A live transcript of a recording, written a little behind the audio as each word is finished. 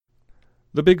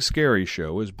The Big Scary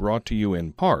Show is brought to you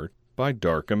in part by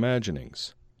Dark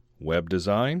Imaginings. Web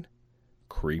design,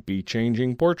 creepy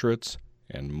changing portraits,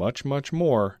 and much, much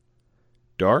more.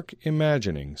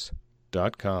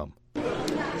 darkimaginings.com.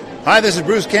 Hi, this is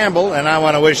Bruce Campbell, and I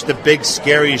want to wish the Big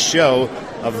Scary Show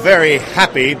a very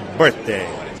happy birthday.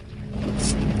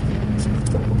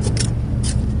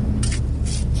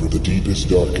 For the deepest,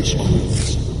 darkest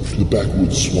crypts, to the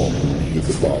backwoods swamp where we hid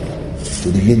the body, for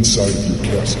the inside of your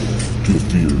casket, to the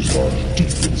fears lodged deep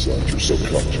inside your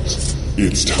subconscious,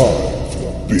 it's time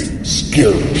for the Big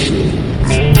Scary Show.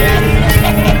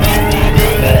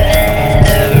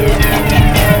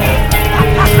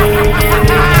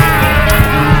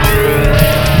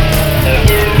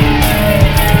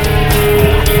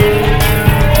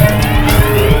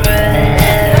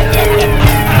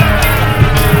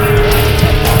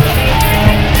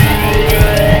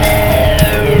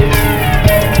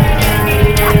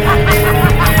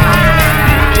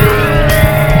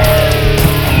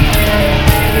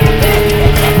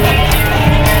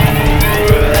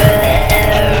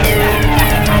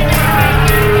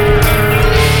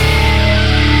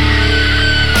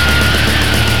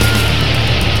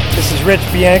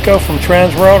 Rich Bianco from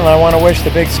Transworld, and I want to wish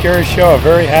the Big Scary Show a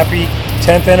very happy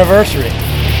 10th anniversary.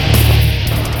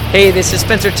 Hey, this is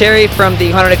Spencer Terry from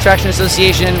the Haunted Attraction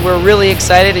Association. We're really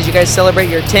excited as you guys celebrate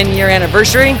your 10-year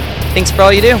anniversary. Thanks for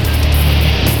all you do.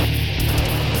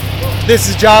 This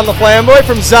is John LaFlamboy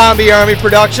from Zombie Army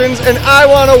Productions, and I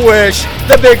want to wish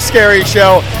the Big Scary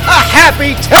Show a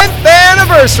happy 10th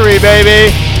anniversary,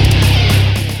 baby!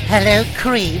 Hello,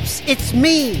 creeps. It's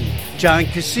me, John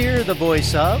Kassir, the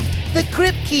voice of the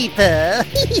Crypt Keeper.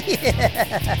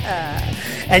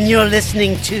 And you're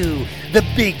listening to The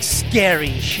Big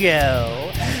Scary Show,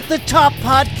 the top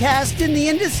podcast in the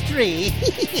industry.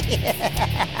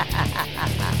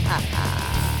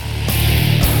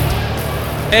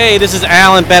 Hey, this is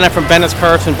Alan Bennett from Bennett's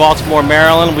Curves in Baltimore,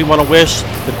 Maryland. We want to wish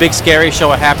The Big Scary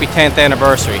Show a happy 10th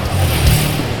anniversary.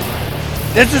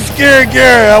 This is Scary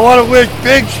Gary. I want to wish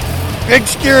Big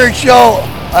Scary Show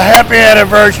a happy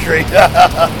anniversary.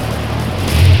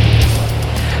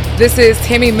 This is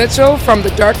Tammy Mitchell from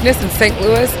The Darkness in St.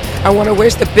 Louis. I want to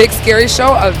wish the Big Scary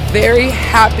Show a very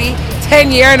happy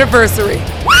 10-year anniversary.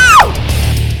 Wow!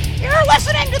 You're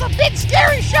listening to the Big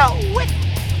Scary Show with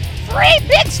 3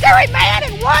 big scary men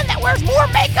and one that wears more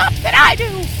makeup than I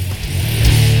do.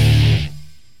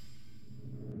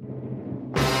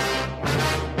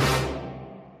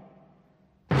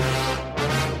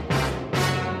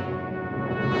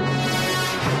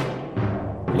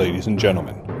 Ladies and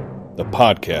gentlemen, the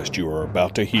podcast you are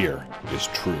about to hear is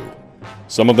true.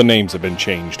 Some of the names have been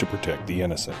changed to protect the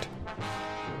innocent.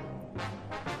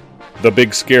 The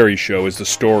Big Scary Show is the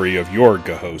story of your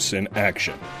Gahos in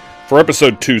action. For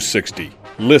episode 260,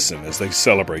 listen as they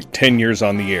celebrate 10 years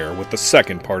on the air with the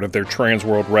second part of their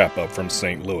Transworld wrap-up from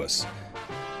St. Louis.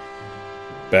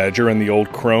 Badger and the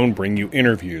Old Crone bring you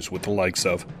interviews with the likes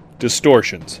of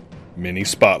Distortions, Mini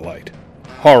Spotlight,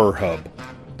 Horror Hub,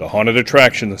 the Haunted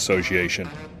Attraction Association,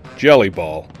 Jelly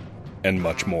Ball, and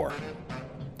much more.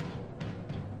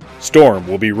 Storm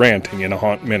will be ranting in a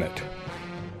Haunt Minute.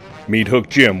 Meat Hook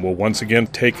Jim will once again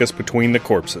take us between the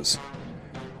corpses.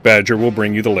 Badger will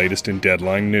bring you the latest in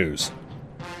Deadline news.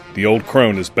 The Old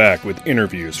Crone is back with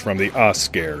interviews from the Oz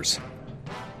Scares.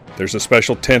 There's a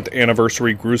special 10th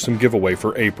anniversary gruesome giveaway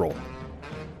for April.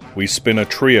 We spin a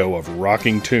trio of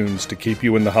rocking tunes to keep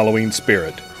you in the Halloween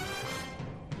spirit.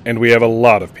 And we have a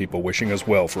lot of people wishing us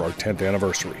well for our 10th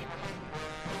anniversary.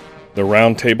 The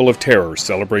Round Table of Terror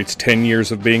celebrates 10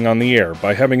 years of being on the air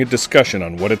by having a discussion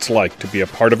on what it's like to be a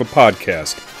part of a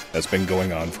podcast that's been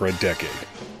going on for a decade.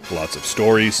 Lots of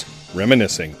stories,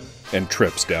 reminiscing, and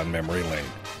trips down memory lane.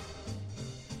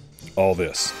 All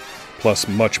this, plus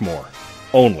much more,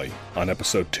 only on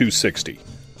episode 260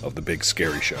 of The Big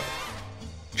Scary Show.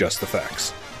 Just the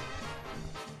facts.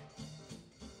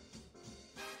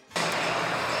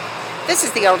 This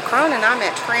is the Old Crone, and I'm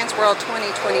at Transworld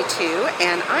 2022,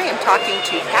 and I am talking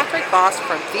to Patrick Voss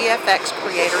from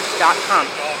VFXCreators.com.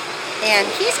 And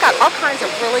he's got all kinds of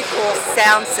really cool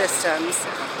sound systems.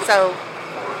 So,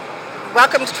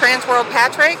 welcome to Transworld,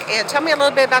 Patrick, and tell me a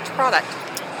little bit about your product.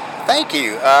 Thank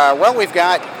you. Well, we've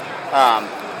got a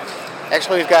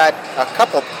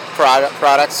couple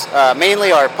products.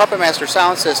 Mainly our Puppet Master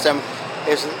sound system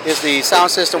is the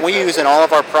sound system we use in all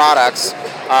of our products.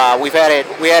 We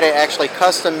had it actually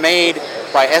custom made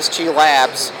by SG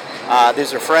Labs.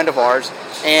 These are a friend of ours,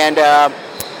 and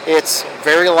it's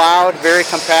very loud, very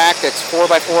compact. It's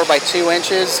 4x4 by 2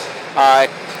 inches.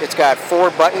 It's got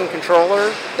 4-button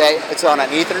controller. It's on an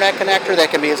Ethernet connector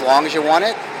that can be as long as you want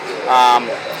it.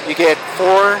 You get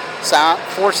four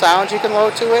sounds you can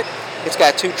load to it. It's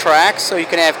got 2 tracks, so you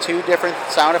can have 2 different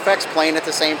sound effects playing at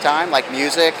the same time, like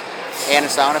music and a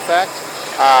sound effect.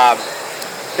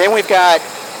 Then we've got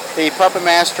the Puppet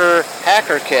Master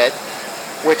Hacker Kit,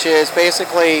 which is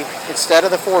basically, instead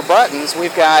of the 4 buttons,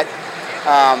 we've got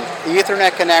the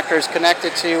Ethernet connectors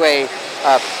connected to a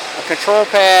control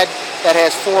pad that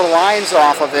has 4 lines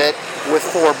off of it with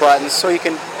 4 buttons, so you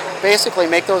can basically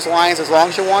make those lines as long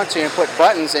as you want to and put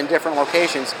buttons in different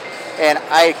locations. And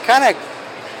I kind of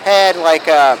had like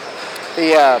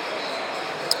the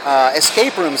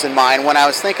escape rooms in mind when I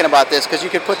was thinking about this, because you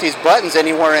could put these buttons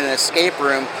anywhere in an escape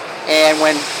room, and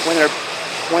when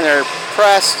they're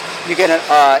pressed, you get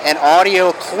an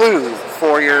audio clue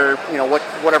for your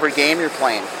whatever game you're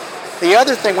playing. The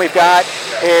other thing we've got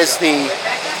is the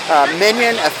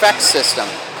Minion effects system,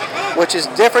 which is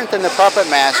different than the Puppet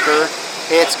Master.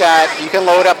 You can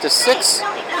load up to 6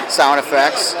 sound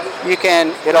effects. You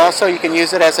can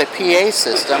use it as a PA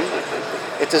system.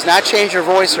 It does not change your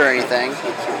voice or anything.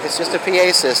 It's just a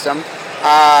PA system.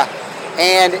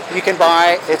 And you can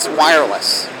it's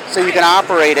wireless, so you can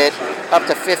operate it up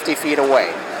to 50 feet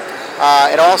away.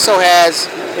 It also has,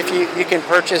 you can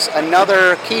purchase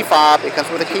another key fob. It comes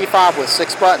with a key fob with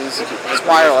 6 buttons. It's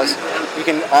wireless. You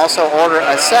can also order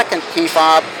a second key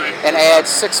fob and add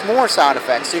 6 more sound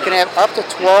effects. So you can have up to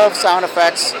 12 sound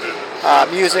effects,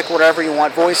 music, whatever you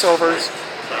want, voiceovers,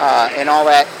 and all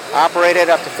that, operated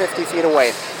up to 50 feet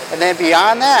away. And then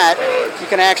beyond that, you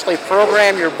can actually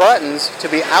program your buttons to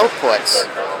be outputs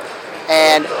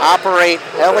and operate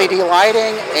LED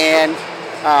lighting and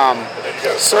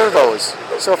servos.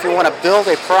 So if you want to build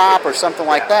a prop or something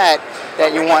like that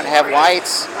you want to have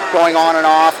lights going on and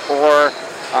off, or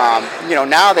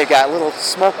now they've got little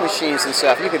smoke machines and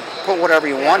stuff. You could put whatever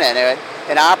you want in it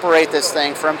and operate this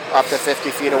thing from up to 50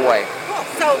 feet away. Cool.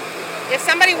 So if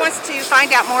somebody wants to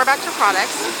find out more about your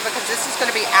products, because this is going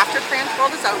to be after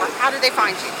Transworld is over, how do they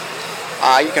find you?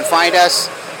 You can find us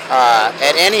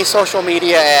at any social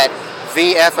media at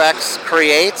VFX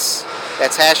Creates.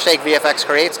 That's hashtag VFX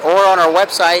Creates, or on our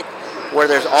website where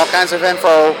there's all kinds of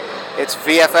info. It's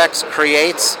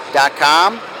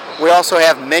vfxcreates.com. We also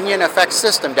have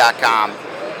minioneffectssystem.com.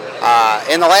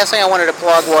 And the last thing I wanted to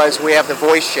plug was we have the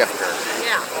voice shifter,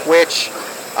 which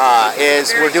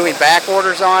we're doing back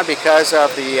orders on because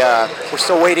of we're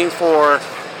still waiting for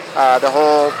the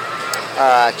whole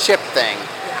chip thing.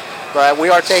 But we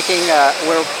are taking,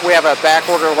 we have a back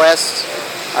order list,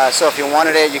 so if you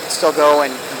wanted it, you can still go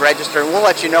and register. We'll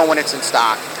let you know when it's in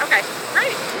stock. Okay,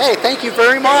 great. Hey, thank you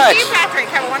very much. Thank you, Patrick.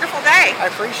 Have a wonderful day. I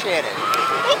appreciate it.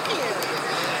 Thank you.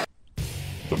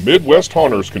 The Midwest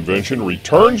Haunters Convention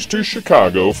returns to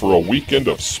Chicago for a weekend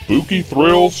of spooky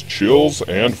thrills, chills,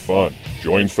 and fun.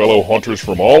 Join fellow haunters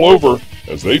from all over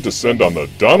as they descend on the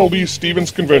Donald E.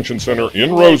 Stevens Convention Center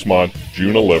in Rosemont,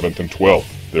 June 11th and 12th.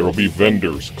 There will be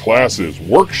vendors, classes,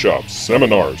 workshops,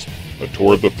 seminars, a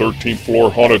tour of the 13th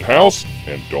floor haunted house,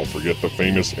 and don't forget the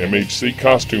famous MHC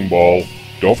costume ball.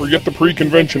 Don't forget the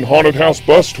pre-convention haunted house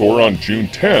bus tour on June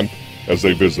 10th as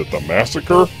they visit the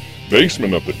Massacre,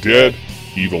 Basement of the Dead,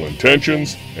 Evil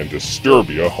Intentions, and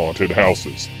Disturbia haunted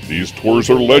houses. These tours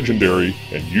are legendary,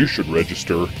 and you should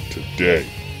register today.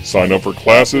 Sign up for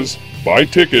classes, buy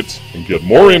tickets, and get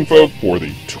more info for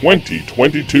the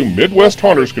 2022 Midwest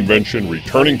Haunters Convention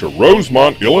returning to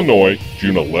Rosemont, Illinois,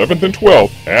 June 11th and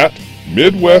 12th at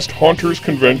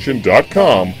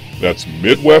MidwestHauntersConvention.com. That's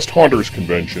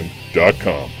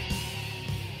MidwestHauntersConvention.com.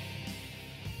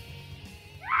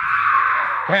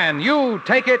 Can you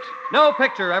take it? No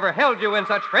picture ever held you in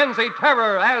such frenzied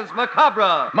terror as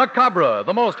Macabre. Macabre,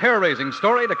 the most hair-raising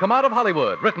story to come out of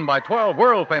Hollywood, written by 12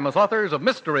 world-famous authors of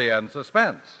mystery and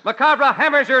suspense. Macabre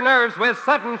hammers your nerves with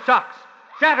sudden shocks,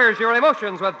 shatters your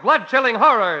emotions with blood-chilling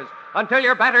horrors, until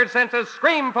your battered senses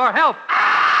scream for help.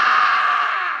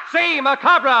 See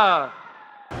Macabre!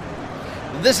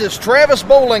 This is Travis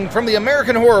Bowling from the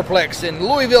American Horrorplex in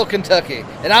Louisville, Kentucky,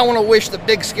 and I want to wish the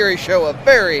Big Scary Show a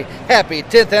very happy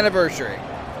 10th anniversary.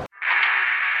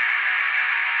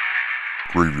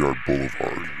 Graveyard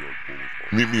Boulevard.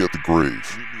 Meet me at the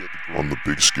grave on the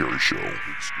Big Scary Show.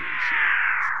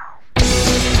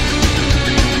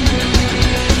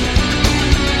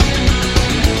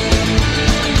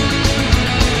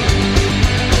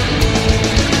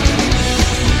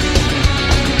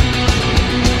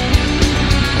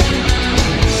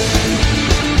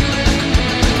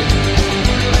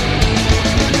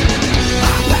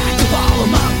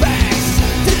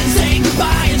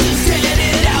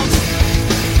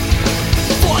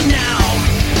 Now,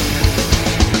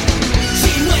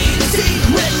 she waited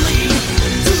secretly.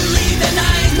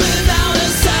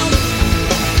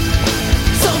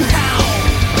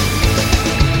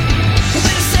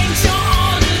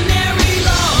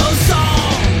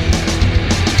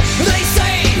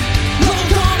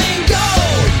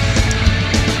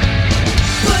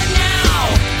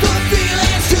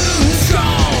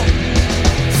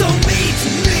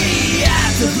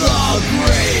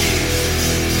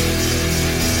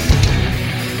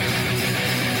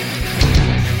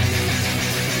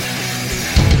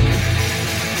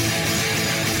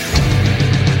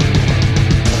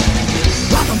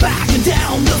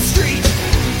 street,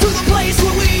 to the place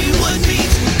where we would meet.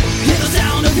 Hear the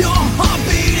sound of your heart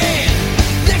beating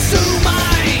next to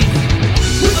mine.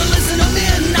 We would listen to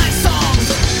midnight songs,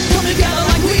 come together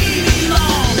like we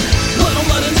belong. Blood on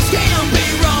blood and this can't be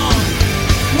wrong.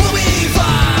 We'll be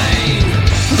fine.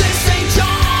 This ain't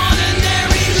your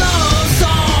ordinary love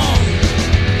song.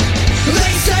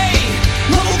 They say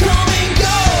love will come and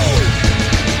go,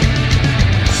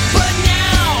 but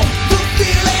now the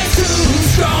feeling's too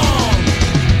strong.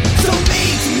 So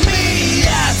meet me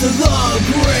at the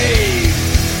grave.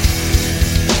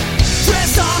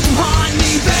 Dress up to haunt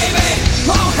me, baby.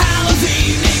 All Hallows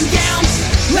evening gowns.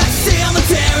 Let's see on the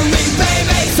terrain,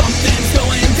 baby. Something's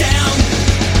going down.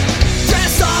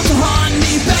 Dress up to haunt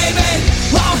me, baby.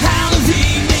 All Hallows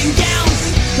evening gowns.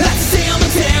 Let's see on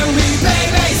the terrain,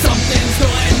 baby. Something's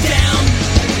going down,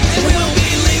 and we'll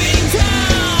be leaving town.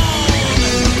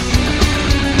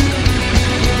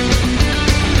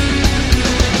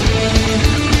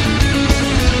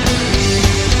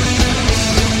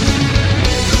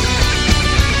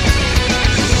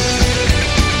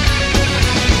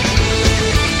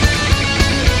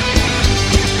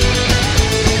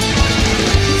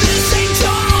 This ain't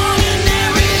your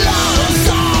ordinary love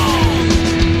song.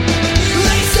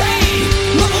 They say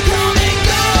love will come and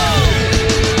go,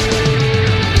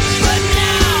 but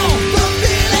now the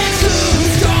feeling's too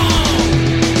strong.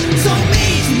 So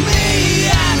meet me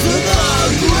at the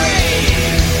grave.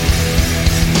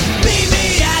 Meet me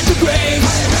at the grave.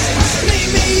 Meet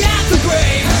me at the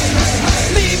grave.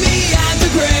 Meet me at the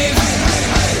grave.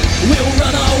 We'll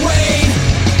run away.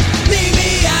 Meet me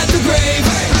at the grave.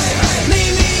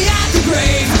 Meet me at the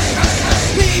grave.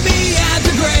 Meet me at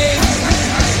the grave.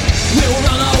 We'll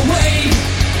run away.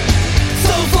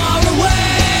 So far away.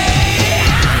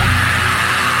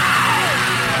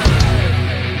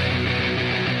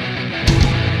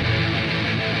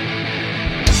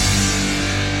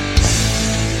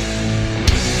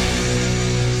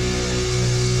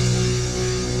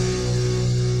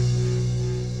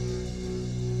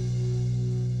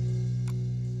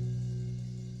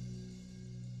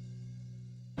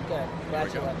 Good.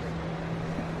 Glad you left.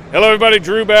 Hello, everybody.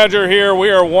 Drew Badger here. We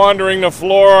are wandering the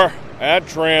floor at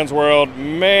Transworld.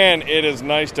 Man, it is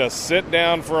nice to sit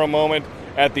down for a moment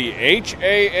at the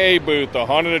HAA booth, the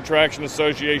Haunted Attraction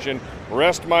Association.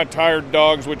 Rest my tired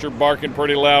dogs, which are barking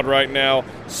pretty loud right now.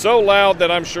 So loud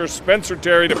that I'm sure Spencer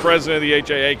Terry, the president of the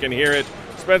HAA, can hear it.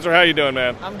 Spencer, how you doing,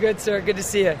 man? I'm good, sir. Good to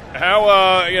see you. How,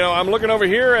 I'm looking over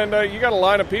here, and you got a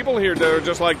line of people here that are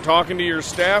just like talking to your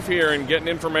staff here and getting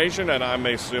information, and I'm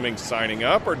assuming signing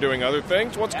up or doing other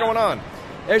things. What's going on?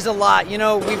 There's a lot.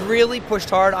 We've really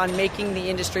pushed hard on making the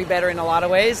industry better in a lot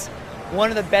of ways. One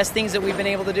of the best things that we've been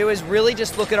able to do is really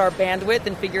just look at our bandwidth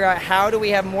and figure out how do we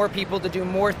have more people to do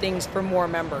more things for more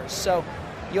members. So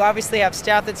you obviously have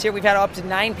staff that's here. We've had up to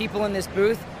 9 people in this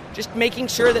booth, just making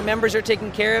sure that members are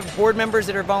taken care of, board members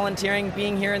that are volunteering,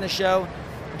 being here in the show,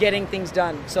 getting things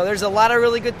done. So there's a lot of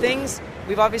really good things.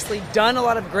 We've obviously done a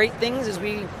lot of great things as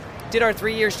we did our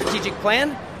 3-year strategic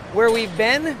plan, where we've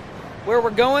been, where we're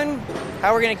going,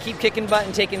 how we're going to keep kicking butt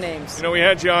and taking names. We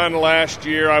had you on last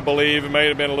year, I believe. It may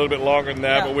have been a little bit longer than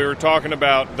that, but we were talking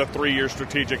about the 3-year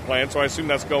strategic plan, so I assume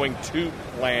that's going to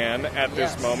plan at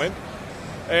this moment.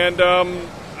 And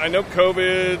I know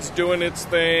COVID's doing its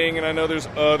thing, and I know there's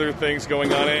other things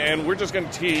going on, and we're just going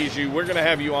to tease you. We're going to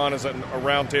have you on as a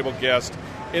roundtable guest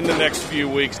in the next few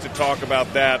weeks to talk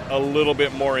about that a little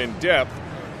bit more in depth.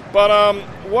 But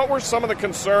what were some of the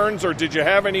concerns, or did you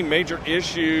have any major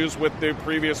issues with the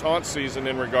previous haunt season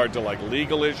in regard to like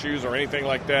legal issues or anything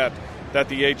like that that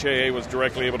the HAA was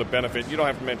directly able to benefit? You don't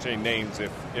have to mention any names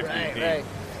if you need. Right.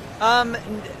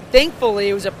 Thankfully,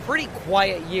 it was a pretty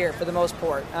quiet year for the most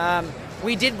part.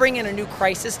 We did bring in a new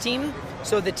crisis team.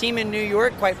 So the team in New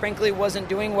York, quite frankly, wasn't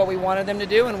doing what we wanted them to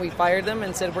do, and we fired them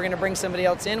and said we're going to bring somebody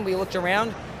else in. We looked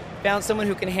around, found someone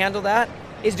who can handle that,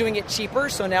 is doing it cheaper,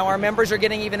 so now our members are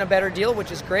getting even a better deal,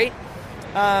 which is great.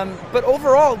 But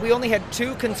overall, we only had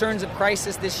 2 concerns of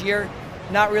crisis this year,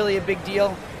 not really a big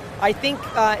deal. I think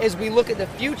as we look at the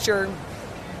future,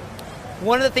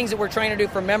 one of the things that we're trying to do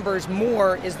for members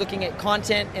more is looking at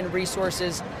content and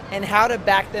resources and how to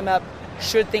back them up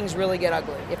should things really get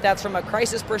ugly. If that's from a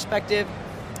crisis perspective,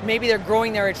 maybe they're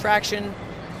growing their attraction,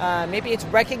 maybe it's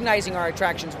recognizing our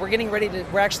attractions. We're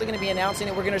actually going to be announcing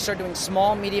that we're going to start doing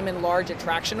small, medium, and large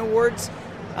attraction awards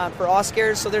for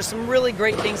Oscars. So there's some really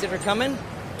great things that are coming.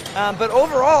 But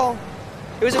overall,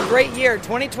 it was a great year.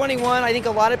 2021, I think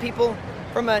a lot of people,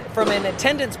 from an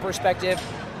attendance perspective,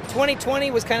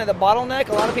 2020 was kind of the bottleneck.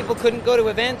 A lot of people couldn't go to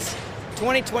events.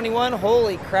 2021,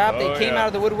 holy crap, they came out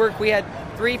of the woodwork. We had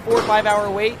 3, 4, 5 hour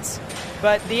waits.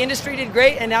 But the industry did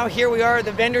great, and now here we are.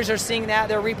 The vendors are seeing that.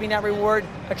 They're reaping that reward.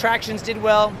 Attractions did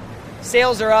well.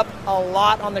 Sales are up a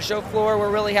lot on the show floor. We're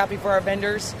really happy for our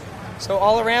vendors. So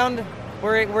all around,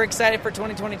 we're excited for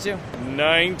 2022.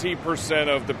 90%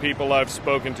 of the people I've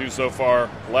spoken to so far,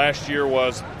 last year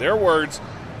was, their words,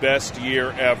 best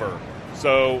year ever.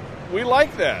 So we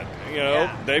like that.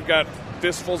 They've got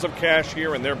fistfuls of cash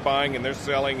here, and they're buying and they're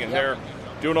selling and they're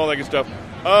doing all that good stuff.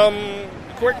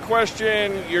 Quick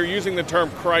question, you're using the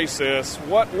term crisis.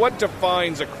 What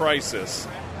defines a crisis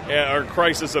or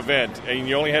crisis event? And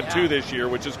you only had 2 this year,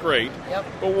 which is great. Yep.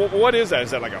 But what is that?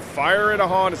 Is that like a fire at a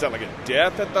haunt? Is that like a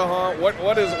death at the haunt?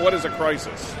 What is a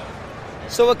crisis?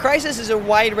 So a crisis is a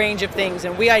wide range of things,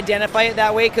 and we identify it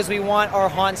that way because we want our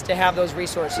haunts to have those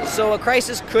resources. So a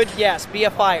crisis could, yes, be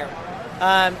a fire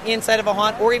inside of a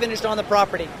haunt or even just on the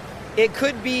property. It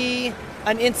could be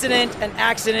an incident, an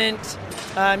accident.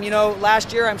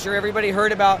 Last year, I'm sure everybody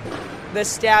heard about the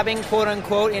stabbing, quote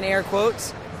unquote, in air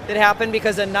quotes, that happened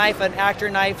because an actor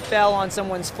knife fell on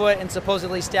someone's foot and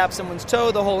supposedly stabbed someone's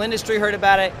toe. The whole industry heard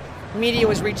about it. Media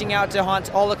was reaching out to haunts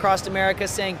all across America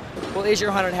saying, well, is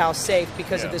your haunted house safe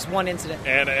because of this one incident?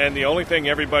 And the only thing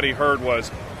everybody heard was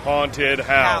haunted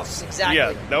house. Exactly.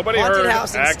 Yeah, nobody haunted heard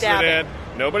house and accident. Stabbing.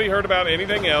 Nobody heard about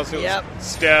anything else. It was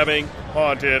stabbing,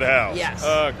 haunted house. Yes.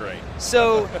 Oh, great.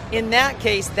 So in that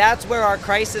case, that's where our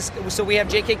crisis, so we have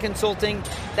JK Consulting,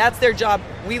 that's their job.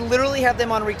 We literally have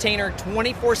them on retainer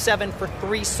 24/7 for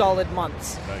 3 solid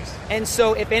months. Nice. And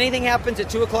so if anything happens at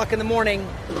 2 o'clock in the morning,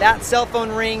 that cell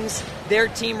phone rings, their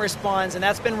team responds, and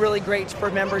that's been really great for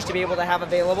members to be able to have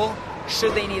available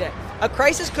should they need it. A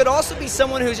crisis could also be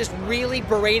someone who's just really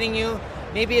berating you.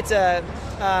 Maybe it's a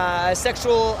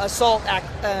sexual assault act.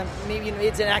 Maybe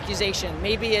it's an accusation.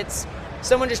 Maybe it's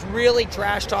someone just really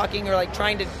trash talking or like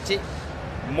trying to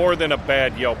more than a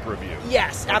bad Yelp review.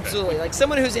 Yes, absolutely. Like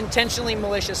someone who's intentionally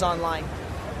malicious online.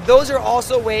 Those are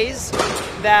also ways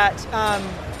that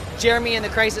Jeremy and the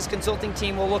Crisis Consulting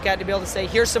team will look at to be able to say,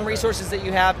 here's some resources that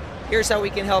you have. Here's how we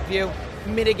can help you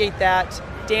mitigate that,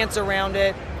 dance around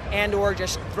it, and or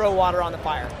just throw water on the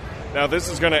fire. Now, this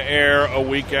is going to air a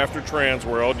week after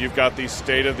Transworld. You've got the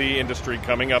State of the Industry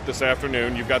coming up this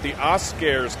afternoon. You've got the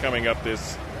Oscars coming up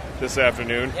this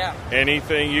afternoon. Yeah.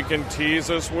 Anything you can tease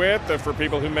us with for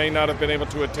people who may not have been able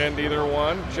to attend either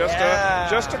one? Just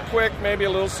a quick, maybe a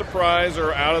little surprise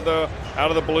or out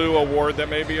of the blue award that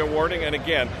may be awarding. And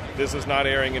again, this is not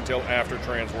airing until after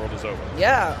Transworld is over.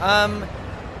 Yeah.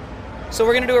 So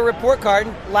we're going to do a report card.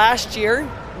 Last year,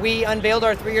 we unveiled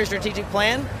our 3-year strategic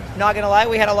plan. Not going to lie,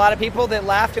 we had a lot of people that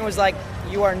laughed and was like,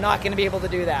 you are not going to be able to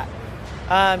do that.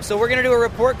 So we're going to do a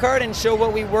report card and show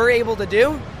what we were able to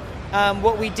do,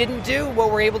 what we didn't do,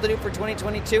 what we're able to do for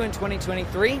 2022 and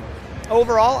 2023.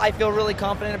 Overall, I feel really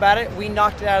confident about it. We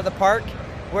knocked it out of the park.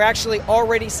 We're actually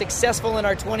already successful in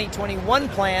our 2021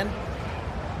 plan.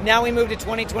 Now we move to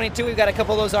 2022. We've got a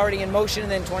couple of those already in motion,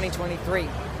 and then 2023.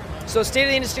 So State of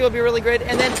the Industry will be really good.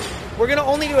 And then we're going to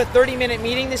only do a 30-minute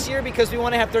meeting this year because we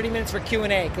want to have 30 minutes for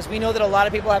Q&A because we know that a lot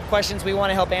of people have questions. We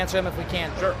want to help answer them if we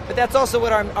can. Sure. But that's also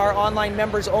what our online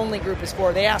members-only group is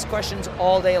for. They ask questions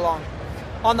all day long.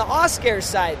 On the Oscars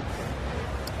side,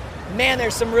 man,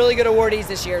 there's some really good awardees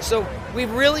this year. So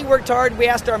we've really worked hard. We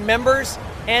asked our members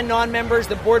and non-members,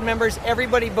 the board members,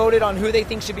 everybody voted on who they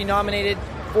think should be nominated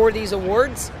for these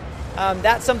awards.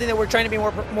 That's something that we're trying to be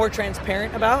more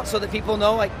transparent about so that people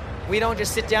know, like, we don't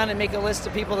just sit down and make a list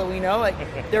of people that we know. Like,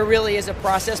 there really is a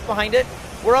process behind it.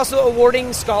 We're also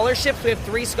awarding scholarships. We have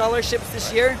 3 scholarships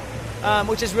this year,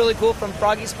 which is really cool, from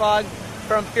Froggy's Fog,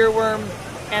 from Fearworm,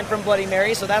 and from Bloody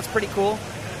Mary, so that's pretty cool.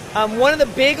 One of the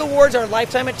big awards, our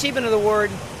Lifetime Achievement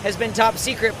Award, has been top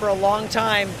secret for a long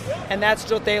time, and that's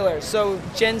Joe Thaler. So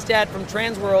Jen's dad from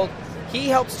Transworld, he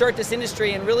helped start this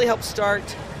industry and really helped start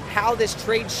how this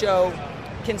trade show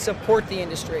can support the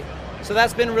industry. So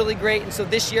that's been really great. And so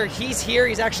this year he's here.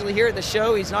 He's actually here at the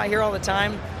show. He's not here all the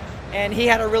time. And he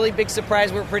had a really big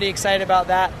surprise. We're pretty excited about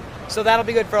that. So that'll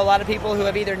be good for a lot of people who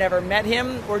have either never met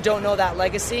him or don't know that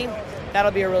legacy.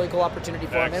 That'll be a really cool opportunity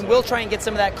for him. And we'll try and get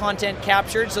some of that content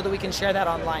captured so that we can share that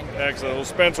online. Excellent. Well,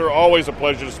 Spencer, always a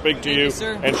pleasure to speak to you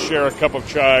and share a cup of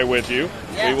chai with you.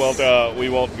 Yes. We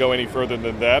won't go any further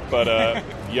than that, but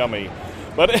yummy.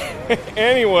 But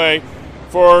anyway,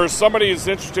 for somebody who's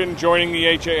interested in joining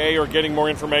the HAA or getting more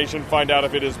information, find out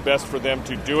if it is best for them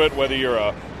to do it, whether you're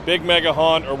a big mega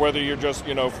haunt or whether you're just,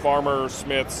 Farmer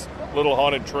Smith's little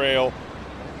haunted trail.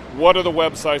 What are the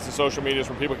websites and social medias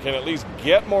where people can at least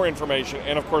get more information?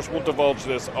 And, of course, we'll divulge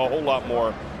this a whole lot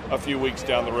more a few weeks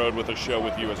down the road with a show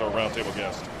with you as our roundtable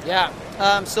guest. Yeah.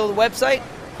 So the website,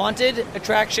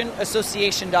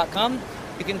 HauntedAttractionAssociation.com.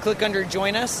 You can click under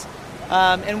Join Us.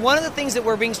 And one of the things that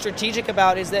we're being strategic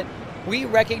about is that we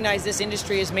recognize this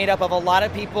industry is made up of a lot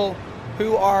of people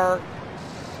who are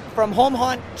from home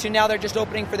haunt to now they're just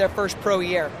opening for their first pro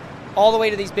year, all the way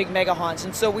to these big mega haunts.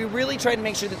 And so we really try to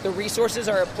make sure that the resources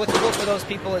are applicable for those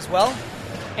people as well,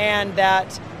 and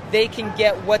that they can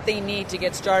get what they need to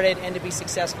get started and to be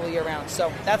successful year-round.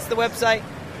 So that's the website.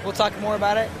 We'll talk more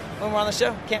about it when we're on the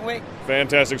show. Can't wait.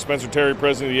 Fantastic. Spencer Terry,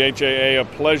 president of the HAA. A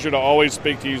pleasure to always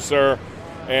speak to you, sir.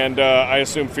 And I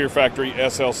assume Fear Factory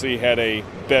SLC had a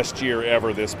best year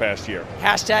ever this past year.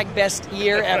 Hashtag best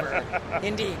year ever.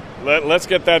 Indeed. Let's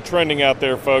get that trending out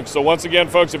there, folks. So once again,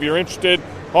 folks, if you're interested,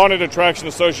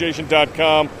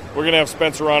 HauntedAttractionAssociation.com. We're going to have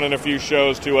Spencer on in a few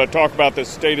shows to talk about the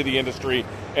state of the industry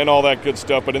and all that good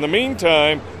stuff. But in the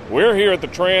meantime, we're here at the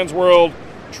Trans World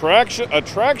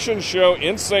Attraction Show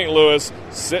in St. Louis,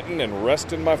 sitting and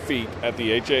resting my feet at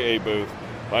the HAA booth.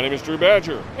 My name is Drew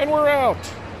Badger, and we're out.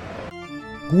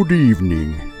 Good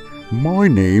evening. My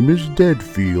name is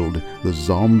Deadfield, the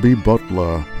zombie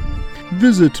butler.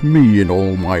 Visit me and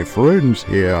all my friends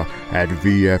here at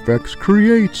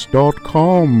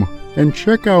VFXCreates.com and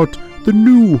check out the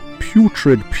new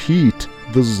Putrid Pete,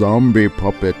 the zombie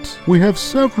puppet. We have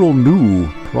several new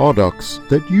products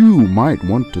that you might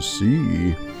want to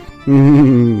see.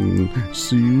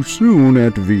 See you soon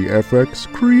at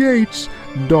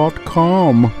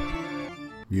VFXCreates.com.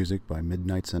 Music by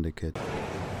Midnight Syndicate.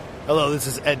 Hello, this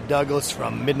is Ed Douglas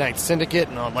from Midnight Syndicate,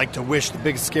 and I'd like to wish the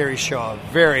Big Scary Show a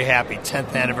very happy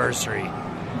 10th anniversary.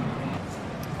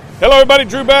 Hello, everybody.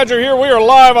 Drew Badger here. We are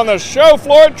live on the show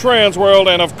floor at Trans World,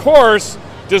 and of course,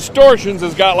 Distortions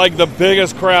has got like the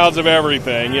biggest crowds of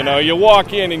everything. You know, you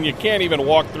walk in and you can't even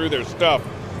walk through their stuff.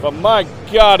 But my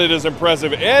God, it is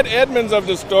impressive. Ed Edmonds of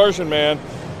Distortion, man.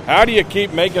 How do you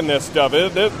keep making this stuff?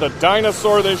 The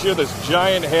dinosaur this year, this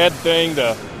giant head thing,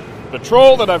 the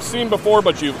troll that I've seen before,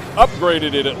 but you've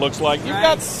upgraded it looks like. You've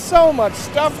got so much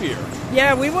stuff here.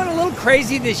 Yeah, we went a little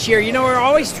crazy this year. You know, we're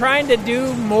always trying to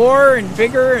do more and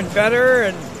bigger and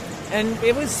better, and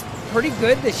it was pretty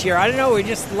good this year. I don't know, we're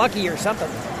just lucky or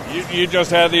something. You just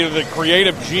had either the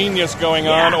creative genius going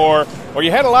on, or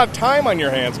you had a lot of time on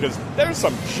your hands, because there's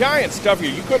some giant stuff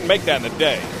here. You couldn't make that in a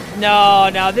day.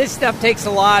 No, this stuff takes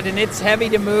a lot, and it's heavy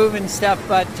to move and stuff,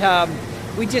 but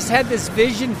we just had this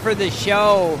vision for the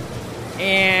show,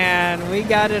 and we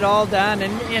got it all done,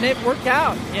 and it worked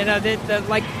out. You know,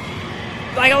 like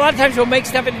a lot of times we'll make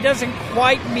stuff and it doesn't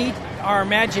quite meet our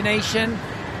imagination.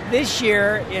 This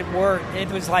year it worked. It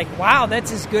was like, wow,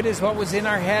 that's as good as what was in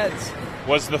our heads.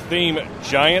 Was the theme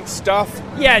giant stuff?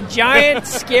 Yeah, giant,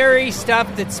 scary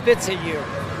stuff that spits at you.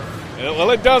 Well,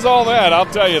 it does all that. I'll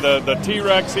tell you, the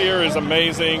T-Rex here is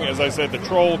amazing. As I said, the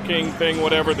Troll King thing,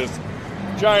 whatever, this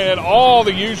giant, all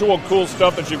the usual cool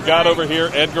stuff that you've got over here.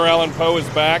 Edgar Allan Poe is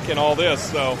back and all this.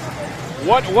 So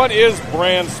what is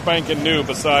brand spanking new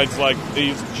besides like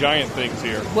these giant things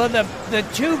here? Well, the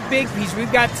two big pieces,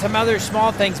 we've got some other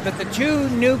small things, but the two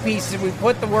new pieces we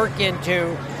put the work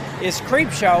into is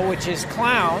Creepshow, which is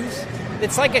clowns.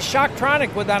 It's like a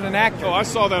Shocktronic without an actor. Oh, I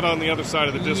saw that on the other side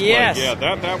of the display. Yes. Yeah,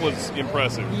 that was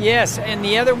impressive. Yes, and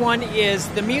the other one is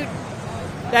the Mutant.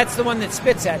 That's the one that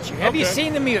spits at you. Have you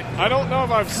seen the Mutant? I don't know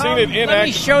if I've seen it in Let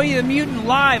me show you the Mutant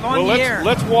live on the air.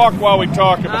 Let's walk while we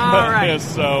talk about this.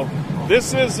 So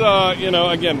this is,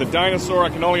 again, the dinosaur. I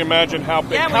can only imagine how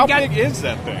big. How big is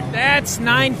that thing? That's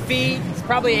 9 feet. It's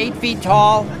probably 8 feet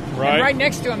tall. Right. And right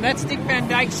next to him, that's Dick Van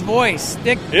Dyke's voice.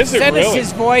 Dick is it sent really? us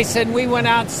his voice, and we went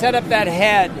out and set up that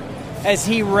head as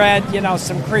he read,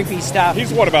 some creepy stuff.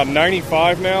 He's, about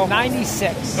 95 now?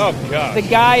 96. Oh, God. The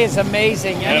guy is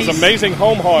amazing. And he's amazing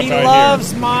home haunt. He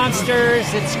loves monsters.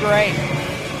 It's great.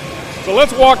 So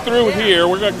let's walk through here.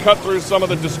 We're going to cut through some of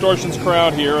the Distortions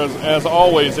crowd here. As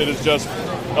always, it is just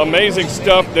amazing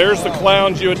stuff. There's the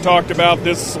clowns you had talked about,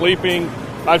 this sleeping.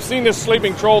 I've seen this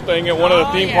sleeping troll thing at one of the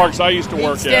theme parks I used to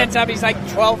work at. He stands up, he's like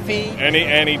 12 feet.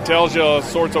 And he tells you all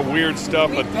sorts of weird stuff,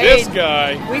 this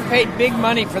guy... We paid big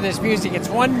money for this music. It's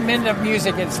 1 minute of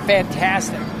music. It's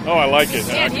fantastic. Oh, I like it.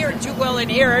 You can't hear it too well in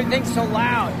here. Everything's so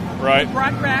loud. Right. We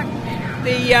brought back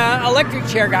the electric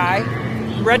chair guy,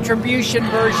 Retribution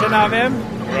version of him.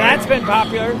 Right. That's been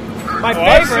popular. My favorite.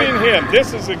 I've seen him.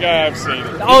 This is the guy I've seen.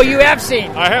 Oh, you have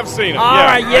seen? I have seen him. All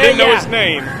right, I didn't know his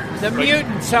name. The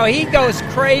Mutant. So he goes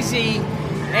crazy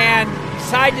and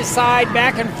side to side,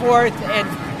 back and forth,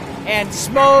 and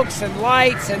smokes and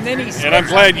lights, and then he spits. And I'm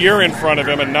glad you're in front of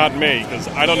him and not me, because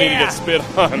I don't need to get spit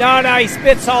on. No, he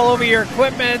spits all over your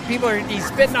equipment. He's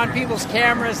spitting on people's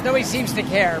cameras. Nobody seems to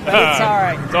care, but it's all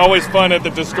right. It's always fun at the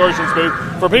Distortions booth.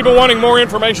 For people wanting more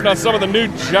information on some of the new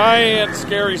giant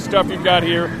scary stuff you've got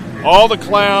here, all the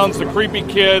clowns, the creepy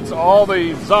kids, all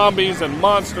the zombies and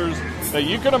monsters that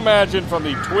you can imagine from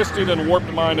the twisted and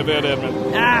warped mind of Ed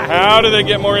Edmond. How do they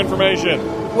get more information?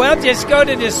 Well, just go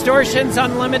to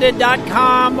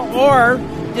distortionsunlimited.com or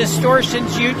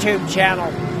Distortion's YouTube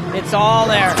channel. It's all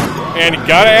there. And you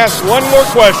got to ask one more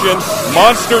question.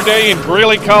 Monster Day in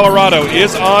Greeley, Colorado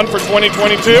is on for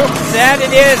 2022? That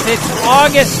it is. It's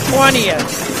August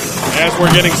 20th. As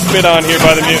we're getting spit on here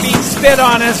by the I'm being spit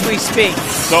on as we speak.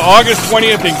 So August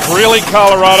 20th in Greeley,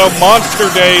 Colorado, Monster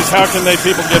Days. How can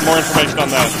people get more information on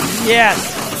that?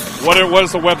 Yes. What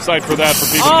is the website for that for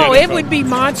people to get Oh, info? it would be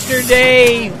Monster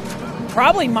Day,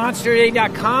 probably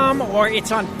monsterday.com, or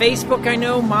it's on Facebook, I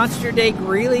know, Monster Day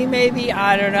Greeley maybe.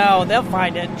 I don't know. They'll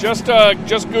find it. Just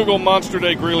Google Monster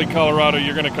Day Greeley, Colorado.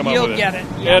 You're going to come up with it. You'll get it.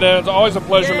 Ed, it's always a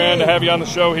pleasure, man, to have you on the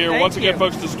show here. Thank Once again, you.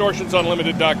 folks,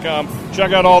 distortionsunlimited.com.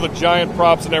 Check out all the giant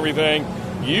props and everything.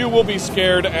 You will be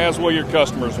scared, as will your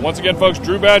customers. Once again, folks,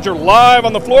 Drew Badger live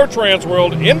on the floor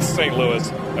Transworld in St. Louis,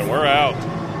 and we're out.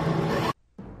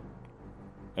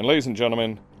 And ladies and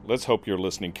gentlemen, let's hope you're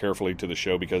listening carefully to the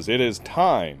show, because it is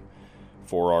time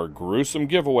for our gruesome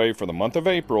giveaway for the month of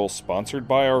April, sponsored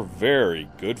by our very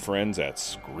good friends at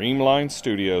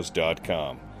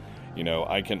ScreamlineStudios.com. You know,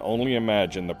 I can only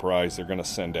imagine the prize they're going to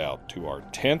send out to our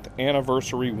 10th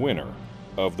anniversary winner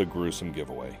of the gruesome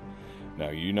giveaway. Now,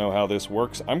 you know how this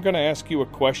works. I'm going to ask you a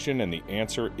question, and the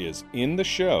answer is in the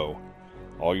show.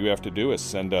 All you have to do is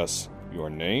send us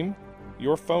your name,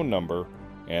 your phone number,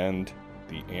 and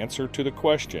the answer to the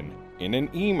question in an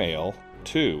email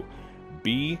to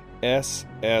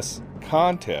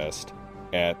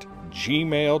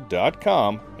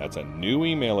bsscontest@gmail.com. That's a new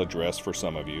email address for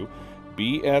some of you.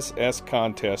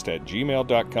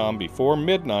 bsscontest@gmail.com before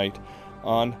midnight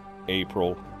on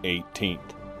April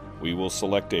 18th. We will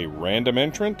select a random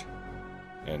entrant,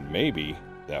 and maybe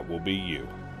that will be you.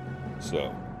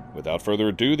 So, without further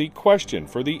ado, the question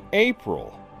for the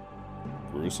April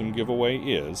gruesome giveaway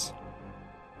is: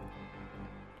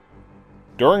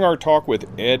 during our talk with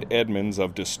Ed Edmonds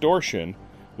of Distortion,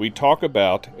 we talk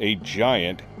about a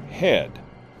giant head.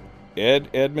 Ed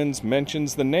Edmonds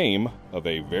mentions the name of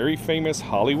a very famous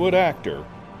Hollywood actor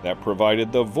that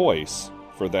provided the voice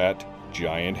for that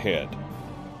giant head.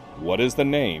 What is the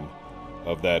name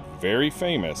of that very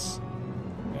famous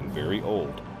and very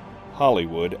old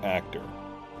Hollywood actor?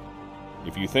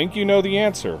 If you think you know the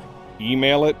answer,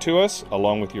 email it to us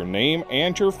along with your name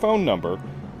and your phone number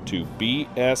to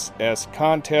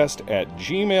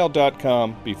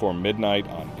bsscontest@gmail.com before midnight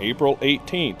on April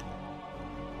 18th,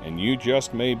 and you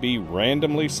just may be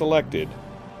randomly selected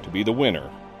to be the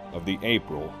winner of the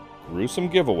April gruesome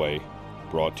giveaway,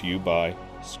 brought to you by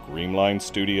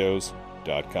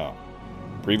ScreamlineStudios.com.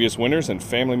 Previous winners and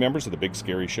family members of the Big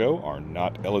Scary Show are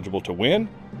not eligible to win,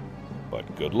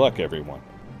 but good luck, everyone.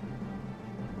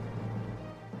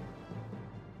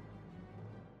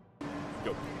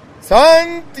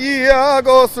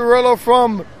 Santiago Cirillo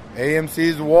from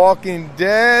AMC's Walking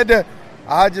Dead.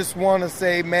 I just want to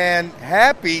say, man,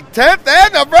 happy 10th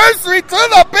anniversary to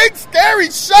the Big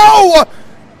Scary Show!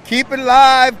 Keep it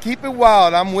live, keep it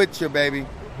wild. I'm with you, baby.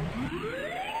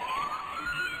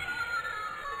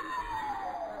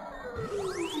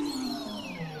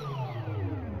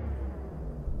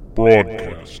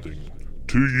 Broadcasting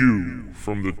to you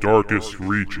from the darkest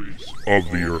reaches of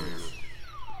the earth.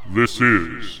 This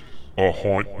is a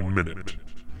Haunt Minute.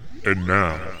 And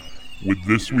now, with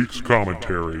this week's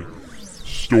commentary,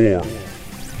 Storm.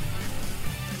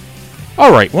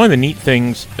 Alright, one of the neat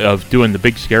things of doing the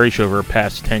Big Scary Show over the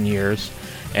past 10 years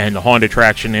and the haunt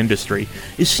attraction industry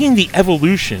is seeing the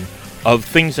evolution of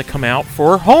things that come out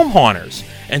for home haunters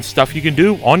and stuff you can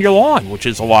do on your lawn, which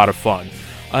is a lot of fun.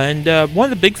 And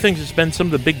one of the big things has been some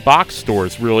of the big box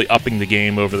stores really upping the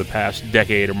game over the past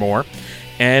decade or more.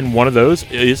 And one of those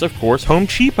is, of course, Home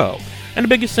Cheapo. And the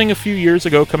biggest thing a few years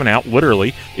ago coming out,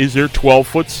 literally, is their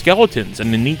 12-foot skeletons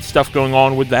and the neat stuff going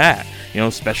on with that. You know,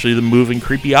 especially the moving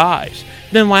creepy eyes.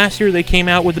 Then last year they came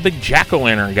out with the big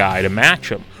jack-o'-lantern guy to match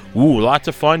them. Ooh, lots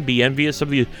of fun. Be envious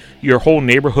of your whole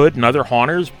neighborhood and other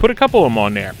haunters. Put a couple of them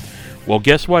on there. Well,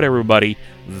 guess what, everybody?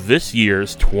 This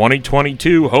year's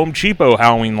 2022 Home Cheapo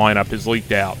Halloween lineup has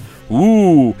leaked out.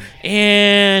 Ooh,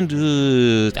 and,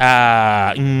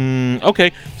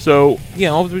 okay, so, you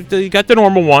know, you got the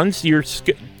normal ones. Your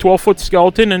 12-foot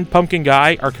skeleton and pumpkin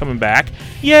guy are coming back.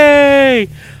 Yay!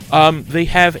 They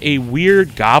have a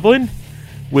weird goblin,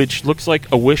 which looks like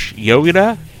a Wish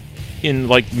Yoda in,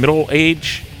 like, middle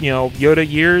age, you know, Yoda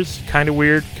years. Kind of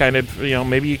weird, kind of, you know,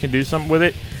 maybe you can do something with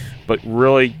it, but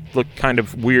really look kind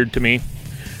of weird to me.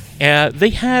 They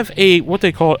have what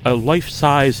they call a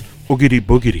life-size Oogity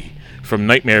Boogity from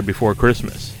Nightmare Before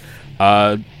Christmas.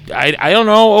 I don't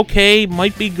know. Okay,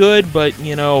 might be good, but,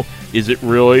 is it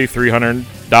really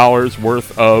 $300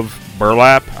 worth of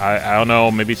burlap? I don't know.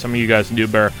 Maybe some of you guys can do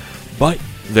better. But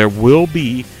there will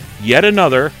be yet a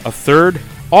third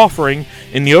offering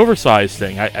in the oversized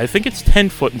thing. I think it's 10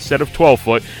 foot instead of 12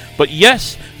 foot. But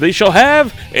yes, they shall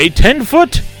have a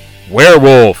 10-foot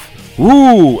werewolf.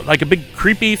 Ooh, like a big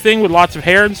creepy thing with lots of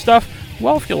hair and stuff.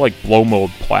 Well, if you like blow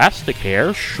mold plastic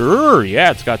hair, sure,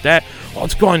 yeah, it's got that. Oh,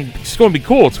 it's going to be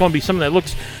cool. It's going to be something that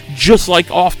looks just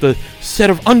like off the set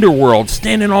of Underworld,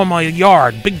 standing on my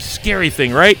yard. Big scary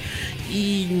thing, right?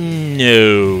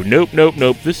 Nope.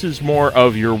 This is more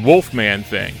of your Wolfman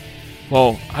thing.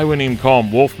 Well, I wouldn't even call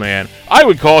him Wolfman. I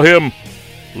would call him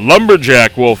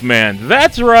Lumberjack Wolfman.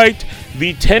 That's right.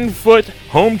 The 10-foot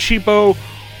Home Cheapo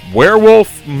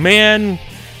werewolf man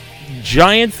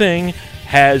giant thing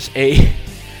has a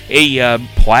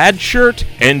plaid shirt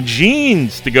and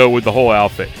jeans to go with the whole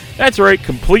outfit. That's right.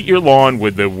 Complete your lawn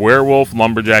with the werewolf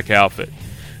lumberjack outfit.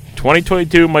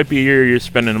 2022 might be a year you're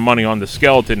spending the money on the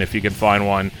skeleton if you can find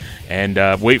one,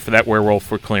 and wait for that werewolf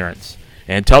for clearance.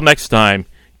 And until next time,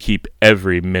 keep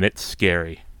every minute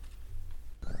scary.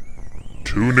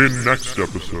 Tune in next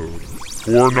episode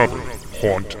for another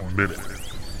Haunt Minute.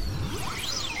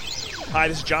 Hi,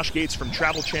 this is Josh Gates from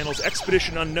Travel Channel's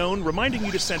Expedition Unknown, reminding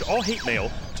you to send all hate mail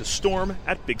to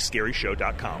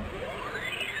storm@bigscaryshow.com.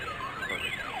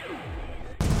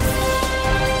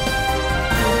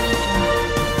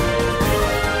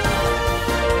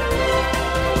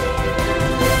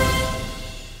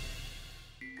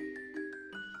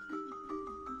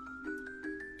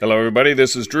 Hello, everybody.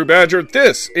 This is Drew Badger.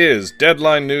 This is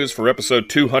Deadline News for episode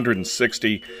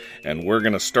 260, and we're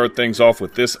going to start things off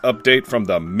with this update from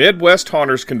the Midwest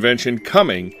Haunters Convention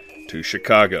coming to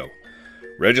Chicago.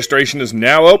 Registration is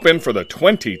now open for the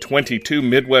 2022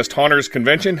 Midwest Haunters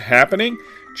Convention happening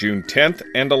June 10th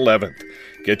and 11th.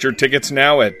 Get your tickets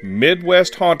now at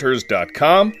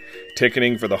MidwestHaunters.com.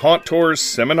 Ticketing for the haunt tours,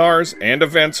 seminars, and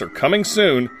events are coming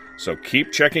soon, so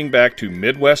keep checking back to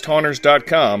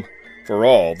MidwestHaunters.com for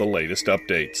all the latest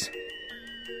updates.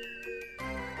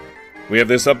 We have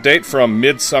this update from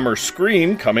Midsummer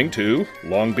Scream coming to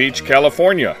Long Beach,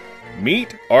 California.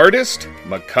 Meet artist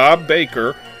Macabre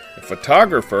Baker and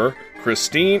photographer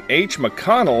Christine H.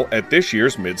 McConnell at this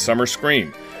year's Midsummer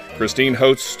Scream. Christine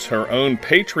hosts her own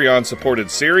Patreon-supported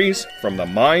series, From the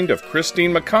Mind of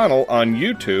Christine McConnell, on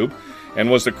YouTube, and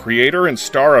was the creator and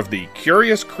star of the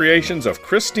Curious Creations of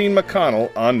Christine McConnell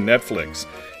on Netflix.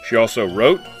 She also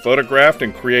wrote, photographed,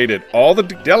 and created all the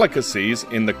delicacies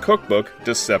in the cookbook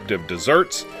Deceptive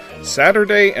Desserts.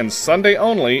 Saturday and Sunday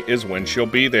only is when she'll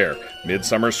be there.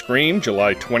 Midsummer Scream,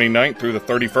 July 29th through the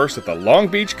 31st at the Long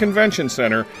Beach Convention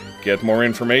Center. Get more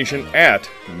information at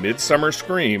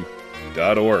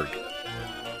midsummerscream.org.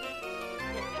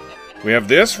 We have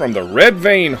this from the Red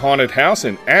Vein Haunted House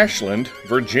in Ashland,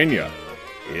 Virginia.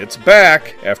 It's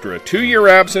back. After a 2-year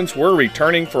absence, we're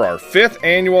returning for our 5th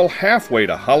annual Halfway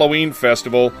to Halloween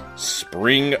festival,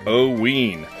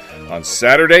 Spring-O-Ween. On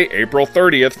Saturday, April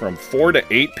 30th from 4 to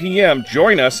 8 p.m.,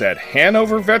 join us at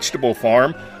Hanover Vegetable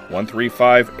Farm,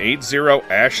 13580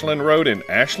 Ashland Road in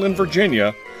Ashland,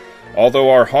 Virginia. Although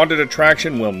our haunted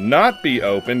attraction will not be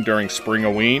open during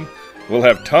Spring-O-Ween, we'll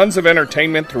have tons of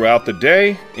entertainment throughout the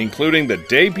day, including the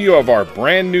debut of our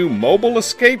brand new mobile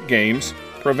escape games,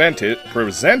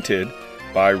 presented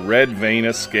by Red Vein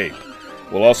Escape.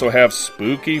 We'll also have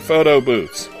spooky photo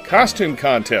booths, costume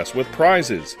contests with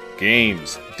prizes,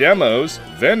 games, demos,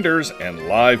 vendors, and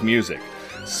live music.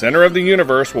 Center of the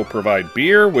Universe will provide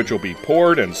beer, which will be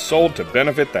poured and sold to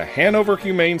benefit the Hanover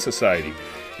Humane Society.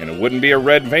 And it wouldn't be a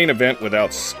Red Vein event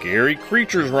without scary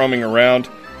creatures roaming around.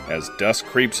 As dusk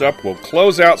creeps up, we'll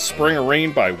close out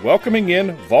Spring-O-Ween by welcoming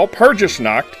in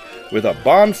Walpurgisnacht with a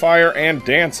bonfire and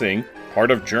dancing, part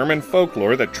of German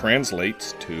folklore that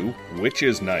translates to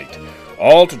Witches' Night.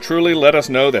 All to truly let us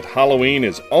know that Halloween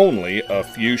is only a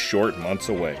few short months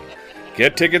away.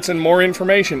 Get tickets and more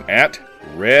information at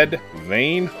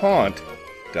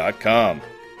redveinhaunt.com.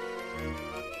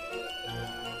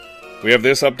 We have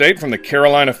this update from the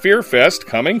Carolina Fear Fest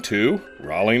coming to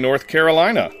Raleigh, North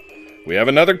Carolina. We have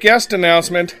another guest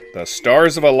announcement. The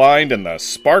stars have aligned and the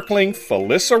sparkling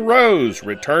Felissa Rose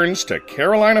returns to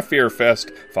Carolina Fear Fest.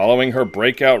 Following her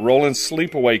breakout role in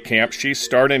Sleepaway Camp, she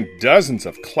starred in dozens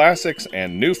of classics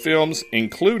and new films,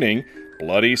 including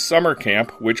Bloody Summer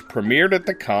Camp, which premiered at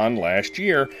the con last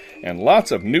year, and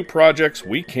lots of new projects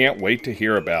we can't wait to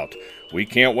hear about. We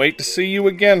can't wait to see you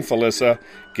again, Felissa.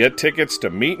 Get tickets to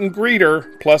meet and greet her,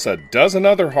 plus a dozen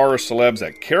other horror celebs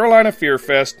at Carolina Fear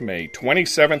Fest, May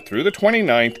 27th through the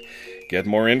 29th. Get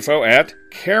more info at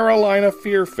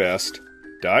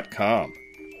carolinafearfest.com.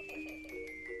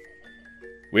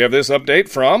 We have this update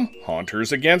from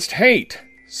Haunters Against Hate.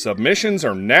 Submissions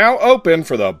are now open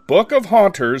for the Book of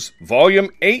Haunters, Volume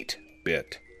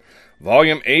 8-bit.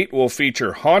 Volume 8 will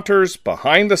feature haunters,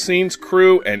 behind-the-scenes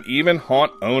crew, and even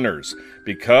haunt owners,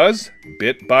 because,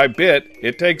 bit by bit,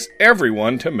 it takes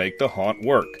everyone to make the haunt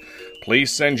work.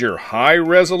 Please send your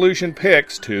high-resolution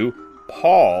pics to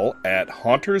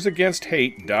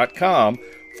paul@hauntersagainst.hate.com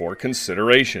for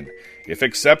consideration. If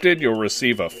accepted, you'll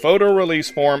receive a photo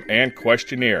release form and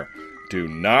questionnaire. Do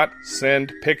not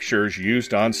send pictures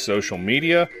used on social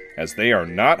media, as they are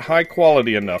not high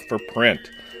quality enough for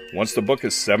print. Once the book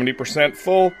is 70%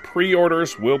 full,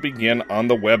 pre-orders will begin on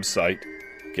the website.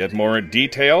 Get more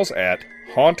details at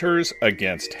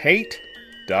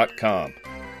hauntersagainst.hate.com.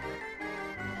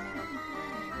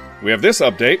 We have this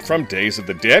update from Days of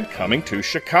the Dead coming to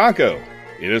Chicago.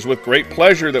 It is with great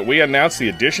pleasure that we announce the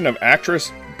addition of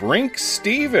actress Brink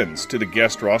Stevens to the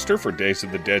guest roster for Days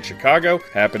of the Dead Chicago,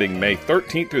 happening May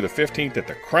 13th through the 15th at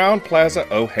the Crowne Plaza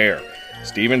O'Hare.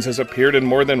 Stevens has appeared in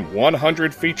more than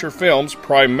 100 feature films,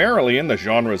 primarily in the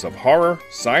genres of horror,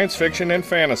 science fiction, and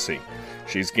fantasy.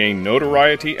 She's gained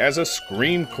notoriety as a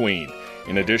scream queen.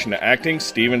 In addition to acting,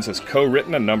 Stevens has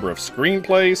co-written a number of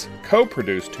screenplays,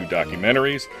 co-produced 2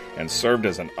 documentaries, and served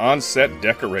as an on-set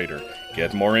decorator.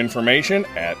 Get more information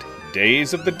at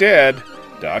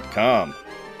daysofthedead.com.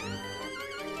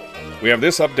 We have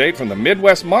this update from the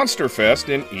Midwest Monster Fest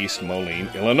in East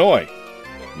Moline, Illinois.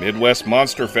 Midwest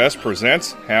Monster Fest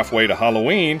presents Halfway to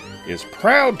Halloween is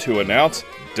proud to announce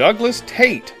Douglas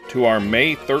Tate to our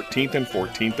May 13th and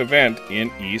 14th event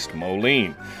in East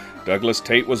Moline. Douglas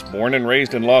Tate was born and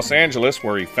raised in Los Angeles,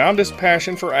 where he found his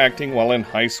passion for acting while in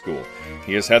high school.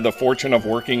 He has had the fortune of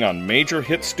working on major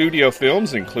hit studio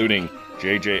films, including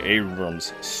J.J.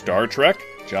 Abrams' Star Trek,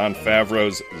 Jon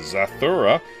Favreau's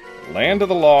Zathura, Land of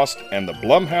the Lost, and the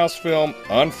Blumhouse film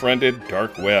Unfriended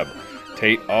Dark Web.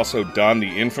 Tate also donned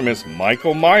the infamous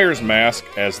Michael Myers mask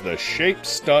as the shape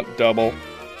stunt double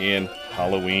in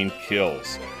Halloween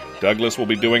Kills. Douglas will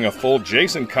be doing a full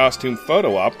Jason costume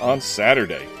photo op on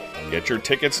Saturday. Get your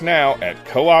tickets now at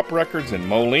Co-op Records in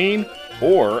Moline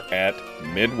or at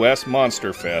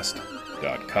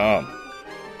MidwestMonsterFest.com.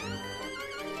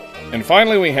 And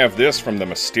finally, we have this from the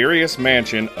mysterious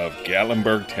mansion of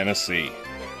Gatlinburg, Tennessee.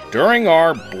 During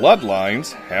our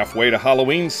Bloodlines Halfway to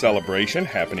Halloween celebration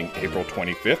happening April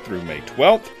 25th through May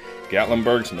 12th,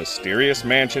 Gatlinburg's mysterious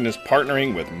mansion is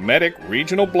partnering with Medic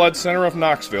Regional Blood Center of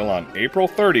Knoxville on April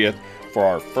 30th for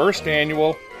our first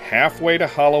annual Halfway to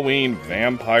Halloween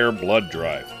Vampire Blood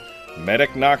Drive.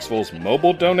 Medic Knoxville's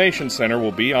mobile donation center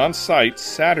will be on site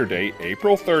Saturday,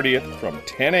 April 30th from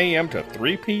 10 a.m. to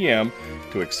 3 p.m.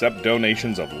 to accept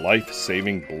donations of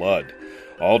life-saving blood.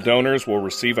 All donors will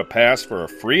receive a pass for a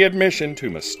free admission to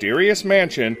Mysterious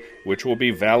Mansion, which will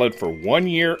be valid for 1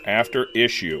 year after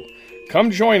issue.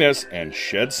 Come join us and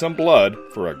shed some blood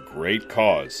for a great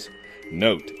cause.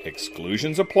 Note,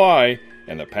 exclusions apply,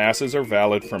 and the passes are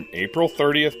valid from April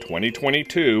 30th,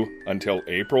 2022 until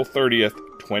April 30th,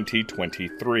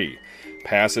 2023.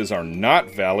 Passes are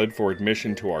not valid for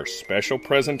admission to our special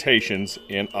presentations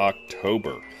in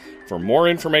October. For more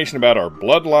information about our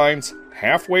Bloodlines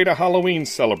Halfway to Halloween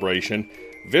celebration,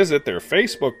 visit their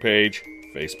Facebook page,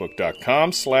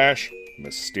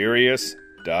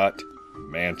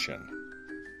 facebook.com/mysterious.mansion.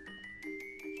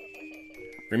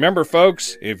 Remember,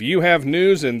 folks, if you have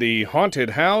news in the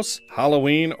haunted house,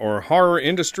 Halloween, or horror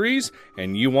industries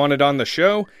and you want it on the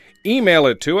show, email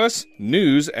it to us,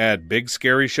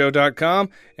 news@bigscaryshow.com,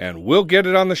 and we'll get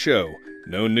it on the show.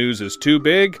 No news is too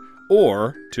big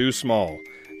or too small.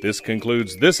 This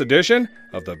concludes this edition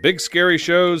of the Big Scary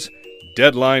Show's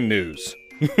Deadline News.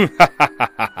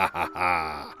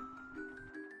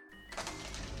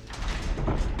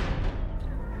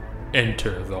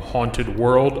 Enter the haunted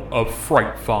world of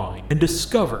Fright Find and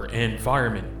discover an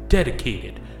environment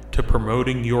dedicated to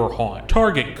promoting your haunt.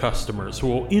 Target customers who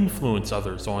will influence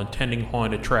others on attending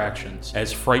haunt attractions,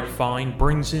 as Fright Find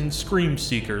brings in scream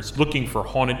seekers looking for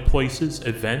haunted places,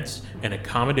 events, and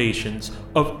accommodations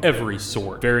of every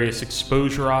sort. Various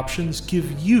exposure options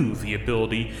give you the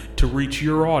ability to reach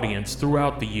your audience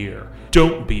throughout the year.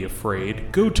 Don't be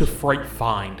afraid. Go to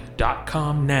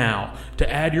frightfind.com now to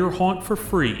add your haunt for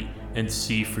free and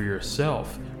see for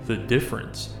yourself the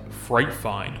difference Fright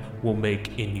Find will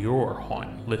make in your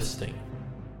haunt listing.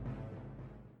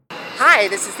 Hi,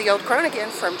 this is the Old Crone again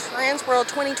from Transworld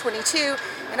 2022,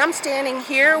 and I'm standing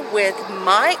here with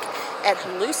Mike at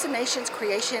Hallucinations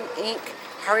Creation Inc.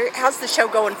 How's the show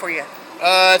going for you?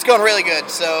 It's going really good.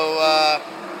 So,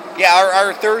 Yeah,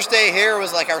 our Thursday here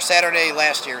was like our Saturday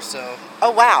last year. So.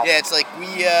 Oh wow. Yeah, it's like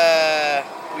we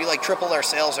like tripled our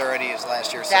sales already as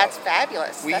last year. So That's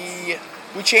fabulous.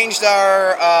 We changed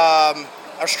our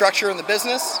structure in the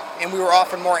business, and we were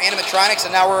offering more animatronics,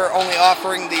 and now we're only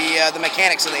offering the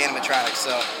mechanics of the animatronics.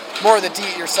 So more of the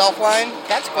do-it-yourself line.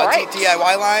 That's great.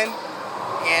 DIY line,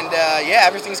 and yeah,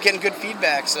 everything's getting good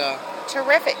feedback. So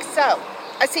terrific. So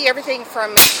I see everything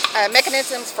from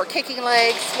mechanisms for kicking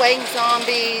legs, swaying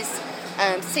zombies,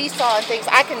 seesaw and things.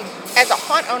 I can, as a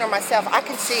haunt owner myself, I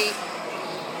can see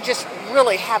just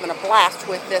really having a blast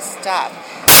with this stuff.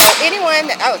 So anyone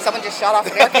that, someone just shot off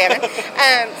an air cannon.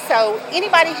 So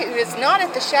anybody who is not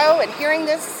at the show and hearing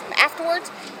this afterwards,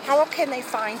 how can they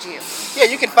find you? Yeah,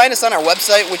 you can find us on our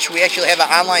website, which we actually have an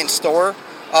online store.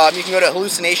 You can go to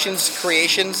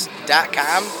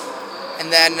hallucinationscreations.com.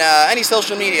 And then any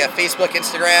social media, Facebook,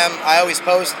 Instagram, I always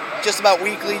post just about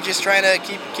weekly, just trying to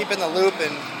keep in the loop.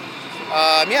 And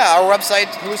yeah, our website,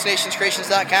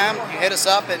 hallucinationscreations.com. You hit us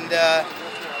up, and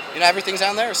everything's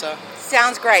on there. So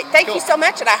sounds great. Thank you so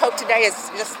much, and I hope today is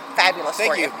just fabulous for you.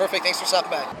 Thank you. Perfect. Thanks for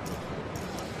stopping by.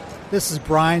 This is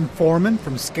Brian Foreman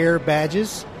from Scare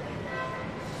Badges,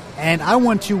 and I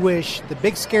want to wish the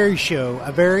Big Scary Show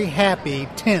a very happy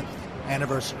 10th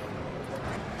anniversary.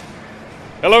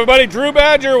 Hello, everybody. Drew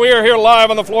Badger. We are here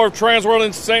live on the floor of Transworld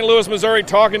in St. Louis, Missouri,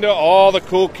 talking to all the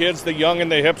cool kids, the young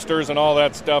and the hipsters and all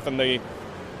that stuff. And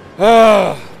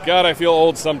God, I feel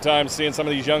old sometimes seeing some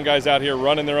of these young guys out here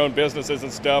running their own businesses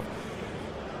and stuff.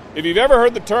 If you've ever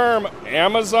heard the term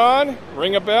Amazon,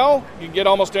 ring a bell? You can get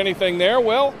almost anything there.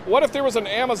 Well, what if there was an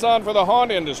Amazon for the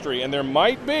haunt industry? And there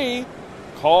might be,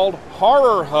 called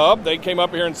Horror Hub. They came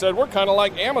up here and said, we're kind of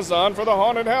like Amazon for the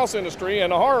haunted house industry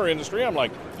and the horror industry. I'm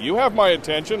like, you have my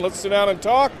attention. Let's sit down and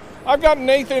talk. I've got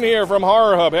Nathan here from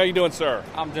Horror Hub. How you doing, sir?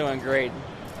 I'm doing great.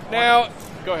 Now,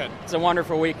 go ahead. It's a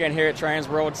wonderful weekend here at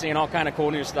Transworld, seeing all kind of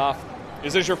cool new stuff.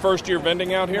 Is this your first year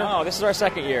vending out here? No, this is our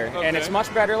second year, Okay. and it's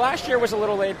much better. Last year was a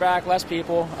little laid back, less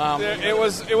people. It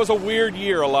was a weird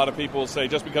year, a lot of people say,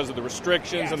 just because of the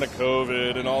restrictions and the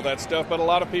COVID and all that stuff. But a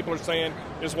lot of people are saying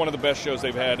it's one of the best shows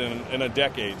they've had in a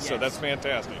decade. So that's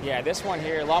fantastic. Yeah, this one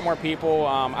here, a lot more people.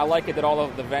 I like it that all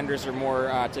of the vendors are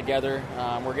more together.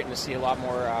 We're getting to see a lot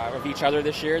more of each other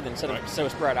this year than so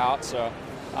spread out. So,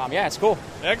 yeah, it's cool.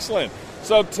 Excellent.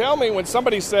 So tell me, when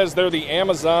somebody says they're the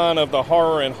Amazon of the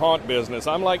horror and haunt business,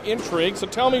 I'm like intrigued. So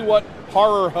tell me what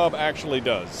Horror Hub actually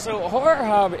does. So Horror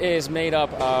Hub is made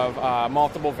up of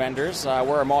multiple vendors.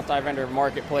 We're a multi-vendor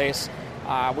marketplace.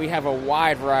 We have a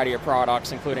wide variety of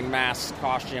products, including masks,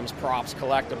 costumes, props,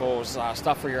 collectibles,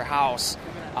 stuff for your house,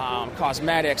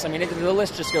 cosmetics. I mean, the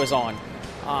list just goes on.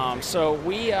 So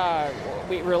we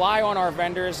rely on our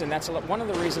vendors, and that's one of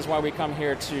the reasons why we come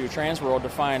here to Transworld, to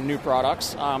find new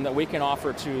products that we can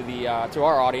offer to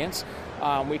our audience.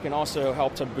 We can also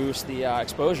help to boost the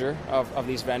exposure of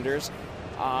these vendors,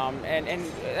 and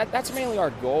that's mainly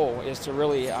our goal, is to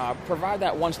really provide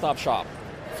that one-stop shop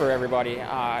for everybody,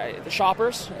 the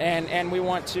shoppers, and we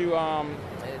want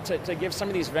to give some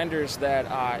of these vendors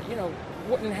that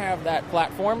wouldn't have that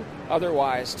platform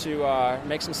otherwise to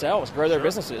make some sales, grow their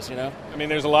businesses. I mean,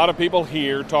 there's a lot of people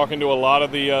here talking to a lot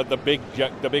of the big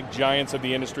giants of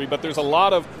the industry, but there's a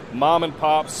lot of mom and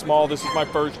pop, small. This is my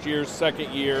first year,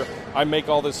 second year. I make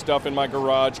all this stuff in my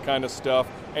garage, kind of stuff.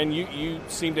 And you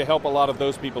seem to help a lot of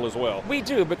those people as well. We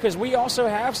do, because we also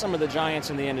have some of the giants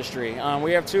in the industry.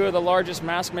 We have two of the largest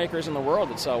mask makers in the world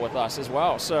that sell with us as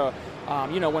well. So,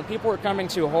 when people are coming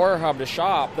to Horror Hub to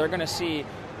shop, they're going to see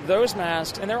those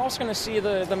masks, and they're also going to see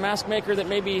the mask maker that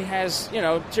maybe has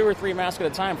 2 or 3 masks at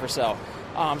a time for sale.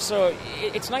 So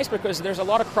it's nice because there's a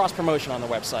lot of cross-promotion on the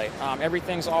website.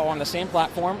 Everything's all on the same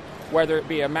platform, whether it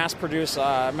be a mass-produced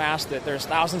mask that there's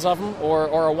thousands of them,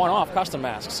 or a one-off custom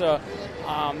mask. So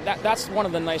that's one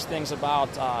of the nice things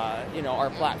about our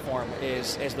platform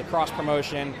is the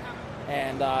cross-promotion,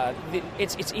 and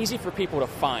it's easy for people to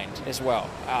find as well.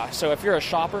 So if you're a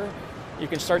shopper, you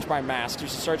can search by masks, you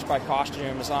can search by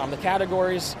costumes. The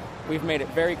categories, we've made it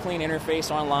very clean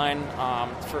interface online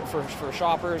for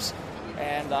shoppers,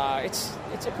 and it's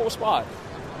a cool spot.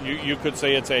 You could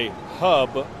say it's a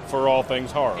hub for all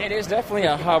things horror. It is definitely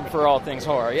a hub for all things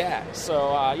horror, yeah.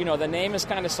 So, the name is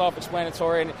kind of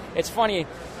self-explanatory, and it's funny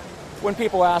when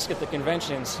people ask at the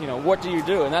conventions, what do you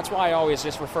do? And that's why I always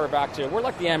just refer back to, we're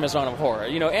like the Amazon of horror.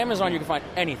 Amazon, you can find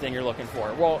anything you're looking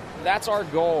for. Well, that's our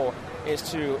goal, is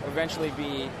to eventually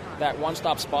be that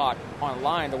one-stop spot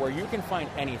online to where you can find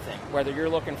anything, whether you're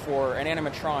looking for an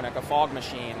animatronic, a fog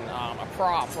machine, a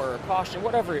prop, or a costume,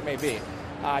 whatever it may be.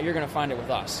 You're going to find it with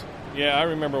us. Yeah, I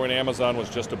remember when Amazon was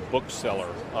just a bookseller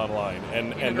online,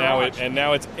 and In a now garage.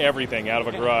 now it's everything out of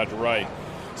a garage, right?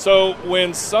 So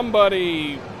when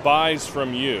somebody buys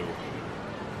from you,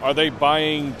 are they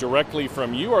buying directly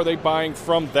from you, or are they buying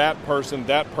from that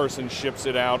person ships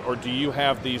it out, or do you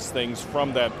have these things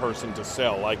from that person to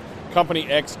sell? Like Company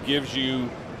X gives you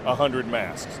 100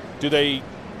 masks. Do they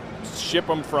ship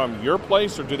them from your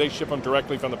place, or do they ship them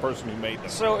directly from the person who made them?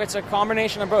 So it's a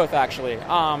combination of both, actually.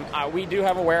 We do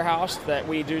have a warehouse that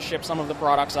we do ship some of the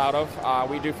products out of.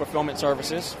 We do fulfillment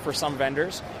services for some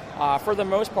vendors. For the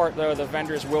most part, though, the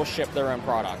vendors will ship their own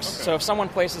products. Okay. So if someone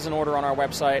places an order on our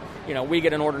website, we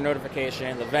get an order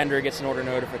notification, the vendor gets an order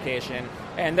notification,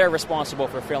 and they're responsible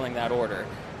for filling that order.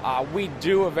 We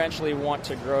do eventually want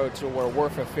to grow to where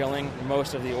we're fulfilling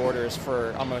most of the orders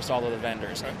for almost all of the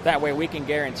vendors. Okay. That way we can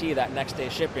guarantee that next day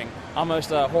shipping,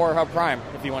 almost a Horror Hub Prime,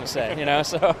 if you want to say.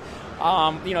 So,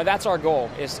 that's our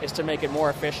goal, is to make it more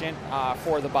efficient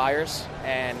for the buyers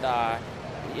and,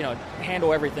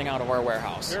 handle everything out of our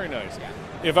warehouse. Very nice. Yeah.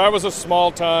 If I was a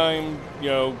small-time,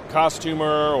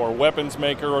 costumer or weapons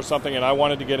maker or something, and I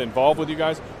wanted to get involved with you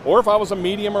guys, or if I was a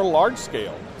medium or large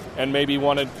scale and maybe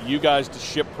wanted you guys to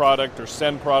ship product or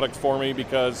send product for me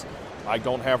because I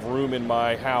don't have room in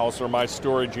my house or my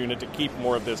storage unit to keep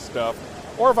more of this stuff,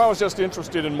 or if I was just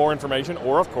interested in more information,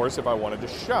 or, of course, if I wanted to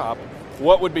shop,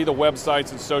 what would be the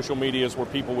websites and social medias where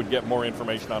people would get more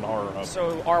information on Horror Hub?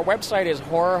 So our website is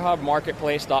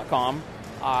horrorhubmarketplace.com.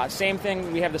 Same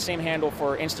thing, we have the same handle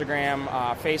for Instagram,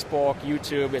 Facebook,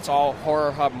 YouTube. It's all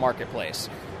Horror Hub Marketplace.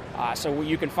 So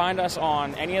you can find us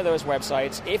on any of those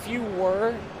websites. If you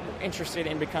were interested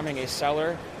in becoming a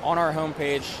seller, on our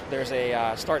homepage there's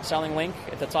a start selling link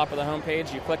at the top of the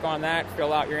homepage. You click on that,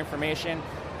 fill out your information,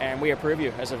 and we approve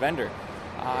you as a vendor.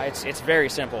 It's very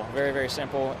simple, very, very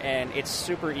simple, and it's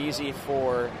super easy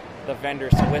for the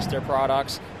vendors to list their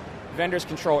products. Vendors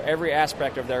control every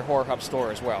aspect of their Horror Hub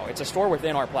store as well. It's a store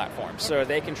within our platform, so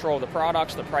they control the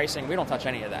products, the pricing. We don't touch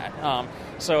any of that.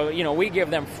 We give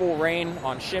them full reign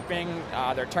on shipping,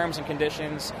 their terms and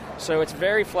conditions. So it's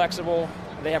very flexible.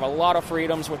 They have a lot of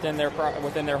freedoms within their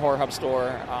Horror Hub store,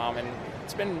 and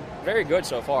it's been very good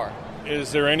so far.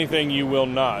 Is there anything you will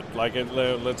not? Like,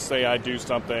 let's say I do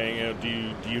something,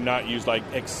 do you not use, like,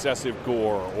 excessive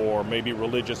gore or maybe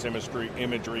religious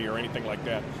imagery or anything like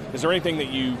that? Is there anything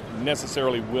that you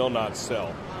necessarily will not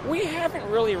sell? We haven't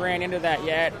really ran into that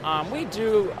yet. We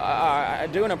do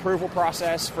an approval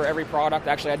process for every product.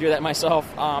 Actually, I do that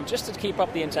myself, just to keep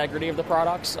up the integrity of the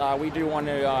products. We do want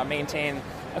to maintain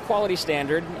a quality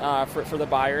standard for the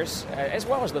buyers as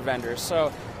well as the vendors.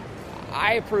 So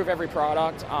I approve every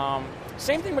product.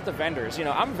 Same thing with the vendors.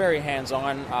 I'm very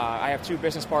hands-on. I have 2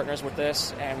 business partners with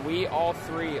this, and we all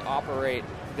 3 operate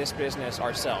this business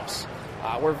ourselves.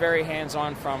 We're very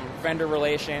hands-on, from vendor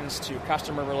relations to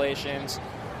customer relations,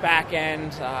 back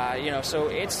end. So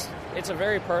it's a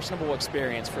very personable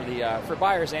experience for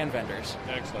buyers and vendors.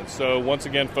 Excellent. So once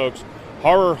again, folks,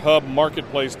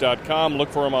 HorrorHubMarketplace.com. Look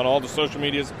for them on all the social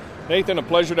medias. Nathan, a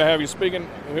pleasure to have you speaking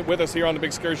with us here on The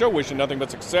Big Scary Show. Wishing nothing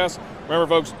but success. Remember,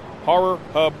 folks,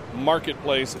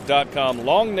 HorrorHubMarketplace.com.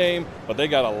 Long name, but they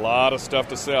got a lot of stuff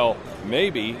to sell.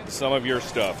 Maybe some of your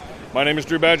stuff. My name is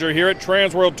Drew Badger here at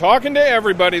Transworld, talking to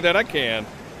everybody that I can,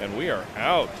 and we are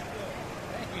out.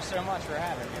 Thank you so much for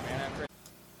having me, man.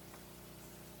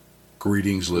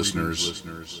 Greetings,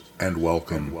 listeners, and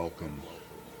welcome.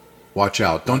 Watch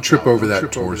out. Don't trip over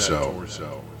that torso.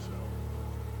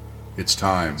 It's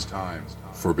time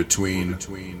for Between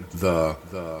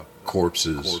the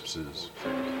Corpses.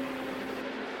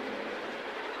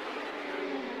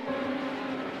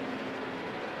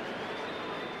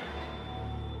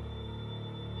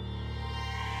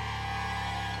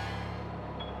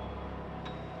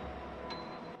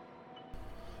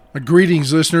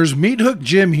 Greetings, listeners. Meat Hook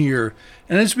Jim here,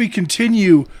 and as we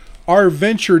continue our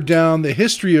venture down the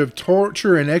history of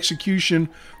torture and execution,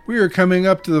 we are coming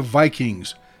up to the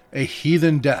Vikings, a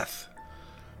heathen death.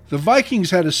 The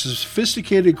Vikings had a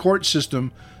sophisticated court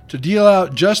system to deal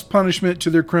out just punishment to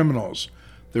their criminals.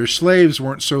 Their slaves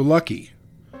weren't so lucky.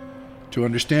 To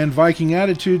understand Viking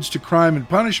attitudes to crime and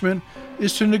punishment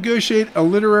is to negotiate a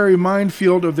literary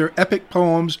minefield of their epic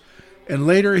poems and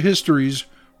later histories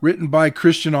written by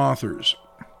Christian authors.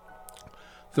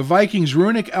 The Vikings'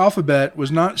 runic alphabet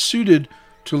was not suited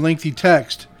to lengthy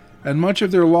text, and much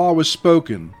of their law was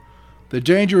spoken. The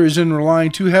danger is in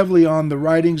relying too heavily on the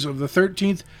writings of the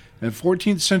 13th and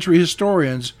 14th century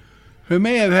historians who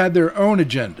may have had their own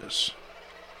agendas.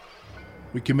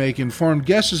 We can make informed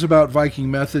guesses about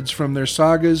Viking methods from their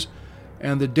sagas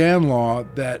and the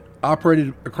Danelaw that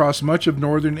operated across much of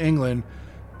northern England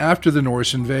after the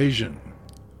Norse invasion.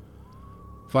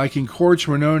 Viking courts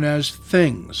were known as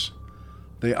things.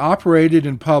 They operated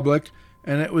in public,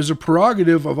 and it was a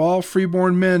prerogative of all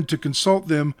freeborn men to consult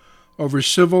them over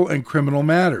civil and criminal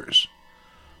matters.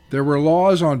 There were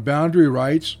laws on boundary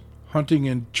rights, hunting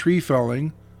and tree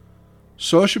felling,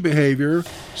 social behavior,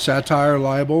 satire,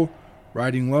 libel,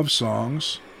 writing love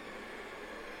songs,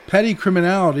 petty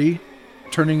criminality,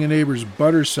 turning a neighbor's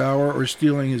butter sour or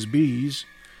stealing his bees,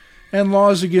 and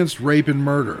laws against rape and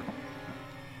murder.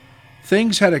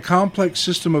 Things had a complex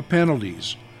system of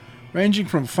penalties, ranging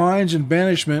from fines and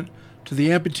banishment to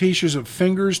the amputations of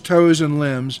fingers, toes, and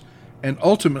limbs, and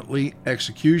ultimately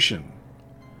execution.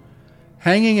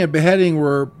 Hanging and beheading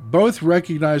were both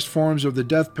recognized forms of the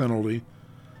death penalty,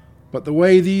 but the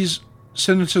way these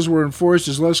sentences were enforced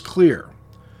is less clear.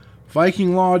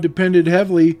 Viking law depended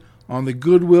heavily on the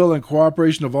goodwill and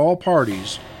cooperation of all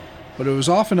parties, but it was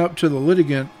often up to the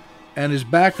litigant and his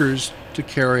backers to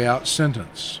carry out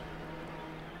sentence.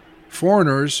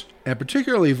 Foreigners, and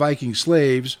particularly Viking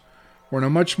slaves, were in a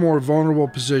much more vulnerable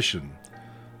position.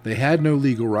 They had no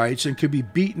legal rights and could be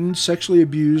beaten, sexually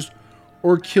abused,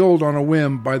 or killed on a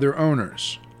whim by their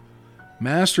owners.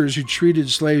 Masters who treated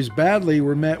slaves badly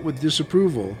were met with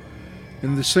disapproval,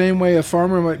 in the same way a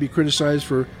farmer might be criticized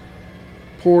for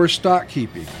poor stock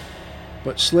keeping.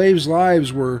 But slaves'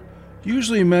 lives were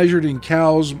usually measured in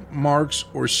cows, marks,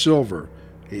 or silver,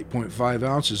 8.5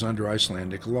 ounces under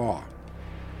Icelandic law.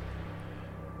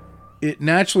 It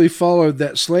naturally followed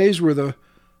that slaves were the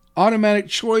automatic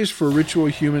choice for ritual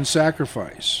human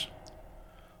sacrifice.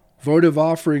 Votive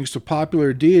offerings to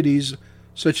popular deities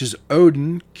such as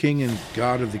Odin, king and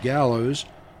god of the gallows,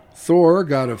 Thor,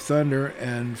 god of thunder,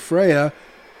 and Freya,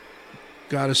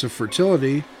 goddess of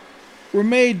fertility, were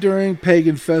made during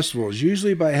pagan festivals,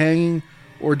 usually by hanging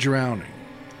or drowning.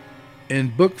 In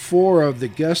Book 4 of the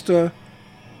Gesta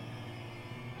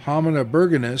Homina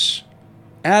Bergenis,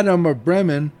 Adam of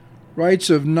Bremen writes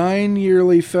of 9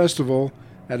 yearly festival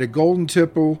at a golden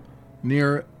temple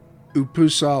near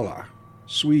Uppsala,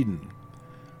 Sweden,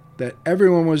 that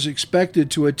everyone was expected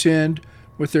to attend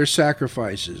with their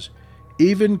sacrifices.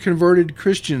 Even converted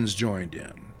Christians joined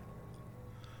in.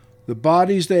 The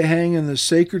bodies they hang in the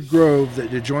sacred grove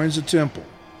that adjoins the temple.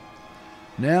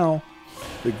 Now,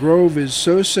 the grove is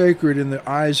so sacred in the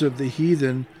eyes of the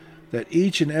heathen that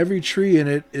each and every tree in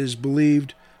it is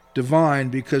believed divine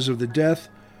because of the death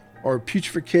or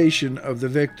putrefaction of the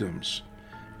victims.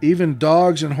 Even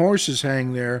dogs and horses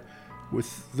hang there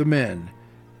with the men.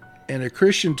 And a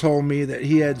Christian told me that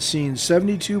he had seen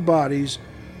 72 bodies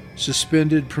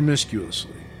suspended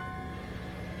promiscuously.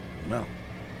 Well,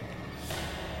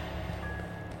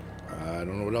 I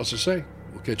don't know what else to say.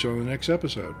 We'll catch you on the next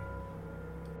episode.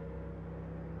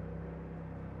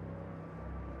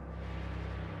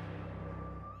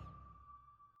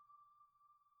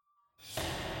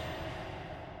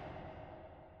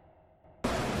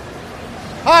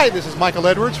 Hi, this is Michael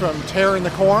Edwards from Tearing the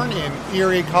Corn in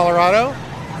Erie, Colorado,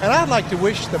 and I'd like to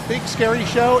wish the Big Scary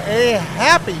Show a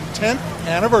happy 10th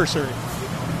anniversary.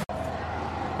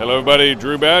 Hello, everybody.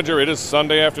 Drew Badger. It is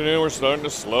Sunday afternoon. We're starting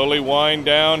to slowly wind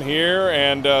down here.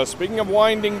 And speaking of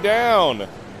winding down,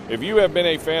 if you have been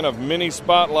a fan of mini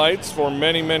spotlights for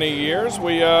many, many years,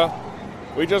 we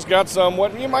just got some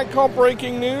what you might call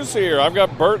breaking news here. I've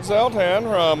got Bert Zeltan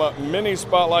from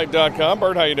minispotlight.com.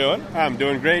 Bert, how you doing? I'm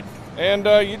doing great. And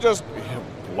you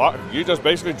just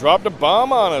basically dropped a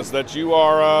bomb on us that you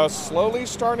are slowly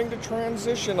starting to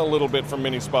transition a little bit from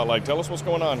Mini Spotlight. Tell us what's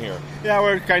going on here. Yeah,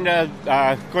 we're kind of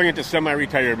going into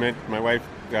semi-retirement. My wife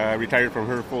retired from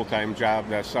her full-time job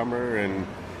that summer, and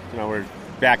we're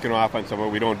backing off on some of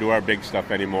it. We don't do our big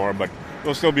stuff anymore, but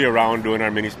we'll still be around doing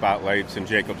our Mini Spotlights and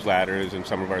Jacob's Ladders and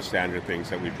some of our standard things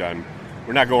that we've done.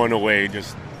 We're not going away,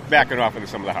 just backing off into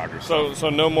some of the harder stuff. So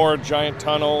no more giant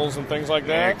tunnels and things like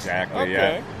that? Exactly,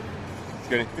 okay.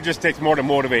 Yeah. It just takes more to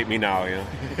motivate me now,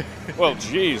 Well,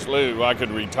 geez, Lou, I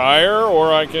could retire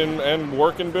or I can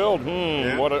work and build.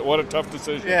 Yeah. What a tough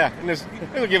decision. Yeah, and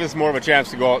it'll give us more of a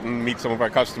chance to go out and meet some of our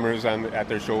customers at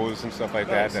their shows and stuff like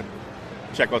that, and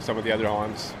check out some of the other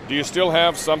hauns. Do you still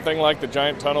have something like the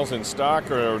giant tunnels in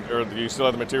stock, or do you still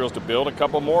have the materials to build a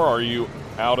couple more, or are you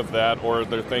out of that, or are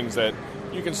there things that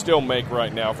you can still make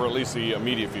right now for at least the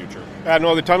immediate future?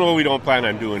 No, the tunnel we don't plan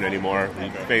on doing anymore. We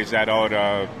phased that out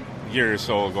a year or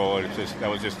so ago. That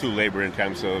was just too labor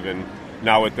intensive, and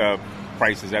now with the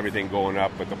prices, everything going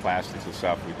up with the plastics and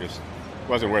stuff, it just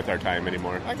wasn't worth our time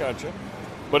anymore. I got you.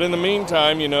 But in the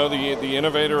meantime, the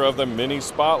innovator of the Mini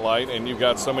Spotlight, and you've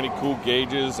got so many cool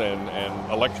gauges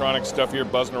and electronic stuff here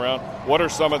buzzing around. What are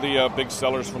some of the big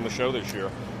sellers from the show this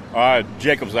year?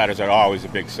 Jacob's ladders are always a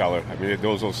big seller. I mean,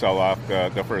 those will sell off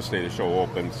the first day the show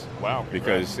opens. Wow.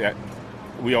 Because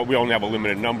we only have a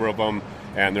limited number of them,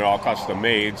 and they're all custom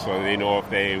made, so they know if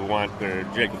they want their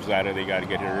Jacob's ladder, they got to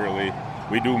get here early.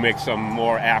 We do make some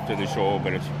more after the show,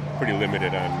 but it's pretty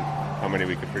limited on how many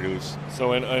we can produce.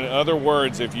 So in other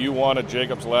words, if you want a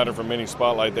Jacob's ladder from Mini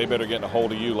Spotlight, they better get a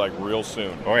hold of you like real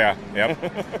soon. Oh yeah, yep.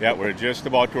 Yeah, we're just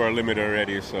about to our limit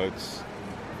already, so it's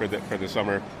for the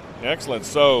summer. Excellent.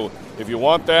 So if you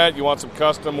want that, you want some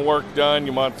custom work done,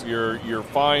 you want your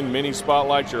fine Mini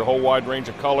Spotlights, your whole wide range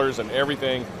of colors and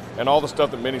everything, and all the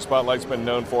stuff that Mini Spotlight's been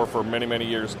known for many, many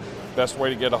years, best way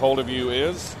to get a hold of you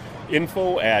is?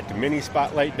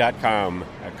 info@minispotlight.com.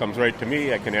 That comes right to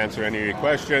me. I can answer any of your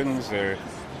questions or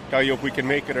tell you if we can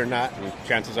make it or not, and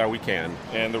chances are we can.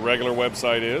 And the regular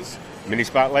website is?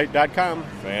 minispotlight.com.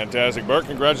 Fantastic. Bert,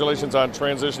 congratulations on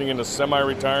transitioning into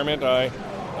semi-retirement. I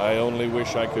only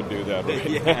wish I could do that.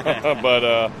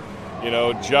 But,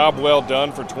 job well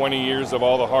done for 20 years of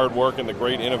all the hard work and the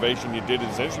great innovation you did.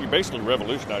 Essentially, you basically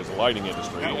revolutionized the lighting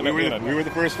industry. Yeah, we were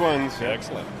the first ones.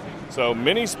 Excellent. So,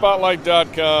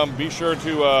 minispotlight.com. Be sure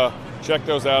to check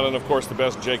those out. And, of course, the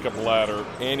best Jacob ladder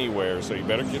anywhere. So you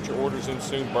better get your orders in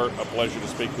soon. Bert, a pleasure to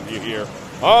speak with you here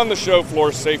on the show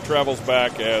floor. Safe travels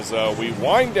back as we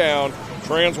wind down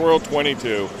Transworld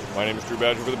 22. My name is Drew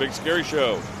Badger for The Big Scary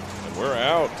Show. And we're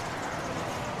out.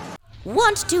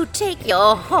 Want to take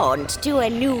your haunt to a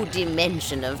new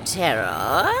dimension of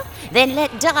terror? Then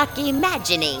let Dark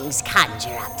Imaginings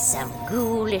conjure up some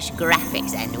ghoulish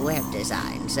graphics and web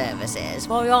design services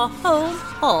for your home,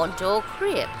 haunt, or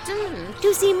crypt.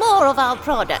 To see more of our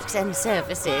products and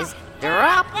services,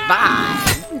 drop by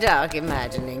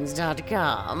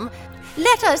darkimaginings.com.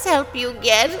 Let us help you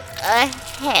get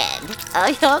ahead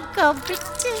of your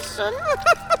competition.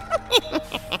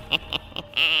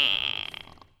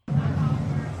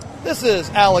 This is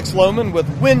Alex Lohman with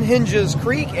Windhinges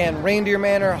Creek and Reindeer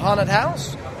Manor Haunted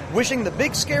House, wishing the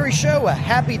Big Scary Show a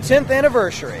happy 10th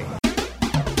anniversary.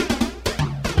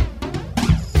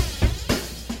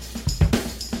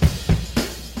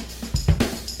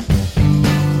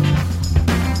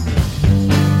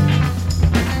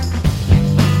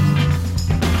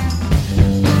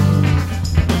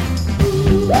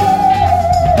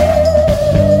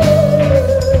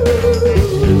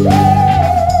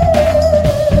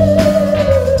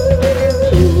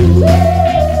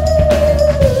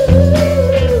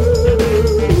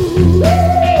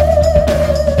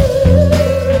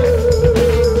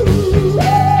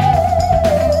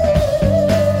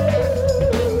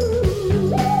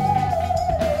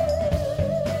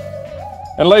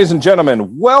 And ladies and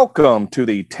gentlemen, welcome to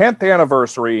the 10th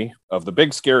anniversary of the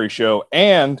Big Scary Show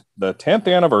and the 10th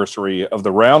anniversary of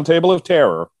the Round Table of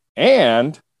Terror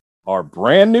and our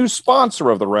brand new sponsor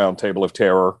of the Round Table of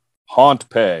Terror,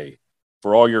 HauntPay.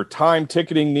 For all your time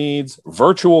ticketing needs,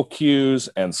 virtual queues,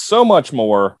 and so much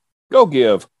more, go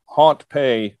give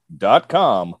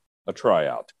hauntpay.com a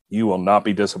tryout. You will not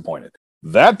be disappointed.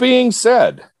 That being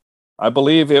said, I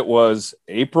believe it was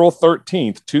April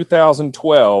 13th,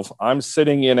 2012. I'm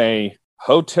sitting in a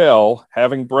hotel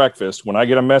having breakfast when I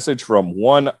get a message from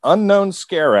one unknown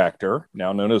scare actor,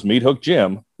 now known as Meat Hook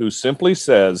Jim, who simply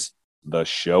says, "The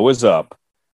show is up."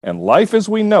 And life as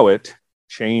we know it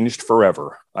changed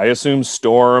forever. I assume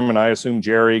Storm and I assume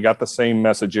Jerry got the same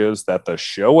messages that the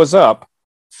show was up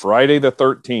Friday the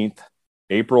 13th,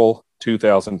 April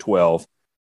 2012.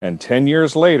 And 10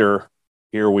 years later,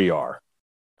 here we are.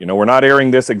 You know, we're not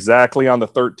airing this exactly on the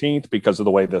 13th because of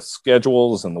the way the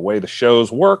schedules and the way the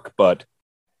shows work, but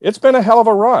it's been a hell of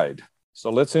a ride. So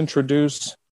let's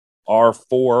introduce our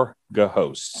four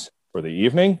hosts for the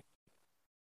evening.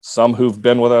 Some who've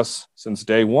been with us since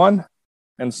day one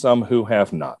and some who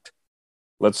have not.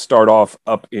 Let's start off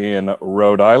up in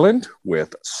Rhode Island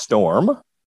with Storm.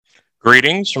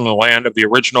 Greetings from the land of the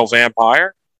original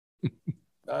vampire.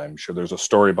 I'm sure there's a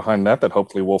story behind that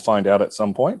hopefully we'll find out at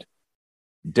some point.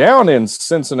 Down in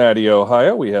Cincinnati,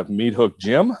 Ohio, we have Meat Hook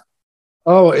Jim.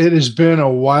 Oh, it has been a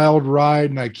wild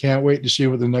ride, and I can't wait to see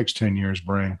what the next 10 years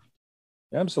bring.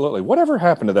 Absolutely. Whatever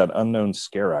happened to that unknown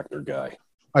scare actor guy?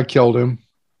 I killed him.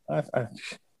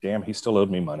 Damn, he still owed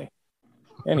me money.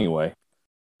 Anyway.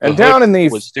 And down in the...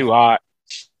 was too hot.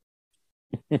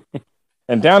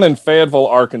 And down in Fayetteville,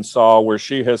 Arkansas, where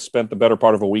she has spent the better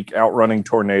part of a week outrunning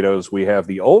tornadoes, we have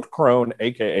the Old Crone,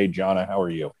 a.k.a. Jonna. How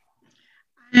are you?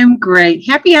 I'm great.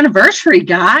 Happy anniversary,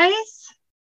 guys.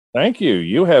 Thank you.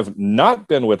 You have not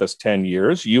been with us 10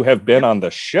 years. You have been on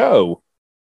the show.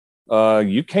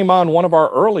 You came on one of our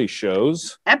early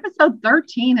shows. Episode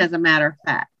 13, as a matter of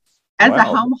fact, as a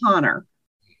home haunter.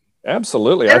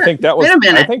 Absolutely. I think that was... Wait a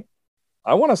minute.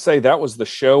 I want to say that was the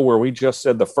show where we just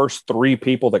said the first 3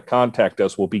 people that contact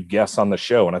us will be guests on the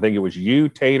show. And I think it was you,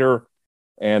 Tater,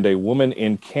 and a woman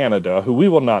in Canada who we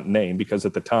will not name because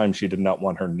at the time she did not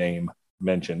want her name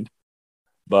mentioned.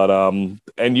 But,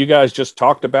 and you guys just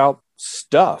talked about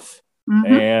stuff.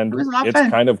 Mm-hmm. And It was a lot of it's fun.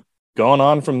 kind of gone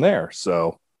on from there.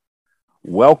 So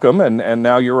welcome. And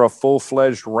now you're a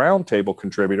full-fledged roundtable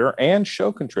contributor and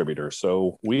show contributor.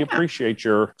 So we appreciate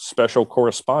your special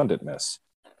correspondent-ness.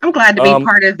 I'm glad to be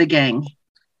part of the gang.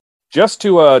 Just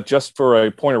for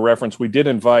a point of reference, we did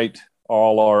invite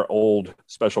all our old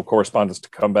special correspondents to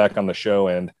come back on the show.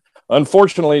 And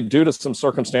unfortunately, due to some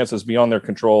circumstances beyond their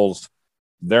controls,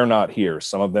 they're not here.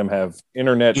 Some of them have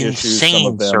internet issues. Some Insane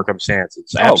of them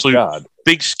circumstances. Oh, Absolute God.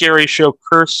 Big Scary Show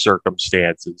curse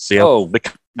circumstances. You know, the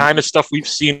kind of stuff we've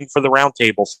seen for the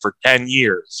roundtable for 10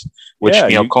 years, which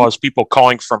caused people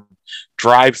calling from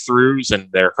drive-throughs and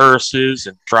their hearses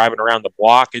and driving around the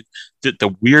block.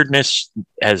 The weirdness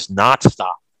has not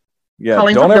stopped. Yeah,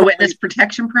 Calling from the Witness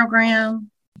Protection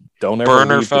Program. Don't ever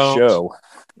Burner leave phones. the show.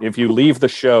 If you leave the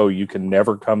show, you can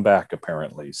never come back,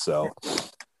 apparently. So,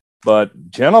 but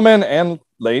gentlemen and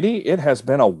lady, it has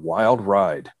been a wild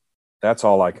ride. That's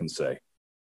all I can say.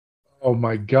 Oh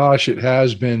my gosh, it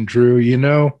has been, Drew. You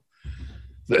know,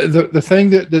 the thing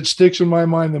that sticks in my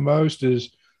mind the most is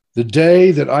the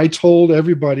day that I told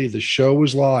everybody the show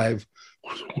was live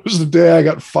was the day I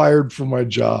got fired from my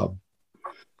job.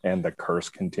 And the curse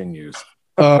continues.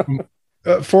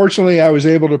 Fortunately, I was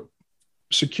able to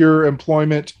secure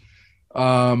employment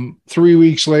 3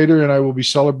 weeks later, and I will be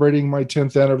celebrating my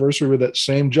 10th anniversary with that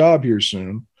same job here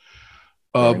soon.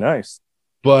 Very nice.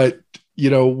 But,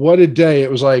 you know, what a day. It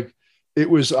was like, it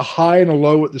was a high and a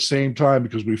low at the same time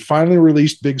because we finally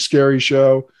released Big Scary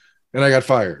Show and I got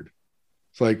fired.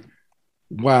 It's like,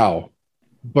 wow.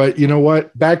 But you know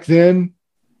what? Back then,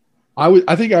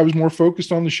 I think I was more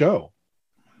focused on the show.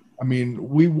 I mean,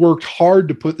 we worked hard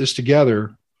to put this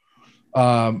together.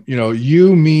 You know,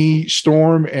 you, me,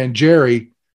 Storm, and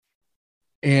Jerry.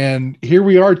 And here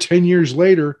we are 10 years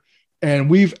later, and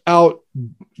we've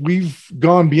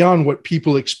gone beyond what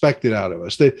people expected out of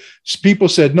us. People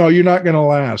said, no, you're not going to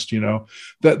last. You know,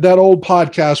 that old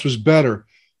podcast was better.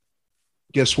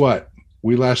 Guess what?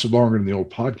 We lasted longer than the old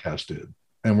podcast did,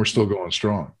 and we're still going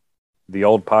strong. The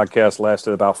old podcast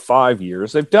lasted about 5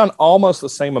 years. They've done almost the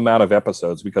same amount of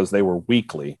episodes because they were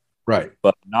weekly. Right.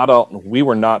 But we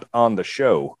were not on the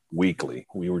show weekly.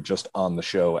 We were just on the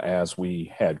show as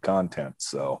we had content.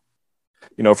 So,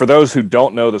 you know, for those who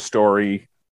don't know the story,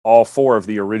 all 4 of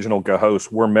the original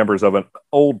hosts were members of an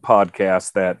old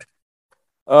podcast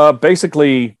that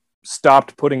basically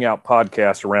stopped putting out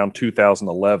podcasts around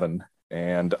 2011.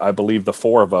 And I believe the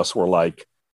 4 of us were like,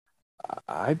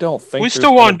 I don't think we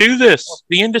still want to do this.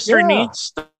 The industry needs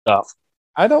stuff.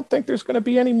 I don't think there's going to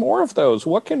be any more of those.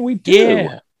 What can we do?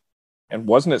 Yeah. And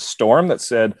wasn't it Storm that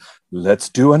said, let's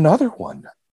do another one?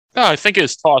 No, I think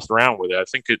it's tossed around with it. I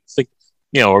think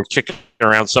we're kicking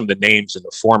around some of the names and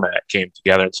the format came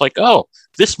together. It's like, oh,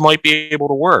 this might be able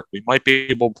to work. We might be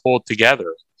able to pull it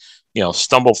together. You know,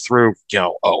 stumble through,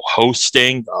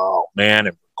 hosting, and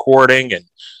recording, and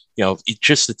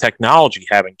just the technology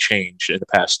having changed in the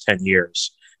past 10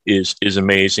 years is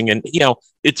amazing. And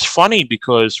it's funny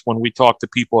because when we talk to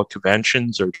people at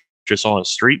conventions or just on the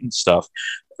street and stuff,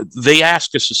 they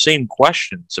ask us the same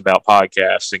questions about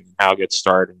podcasting and how to get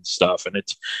started and stuff. And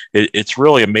it's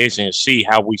really amazing to see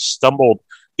how we stumbled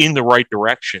in the right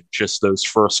direction just those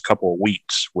first couple of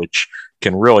weeks, which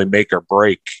can really make or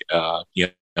break,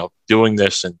 doing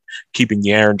this and keeping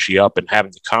the energy up and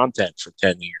having the content for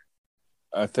 10 years.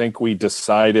 I think we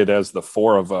decided as the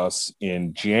 4 of us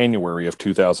in January of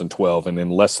 2012, and in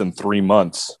less than 3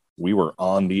 months, we were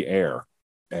on the air.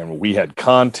 And we had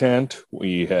content.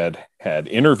 We had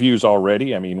interviews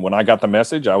already. I mean, when I got the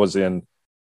message, I was in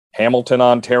Hamilton,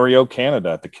 Ontario,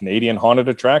 Canada at the Canadian Haunted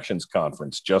Attractions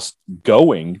Conference, just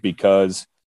going because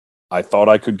I thought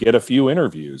I could get a few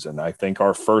interviews. And I think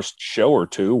our first show or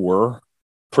 2 were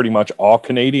pretty much all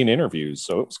Canadian interviews.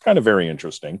 So it was kind of very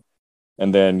interesting.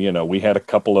 And then, we had a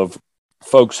couple of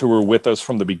folks who were with us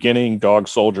from the beginning. Dog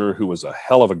Soldier, who was a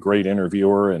hell of a great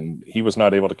interviewer, and he was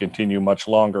not able to continue much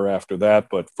longer after that.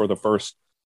 But for the first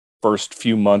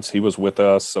few months, he was with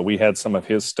us. So we had some of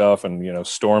his stuff. And,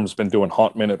 Storm's been doing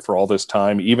Haunt Minute for all this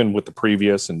time, even with the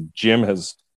previous. And Jim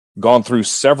has gone through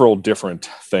several different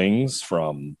things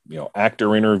from,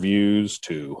 actor interviews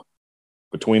to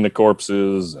Between the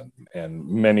Corpses and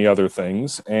many other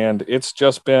things. And it's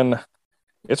just been...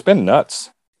 It's been nuts.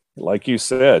 Like you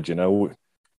said,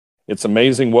 it's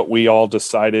amazing what we all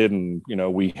decided. And,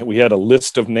 we had a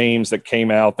list of names that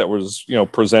came out that was,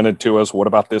 presented to us. What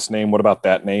about this name? What about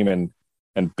that name?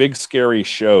 And Big Scary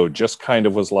Show just kind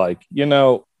of was like,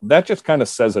 that just kind of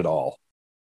says it all.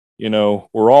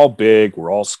 We're all big,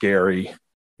 we're all scary.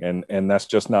 And that's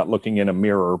just not looking in a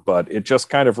mirror, but it just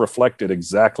kind of reflected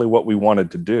exactly what we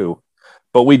wanted to do.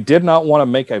 But we did not want to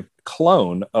make a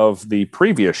clone of the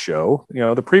previous show.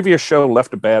 The previous show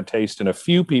left a bad taste in a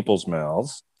few people's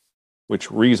mouths,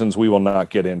 which reasons we will not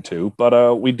get into.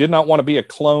 But we did not want to be a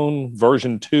clone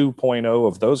version 2.0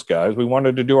 of those guys. We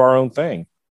wanted to do our own thing.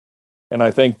 And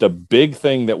I think the big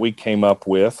thing that we came up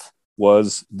with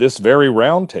was this very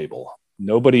roundtable.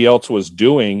 Nobody else was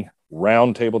doing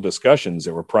roundtable discussions.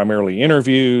 There were primarily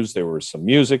interviews. There was some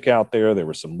music out there. There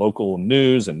was some local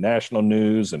news and national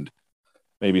news and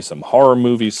maybe some horror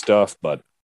movie stuff. But,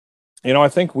 I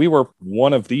think we were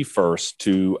one of the first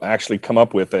to actually come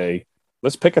up with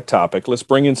let's pick a topic, let's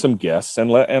bring in some guests and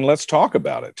let's talk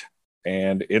about it.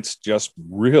 And it's just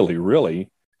really, really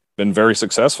been very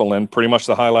successful and pretty much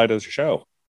the highlight of the show.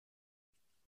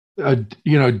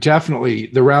 Definitely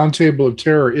the Roundtable of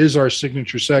Terror is our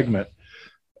signature segment.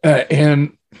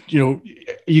 And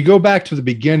you go back to the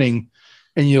beginning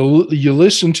and you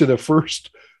listen to the first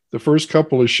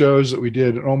couple of shows that we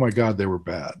did, and oh my God, they were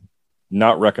bad.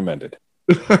 Not recommended.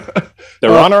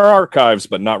 They're on our archives,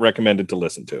 but not recommended to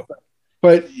listen to.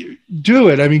 But do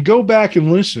it. I mean, go back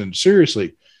and listen.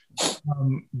 Seriously.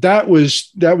 That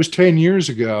was 10 years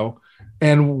ago,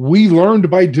 and we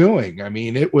learned by doing. I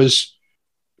mean, it was,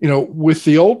 with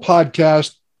the old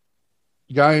podcast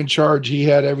guy in charge, he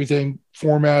had everything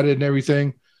formatted and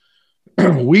everything.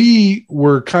 We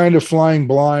were kind of flying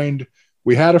blind.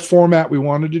 We had a format we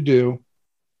wanted to do,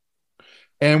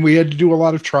 and we had to do a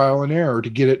lot of trial and error to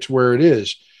get it to where it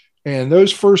is. And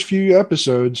those first few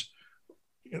episodes,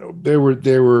 we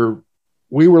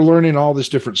were learning all this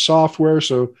different software,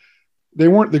 so they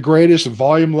weren't the greatest.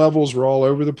 Volume levels were all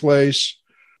over the place,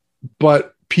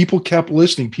 but people kept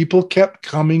listening. People kept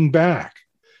coming back.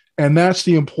 And that's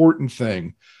the important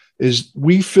thing, is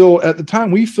at the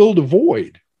time we filled a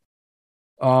void.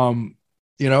 And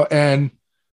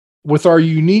with our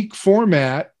unique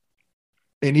format,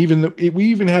 and we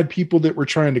even had people that were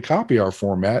trying to copy our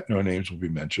format. No names will be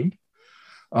mentioned.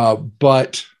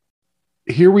 But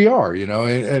here we are,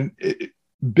 and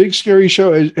Big Scary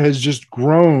Show has just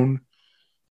grown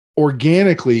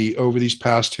organically over these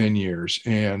past 10 years.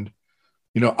 And,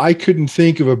 I couldn't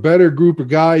think of a better group of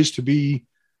guys to be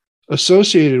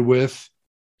associated with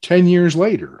 10 years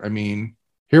later. I mean,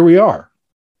 here we are.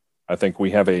 I think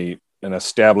we have an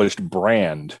established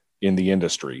brand in the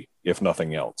industry, if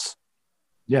nothing else.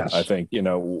 Yes. I think,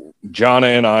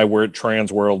 Jonna and I were at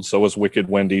Transworld. So was Wicked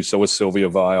Wendy. So was Sylvia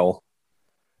Vile.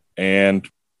 And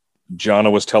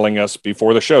Jonna was telling us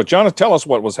before the show, Jonna, tell us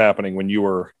what was happening when you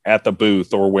were at the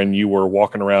booth or when you were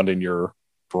walking around in your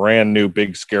brand new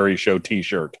Big Scary Show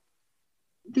t-shirt.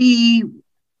 The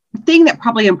thing that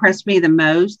probably impressed me the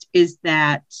most is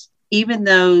that even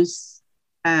those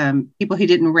people who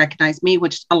didn't recognize me,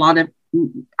 which a lot of,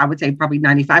 I would say probably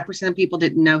 95% of people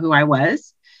didn't know who I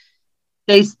was,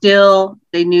 they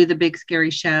knew the Big Scary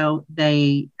Show.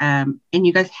 And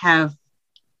you guys have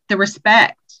the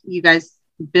respect. You guys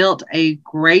built a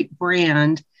great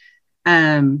brand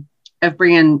of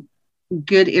bringing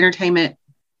good entertainment,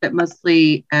 but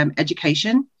mostly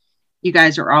education. You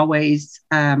guys are always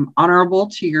honorable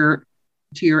to your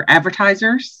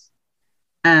advertisers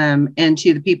and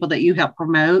to the people that you help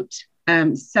promote.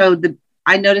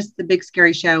 I noticed the Big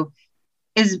Scary Show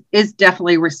is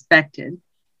definitely respected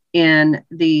in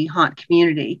the haunt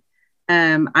community.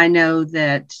 I know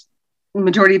that the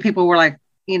majority of people were like,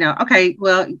 okay,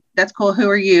 well, that's cool. Who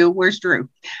are you? Where's Drew?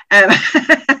 But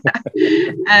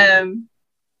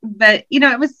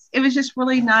it was just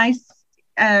really nice.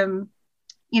 As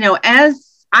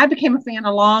I became a fan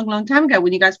a long, long time ago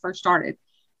when you guys first started,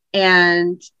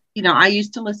 and I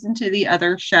used to listen to the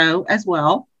other show as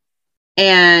well.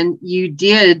 And you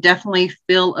did definitely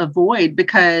fill a void,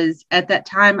 because at that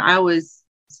time I always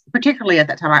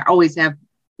have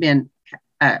been,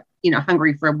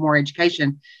 hungry for more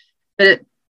education, but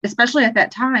especially at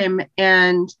that time.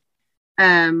 And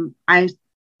I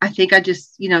think I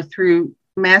just, through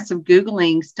massive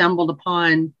Googling stumbled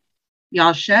upon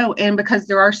y'all's show. And because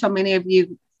there are so many of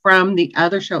you from the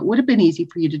other show, it would have been easy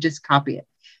for you to just copy it.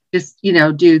 Just,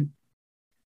 do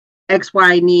X,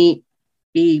 Y, and E,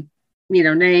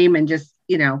 name, and just,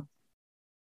 do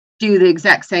the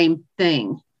exact same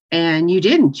thing. And you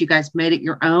didn't. You guys made it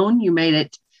your own. You made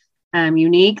it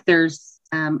unique. There's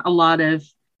a lot of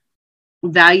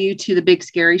value to the Big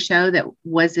Scary Show that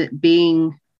wasn't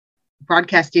being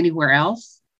broadcast anywhere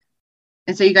else.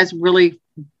 And so you guys really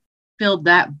filled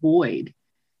that void.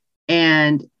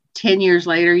 And 10 years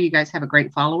later, you guys have a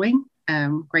great following,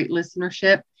 great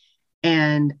listenership.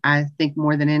 And I think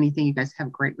more than anything, you guys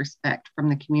have great respect from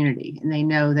the community. And they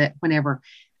know that whenever,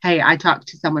 hey, I talked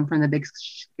to someone from the Big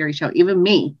Scary Show, even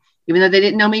me, even though they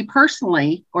didn't know me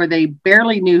personally, or they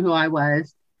barely knew who I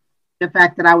was, the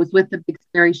fact that I was with the Big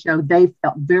Scary Show, they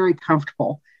felt very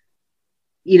comfortable,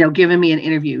 giving me an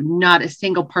interview. Not a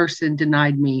single person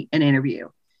denied me an interview.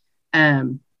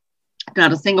 Not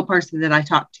a single person that I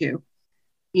talked to,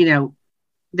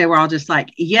 they were all just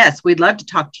like, yes, we'd love to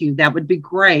talk to you. That would be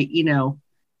great.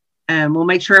 We'll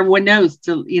make sure everyone knows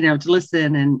to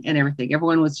listen and everything.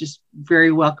 Everyone was just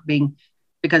very welcoming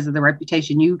because of the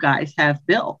reputation you guys have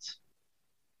built.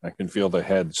 I can feel the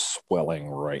head swelling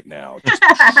right now.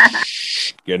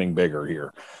 Just getting bigger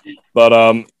here. But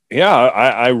I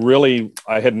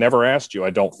had never asked you, I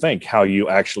don't think, how you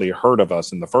actually heard of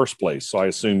us in the first place. So I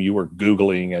assume you were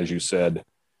Googling, as you said,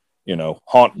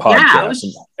 haunt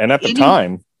podcasts. And at the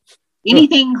time,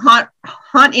 anything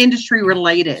haunt industry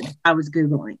related, I was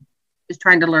Googling, just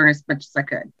trying to learn as much as I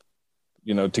could.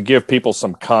 To give people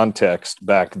some context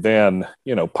back then,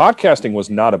 podcasting was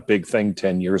not a big thing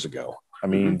 10 years ago. I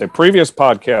mean, the previous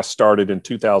podcast started in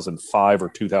 2005 or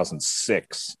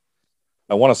 2006.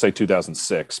 I want to say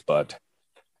 2006, but,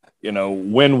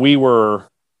 when we were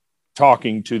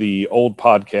talking to the old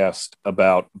podcast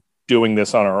about doing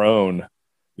this on our own,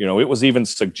 it was even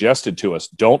suggested to us,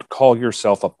 don't call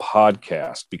yourself a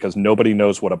podcast because nobody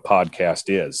knows what a podcast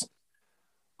is.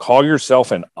 Call yourself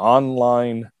an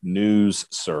online news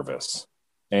service.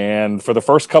 And for the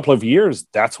first couple of years,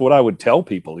 that's what I would tell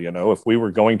people, if we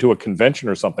were going to a convention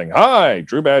or something. Hi,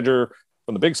 Drew Badger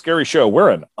from the Big Scary Show.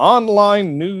 We're an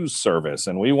online news service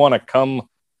and we want to come,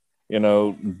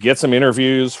 get some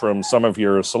interviews from some of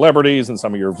your celebrities and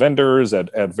some of your vendors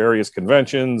at various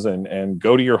conventions and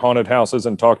go to your haunted houses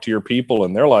and talk to your people.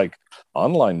 And they're like,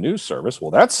 online news service?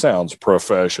 Well, that sounds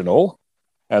professional,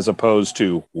 as opposed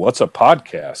to what's a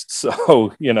podcast?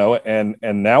 So,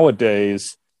 and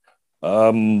nowadays,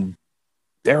 they're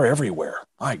everywhere.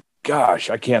 My gosh,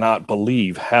 I cannot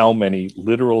believe how many,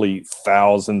 literally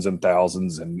thousands and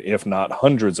thousands, and if not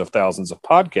hundreds of thousands of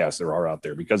podcasts there are out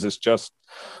there, because it's just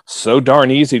so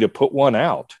darn easy to put one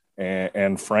out.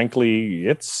 And frankly,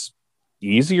 it's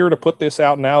easier to put this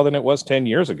out now than it was 10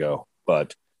 years ago.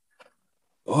 But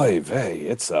oy vey,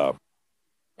 it's a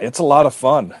lot of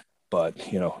fun. But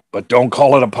don't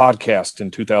call it a podcast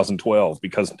in 2012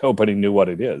 because nobody knew what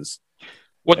it is.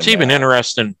 What's even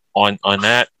interesting on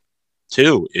that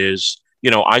too is,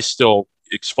 I still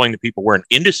explain to people we're an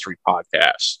industry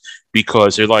podcast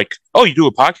because they're like, oh, you do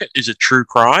a podcast? Is it true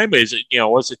crime? Is it,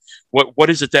 what's it, what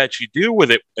is it that you do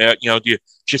with it? Do you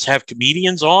just have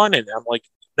comedians on? And I'm like,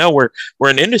 no, we're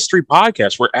an industry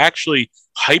podcast. We're actually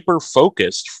hyper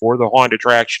focused for the haunted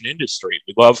attraction industry.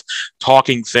 We love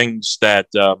talking things that,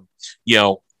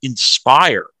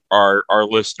 inspire our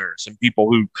listeners and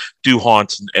people who do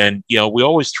haunts. And we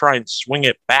always try and swing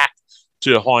it back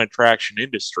to the haunted attraction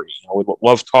industry. We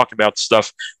love talking about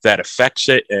stuff that affects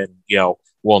it and,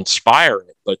 will inspire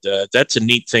it. But that's a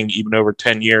neat thing, even over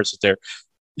 10 years, that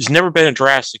there's never been a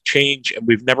drastic change and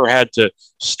we've never had to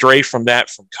stray from that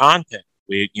from content.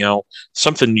 We,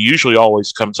 something usually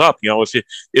always comes up,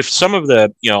 if some of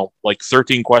the, like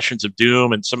 13 Questions of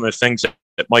Doom and some of the things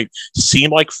that might seem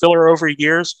like filler over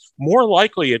years, more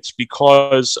likely it's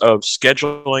because of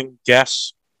scheduling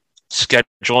guests,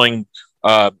 scheduling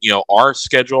are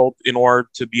scheduled in order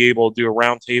to be able to do a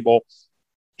roundtable,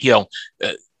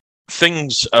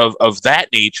 things of that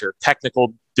nature,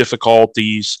 technical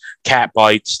difficulties, cat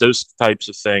bites, those types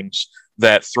of things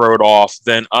that throw it off,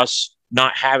 than us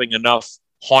not having enough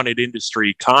haunted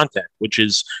industry content, which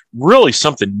is really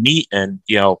something neat and,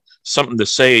 something to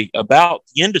say about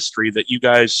the industry that you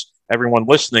guys, everyone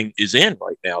listening, is in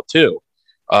right now too.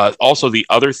 Also, the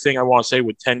other thing I want to say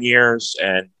with 10 years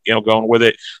and, going with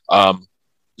it,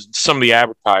 some of the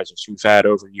advertisers we've had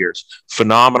over years,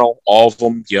 phenomenal, all of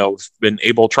them. We've been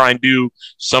able to try and do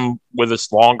some with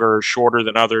us longer or shorter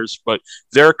than others, but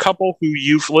there are a couple who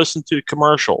you've listened to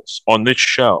commercials on this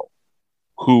show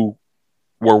who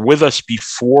were with us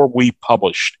before we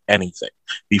published anything,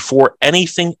 before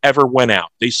anything ever went out.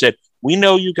 They said, we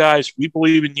know you guys, we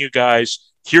believe in you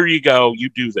guys, here you go, you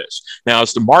do this. Now,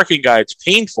 as the marketing guy, it's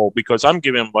painful because I'm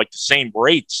giving them like the same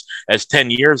rates as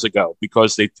 10 years ago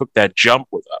because they took that jump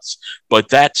with us. But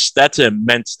that's an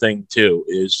immense thing too,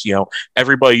 is,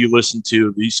 everybody you listen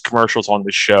to, these commercials on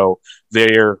the show,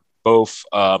 they're both,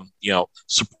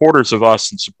 supporters of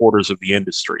us and supporters of the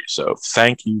industry. So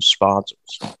thank you,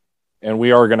 sponsors. And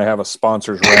we are going to have a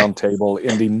sponsors roundtable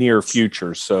in the near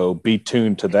future, so be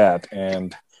tuned to that.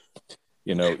 And,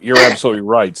 you know, you're absolutely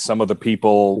right. Some of the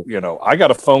people, you know, I got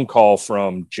a phone call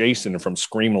from Jason from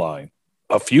Screamline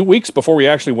a few weeks before we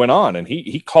actually went on, and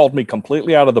he called me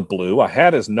completely out of the blue. I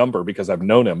had his number because I've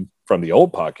known him from the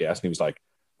old podcast, and he was like,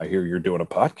 I hear you're doing a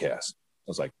podcast. I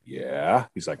was like, yeah.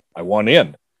 He's like, I want in.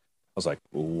 I was like,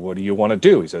 well, what do you want to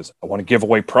do? He says, I want to give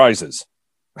away prizes.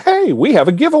 Hey, we have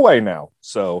a giveaway now.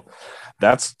 So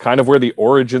that's kind of where the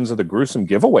origins of the gruesome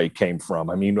giveaway came from.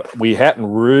 I mean, we hadn't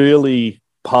really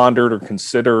pondered or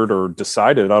considered or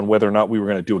decided on whether or not we were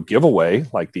going to do a giveaway.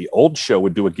 Like the old show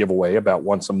would do a giveaway about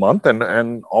once a month.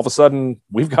 And all of a sudden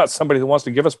we've got somebody that wants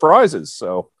to give us prizes.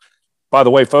 So by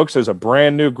the way, folks, there's a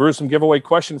brand new gruesome giveaway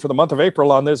question for the month of April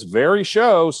on this very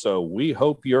show. So we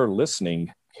hope you're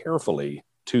listening carefully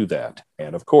to that.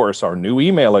 And of course, our new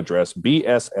email address,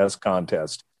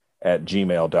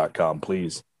 bsscontest@gmail.com.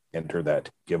 Please enter that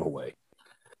giveaway.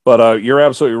 But you're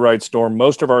absolutely right, Storm.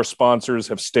 Most of our sponsors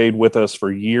have stayed with us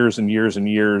for years and years and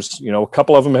years. You know, a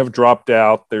couple of them have dropped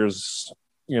out. There's,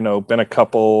 you know, been a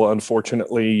couple,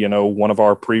 unfortunately. You know, one of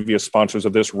our previous sponsors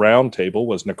of this roundtable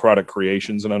was Necrotic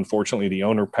Creations, and unfortunately the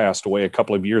owner passed away a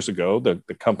couple of years ago. The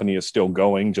company is still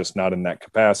going, just not in that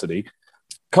capacity.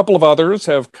 A couple of others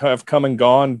have come and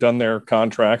gone, done their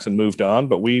contracts and moved on,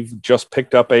 but we've just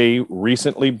picked up a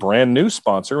recently brand new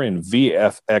sponsor in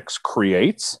VFX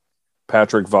Creates,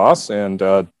 Patrick Voss, and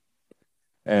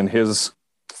his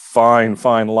fine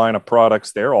line of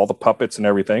products there, all the puppets and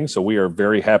everything. So we are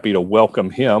very happy to welcome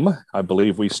him. I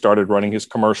believe we started running his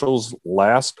commercials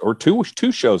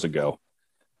two shows ago.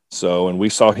 So, and we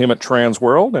saw him at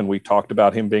Transworld, and we talked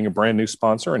about him being a brand new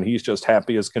sponsor, and he's just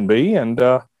happy as can be. And,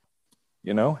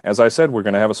 you know, as I said, we're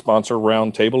going to have a sponsor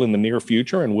roundtable in the near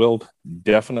future, and we'll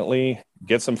definitely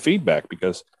get some feedback,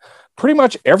 because pretty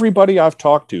much everybody I've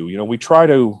talked to, you know, we try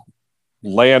to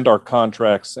land our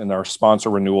contracts and our sponsor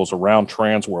renewals around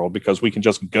Transworld, because we can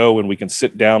just go and we can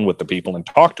sit down with the people and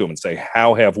talk to them and say,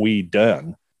 how have we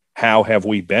done? How have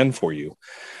we been for you?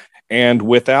 And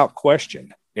without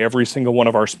question, every single one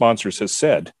of our sponsors has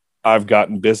said, I've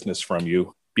gotten business from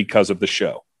you because of the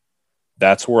show.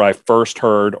 That's where I first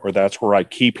heard, or that's where I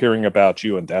keep hearing about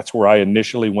you. And that's where I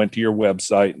initially went to your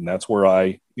website, and that's where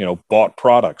I, you know, bought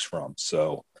products from.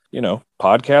 So, you know,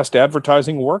 podcast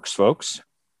advertising works, folks,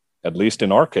 at least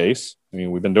in our case. I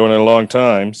mean, we've been doing it a long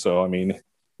time. So, I mean,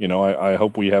 you know, I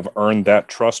hope we have earned that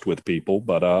trust with people,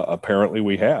 but apparently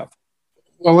we have.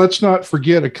 Well, let's not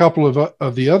forget a couple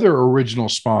of the other original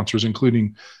sponsors,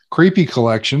 including Creepy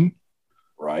Collection.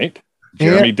 Right.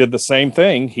 Jeremy did the same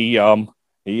thing. He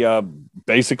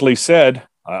basically said,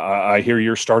 I hear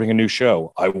you're starting a new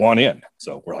show. I want in.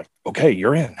 So we're like, okay,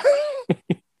 you're in.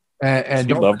 and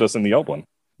he loved us in the old one.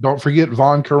 Don't forget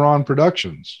Von Caron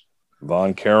Productions.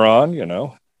 Von Caron, you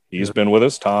know, he's been with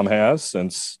us. Tom has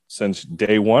since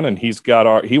day one, and he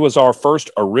was our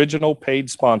first original paid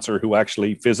sponsor who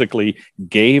actually physically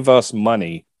gave us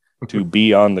money to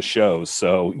be on the show.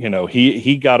 So, you know,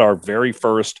 he got our very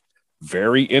first,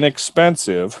 very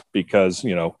inexpensive, because,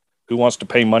 you know, who wants to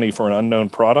pay money for an unknown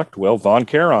product? Well, Von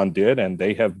Caron did, and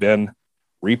they have been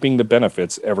reaping the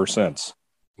benefits ever since.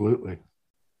 Absolutely.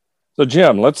 So,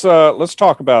 Jim, let's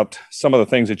talk about some of the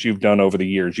things that you've done over the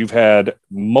years. You've had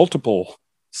multiple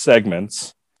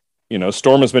segments. You know,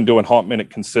 Storm has been doing Haunt Minute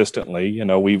consistently. You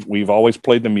know, we've always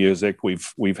played the music.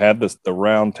 We've had the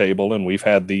round table, and we've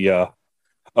had the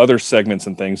other segments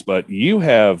and things. But you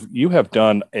have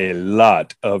done a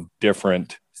lot of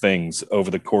different things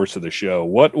over the course of the show.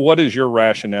 What is your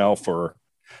rationale for,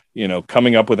 you know,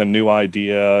 coming up with a new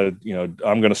idea? You know,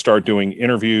 I'm going to start doing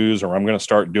interviews, or I'm going to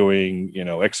start doing, you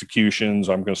know, executions.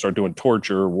 I'm going to start doing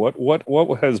torture.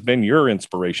 What has been your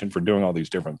inspiration for doing all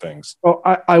these different things? Well,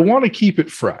 I want to keep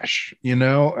it fresh. You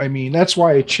know, I mean, that's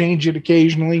why I change it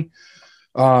occasionally.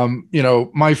 You know,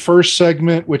 my first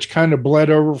segment, which kind of bled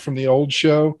over from the old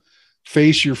show,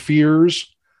 Face Your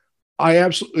Fears. I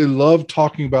absolutely love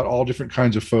talking about all different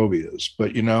kinds of phobias,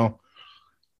 but, you know,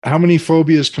 how many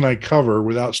phobias can I cover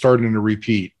without starting to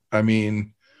repeat? I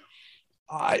mean,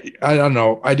 I don't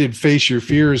know. I did Face Your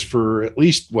Fears for at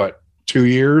least 2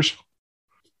 years.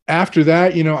 After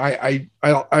that, you know, I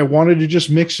wanted to just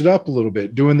mix it up a little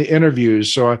bit, doing the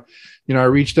interviews. So I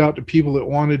reached out to people that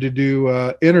wanted to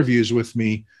do interviews with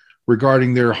me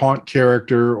regarding their haunt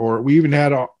character, or we even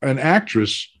had an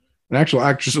actual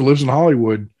actress that lives in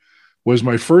Hollywood was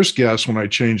my first guest when I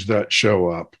changed that show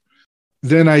up.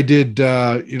 Then I did,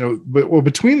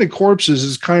 Between the Corpses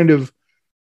has kind of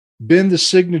been the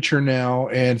signature now.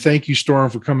 And thank you,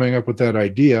 Storm, for coming up with that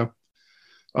idea.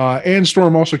 And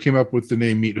Storm also came up with the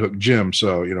name Meat Hook Jim.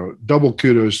 So, double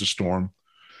kudos to Storm.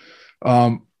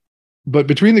 But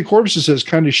Between the Corpses has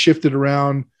kind of shifted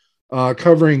around,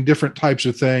 covering different types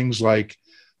of things like,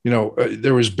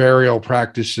 there was burial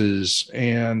practices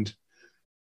and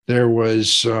there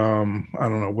was, I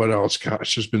don't know what else.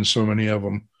 Gosh, there's been so many of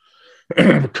them.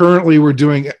 Currently, we're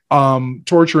doing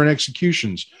torture and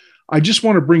executions. I just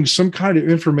want to bring some kind of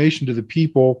information to the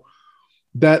people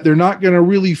that they're not going to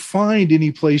really find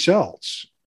anyplace else.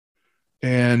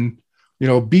 And,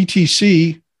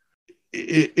 BTC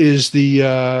is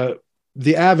the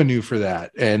avenue for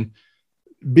that. And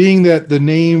being that the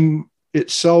name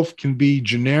itself can be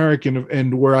generic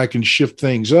and where I can shift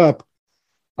things up,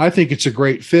 I think it's a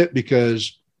great fit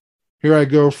because here I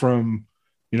go from,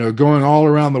 going all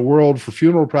around the world for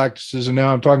funeral practices. And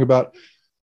now I'm talking about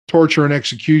torture and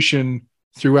execution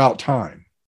throughout time,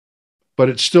 but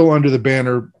it's still under the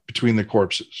banner Between the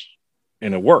Corpses.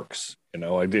 And it works.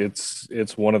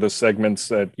 It's one of the segments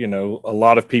that, a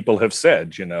lot of people have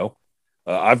said,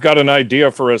 I've got an idea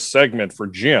for a segment for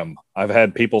Jim. I've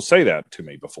had people say that to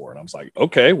me before. And I was like,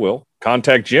 okay, well,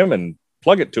 contact Jim and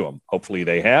plug it to him. Hopefully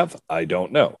they have. I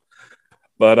don't know.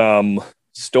 But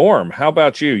Storm, how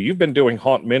about you? You've been doing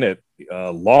Haunt Minute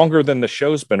longer than the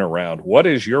show's been around. What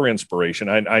is your inspiration?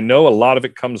 I know a lot of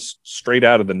it comes straight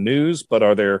out of the news, but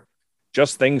are there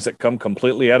just things that come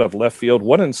completely out of left field?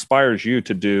 What inspires you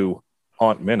to do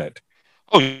Haunt Minute?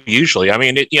 Oh, usually. I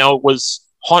mean, it was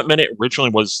Haunt Minute originally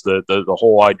was the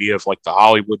whole idea of like the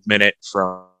Hollywood Minute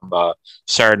from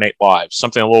Saturday Night Live,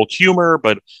 something a little humor,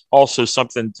 but also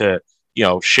something to,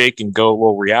 shake and go a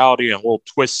little reality and a little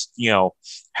twist.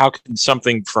 How can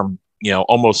something from,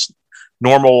 almost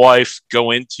normal life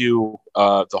go into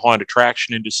the haunted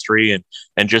attraction industry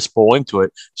and just pull into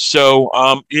it? So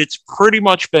it's pretty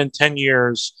much been 10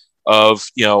 years of,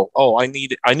 I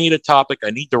need a topic.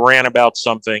 I need to rant about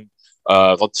something.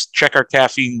 Let's check our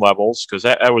caffeine levels, because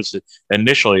that was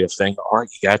initially a thing. All right,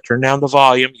 you got to turn down the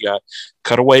volume. You got to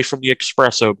cut away from the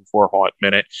espresso before Haunt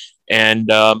Minute. And,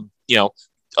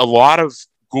 a lot of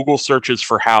Google searches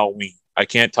for Halloween. I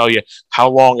can't tell you how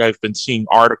long I've been seeing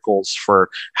articles for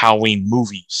Halloween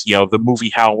movies, the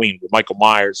movie Halloween with Michael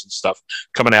Myers and stuff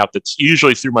coming out. That's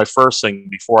usually through my first thing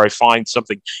before I find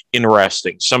something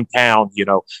interesting. Some town,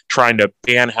 trying to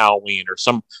ban Halloween, or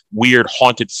some weird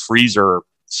haunted freezer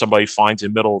somebody finds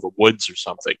in the middle of the woods or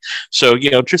something. So,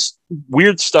 just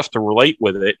weird stuff to relate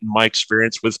with it. In my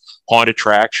experience with haunted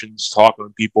attractions, talking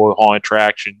to people with haunted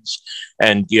attractions,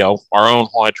 and, our own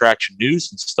haunted attraction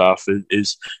news and stuff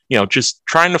is just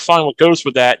trying to find what goes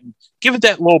with that and give it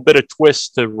that little bit of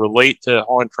twist to relate to the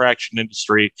haunted attraction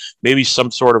industry, maybe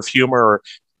some sort of humor, or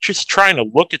just trying to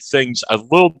look at things a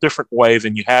little different way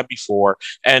than you had before,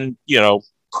 and,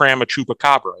 cram a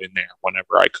chupacabra in there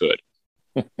whenever I could.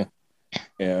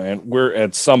 Yeah, and we're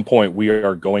at some point we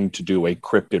are going to do a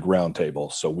cryptid roundtable,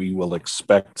 so we will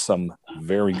expect some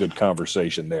very good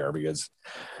conversation there, because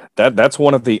that's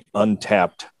one of the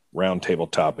untapped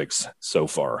roundtable topics so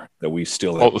far that we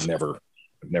still have never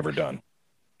done.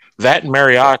 That and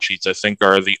mariachis, I think,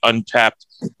 are the untapped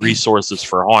resources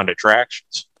for haunted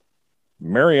attractions.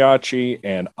 Mariachi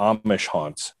and Amish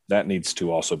haunts, that needs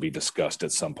to also be discussed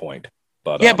at some point.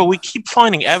 But but we keep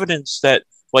finding evidence that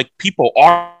people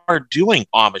are doing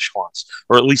Amish haunts,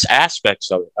 or at least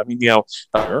aspects of it. I mean,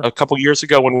 a couple years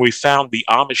ago when we found the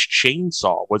Amish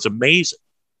chainsaw was amazing.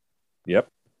 Yep.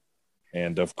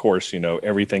 And of course,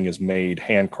 everything is made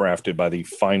handcrafted by the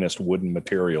finest wooden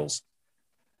materials.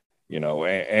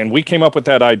 And we came up with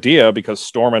that idea because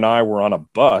Storm and I were on a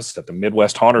bus at the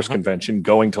Midwest Haunters Convention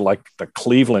going to the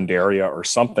Cleveland area or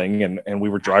something. And we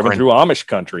were driving through Amish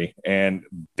country, and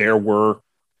there were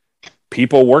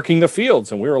people working the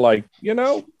fields, and we were like,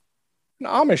 an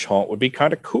Amish haunt would be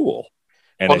kind of cool.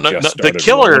 And the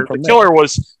killer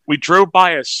was, we drove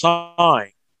by a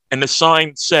sign, and the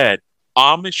sign said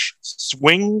Amish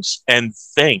swings and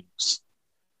things.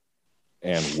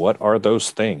 And what are those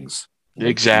things?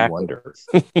 Exactly. Wonder.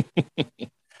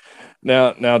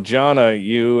 Now, Jana,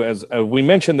 you, as we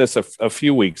mentioned this a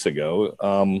few weeks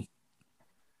ago,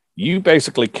 you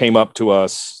basically came up to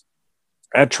us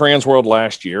at Transworld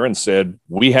last year and said,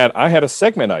 I had a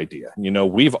segment idea.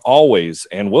 We've always,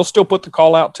 and we'll still put the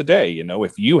call out today,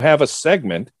 if you have a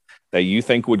segment that you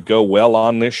think would go well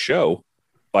on this show,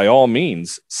 by all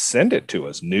means, send it to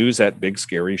us,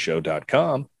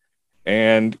 news@bigscaryshow.com,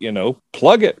 and,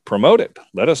 plug it, promote it,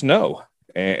 let us know.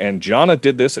 And Jana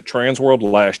did this at Transworld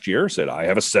last year, said, I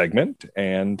have a segment,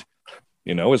 and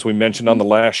You know, as we mentioned on the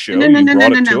last show, No. you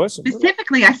brought it to us.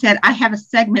 Specifically, I said I have a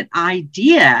segment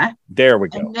idea. There we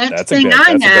go. And next That's thing that's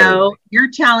I a better know, way. you're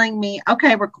telling me,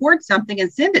 okay, record something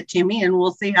and send it to me, and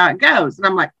we'll see how it goes. And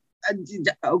I'm like,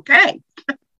 okay.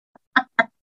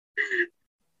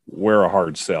 We're a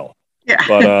hard sell. Yeah.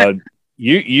 But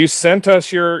you sent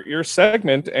us your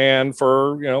segment, and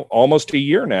for almost a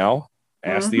year now,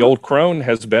 Ask the Old Crone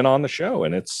has been on the show,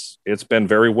 and it's been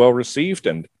very well received.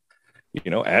 And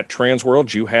at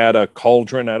Transworld, you had a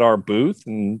cauldron at our booth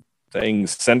and saying,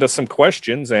 send us some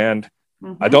questions. And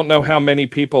I don't know how many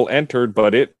people entered,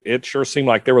 but it sure seemed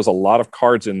like there was a lot of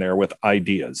cards in there with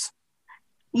ideas.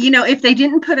 If they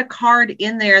didn't put a card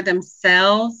in there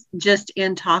themselves, just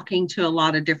in talking to a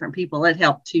lot of different people, it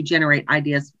helped to generate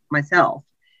ideas myself.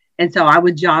 And so I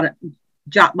would jot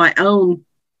my own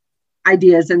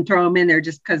ideas and throw them in there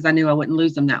just because I knew I wouldn't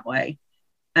lose them that way.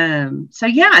 So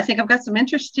yeah, I think I've got some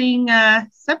interesting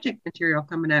subject material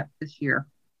coming up this year.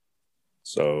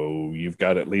 So you've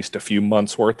got at least a few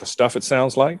months worth of stuff, it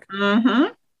sounds like.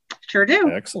 Sure do.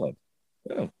 Excellent.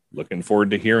 Yeah, looking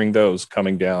forward to hearing those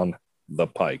coming down the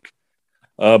pike.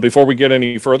 Before we get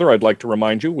any further, I'd like to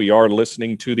remind you, we are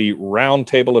listening to the Round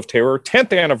Table of Terror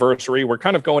 10th anniversary. We're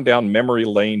kind of going down memory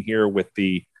lane here with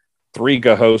the three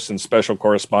hosts and special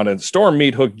correspondents, Storm,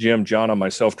 Meat Hook, Jim, John, and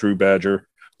myself, Drew Badger.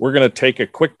 We're going to take a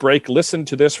quick break, listen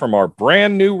to this from our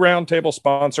brand new Roundtable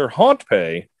sponsor,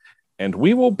 HauntPay, and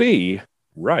we will be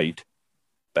right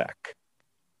back.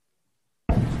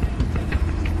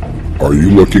 Are you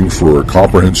looking for a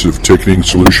comprehensive ticketing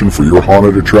solution for your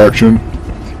haunted attraction?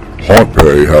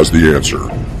 HauntPay has the answer.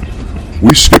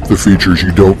 We skip the features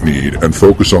you don't need and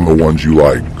focus on the ones you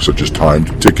like, such as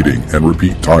timed ticketing and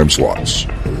repeat time slots,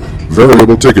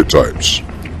 variable ticket types,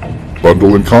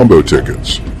 bundle and combo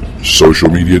tickets, social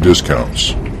media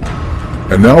discounts,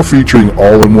 and now featuring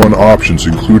all-in-one options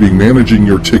including managing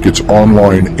your tickets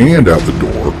online and at the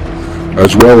door,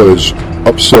 as well as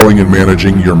upselling and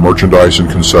managing your merchandise and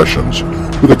concessions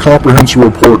with a comprehensive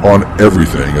report on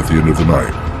everything at the end of the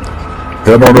night.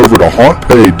 Head on over to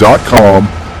hauntpay.com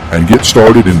and get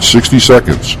started in 60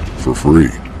 seconds for free.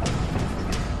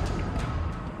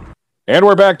 And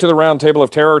we're back to the Round Table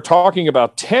of Terror, talking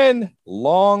about 10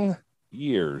 long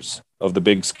years of the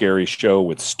Big Scary Show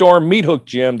with Storm, Meat Hook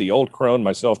Jim, the Old Crone,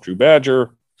 myself, Drew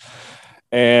Badger.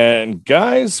 And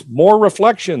guys, more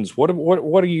reflections. What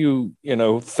are you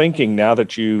thinking now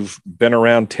that you've been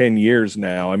around 10 years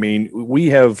now? I mean, we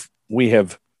have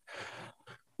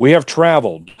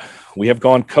traveled. We have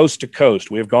gone coast to coast.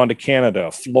 We have gone to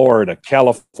Canada, Florida,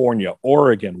 California,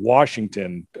 Oregon,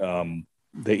 Washington, the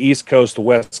East Coast, the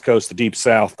West Coast, the Deep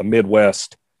South, the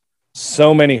Midwest.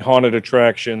 So many haunted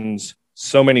attractions,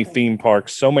 so many theme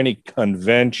parks, so many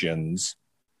conventions.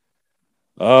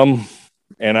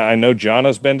 And I know John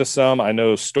has been to some. I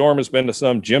know Storm has been to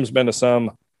some. Jim's been to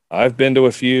some. I've been to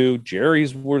a few.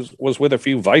 Jerry's was with a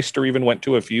few. Weister even went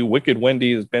to a few. Wicked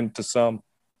Wendy has been to some.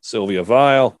 Sylvia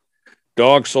Vile.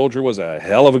 Dog Soldier was a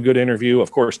hell of a good interview.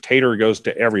 Of course, Tater goes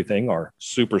to everything, our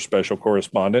super special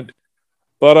correspondent.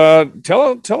 But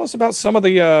tell us about some of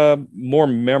the more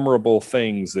memorable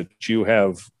things that you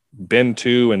have been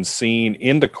to and seen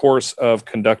in the course of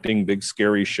conducting Big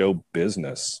Scary Show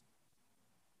business.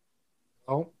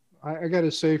 Oh, I got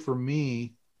to say, for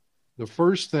me, the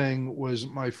first thing was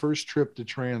my first trip to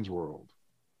Transworld.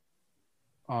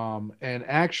 And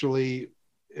actually,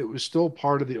 it was still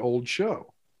part of the old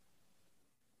show.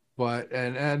 But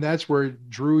and that's where,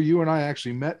 Drew, you and I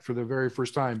actually met for the very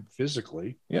first time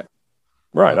physically. Yeah.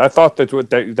 Right. I thought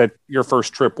that your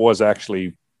first trip was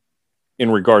actually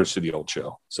in regards to the old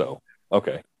show. So,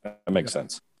 okay. That makes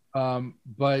sense.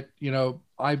 But,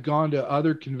 I've gone to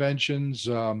other conventions.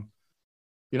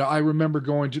 I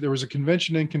remember there was a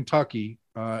convention in Kentucky.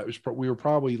 We were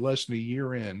probably less than a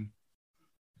year in,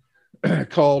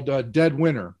 called Dead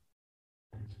Winter.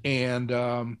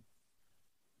 And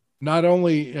not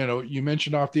only, you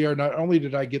mentioned off the air, not only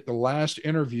did I get the last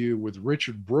interview with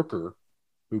Richard Brooker,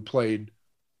 who played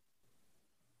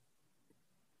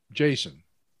Jason.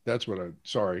 That's what I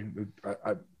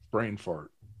brain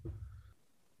fart.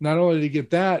 Not only did I get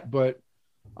that, but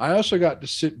I also got to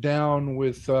sit down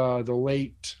with the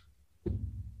late,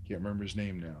 can't remember his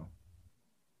name now.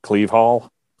 Cleve Hall.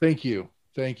 Thank you.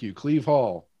 Cleve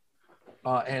Hall.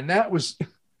 And that was,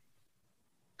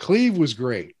 Cleve was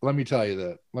great. Let me tell you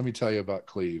that. Let me tell you about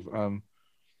Cleve.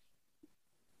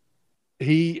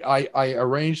 I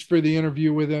arranged for the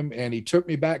interview with him, and he took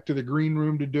me back to the green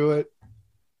room to do it.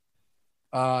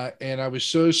 And I was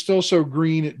still so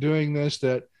green at doing this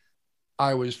that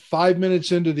I was 5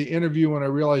 minutes into the interview when I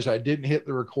realized I didn't hit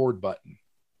the record button.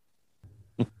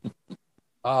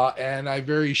 And I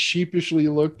very sheepishly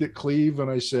looked at Cleve and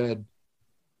I said,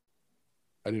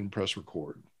 I didn't press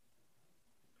record.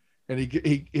 And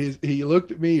he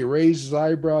looked at me, he raised his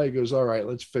eyebrow. He goes, all right,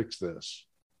 let's fix this.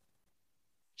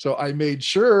 So I made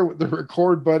sure the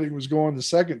record button was going the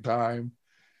second time,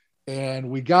 and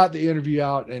we got the interview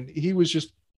out, and he was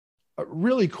just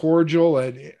really cordial.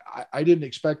 And I didn't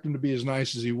expect him to be as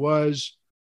nice as he was,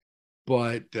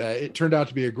 but it turned out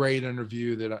to be a great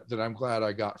interview that I'm glad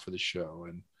I got for the show.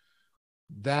 And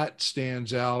that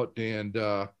stands out. And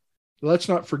let's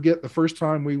not forget the first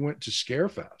time we went to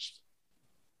Scarefest.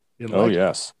 Oh,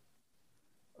 yes.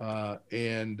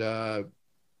 And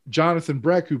Jonathan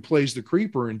Breck, who plays the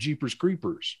Creeper in Jeepers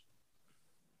Creepers.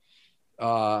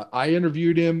 I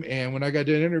interviewed him, and when I got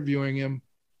done interviewing him,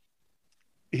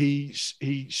 he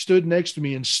stood next to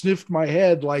me and sniffed my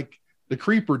head like the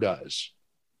Creeper does.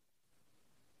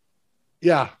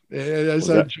 Yeah. Was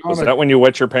that when you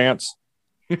wet your pants?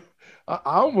 I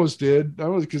almost did.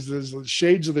 Because there's the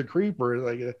shades of the Creeper.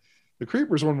 Like the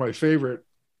Creeper is one of my favorite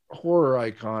horror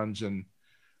icons, and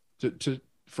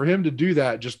for him to do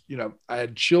that, just, I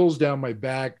had chills down my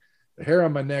back, the hair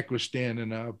on my neck was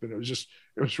standing up, and it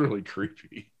was really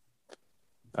creepy.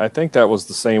 I think that was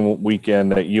the same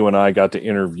weekend that you and I got to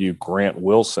interview Grant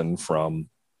Wilson from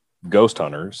Ghost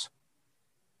Hunters,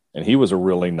 and he was a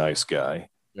really nice guy.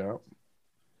 Yeah.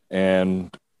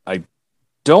 And I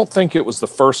don't think it was the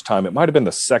first time. It might have been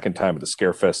the second time at the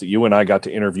Scarefest that you and I got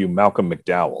to interview Malcolm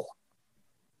McDowell,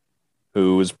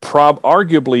 who is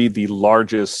arguably the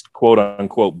largest, quote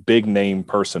unquote, big name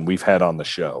person we've had on the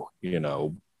show.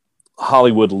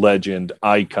 Hollywood legend,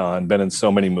 icon, been in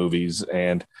so many movies.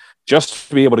 And just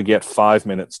to be able to get 5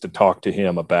 minutes to talk to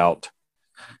him about,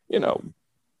 we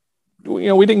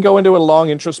didn't go into a long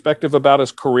introspective about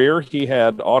his career. He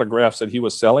had autographs that he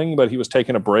was selling, but he was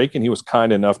taking a break, and he was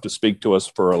kind enough to speak to us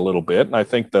for a little bit. And I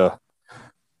think the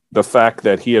fact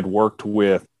that he had worked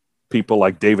with people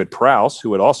like David Prowse,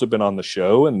 who had also been on the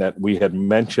show, and that we had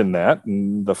mentioned that,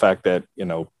 and the fact that,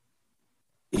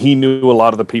 he knew a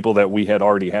lot of the people that we had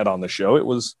already had on the show. It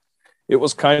was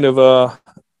kind of the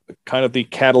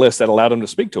catalyst that allowed him to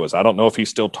speak to us. I don't know if he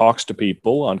still talks to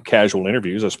people on casual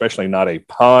interviews, especially not a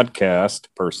podcast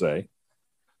per se.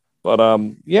 But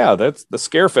that's the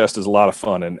Scarefest is a lot of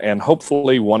fun, and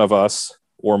hopefully one of us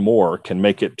or more can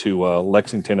make it to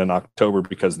Lexington in October,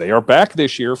 because they are back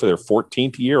this year for their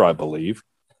 14th year, I believe.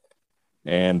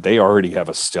 And they already have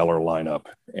a stellar lineup.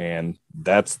 And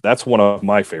that's one of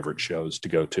my favorite shows to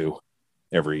go to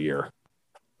every year.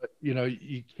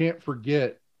 You can't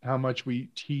forget how much we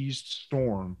teased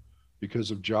Storm because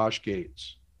of Josh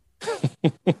Gates.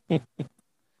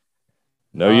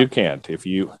 No, you can't. If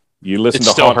you listen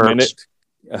to Haunt Minute,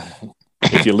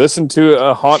 if you listen to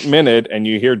a Haunt Minute and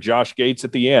you hear Josh Gates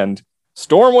at the end,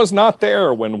 Storm was not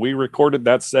there when we recorded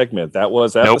that segment. That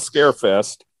was at the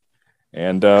Scarefest.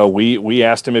 And we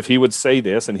asked him if he would say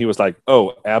this, and he was like,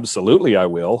 "Oh, absolutely, I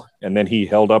will." And then he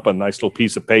held up a nice little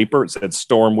piece of paper. It said,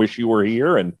 "Storm, wish you were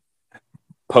here," and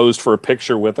posed for a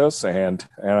picture with us. And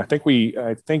I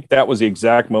think that was the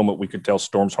exact moment we could tell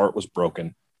Storm's heart was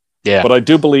broken. Yeah. But I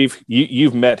do believe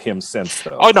you've met him since,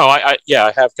 though. Oh no, I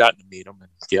have gotten to meet him and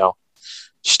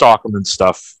stalk him and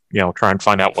stuff. Try and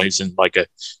find out when he's in like a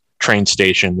train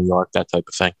station in New York, that type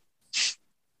of thing.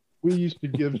 We used to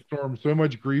give Storm so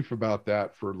much grief about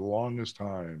that for the longest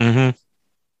time.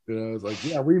 Mm-hmm. It was like,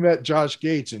 yeah, we met Josh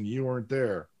Gates and you weren't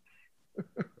there.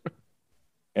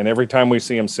 And every time we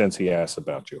see him since, he asks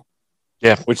about you.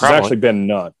 Yeah, which has actually been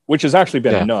none.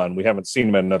 None. We haven't seen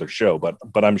him at another show,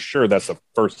 but I'm sure that's the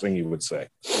first thing he would say.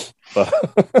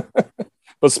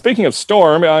 But speaking of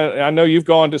Storm, I know you've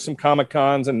gone to some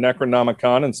Comic-Cons and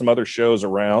Necronomicon and some other shows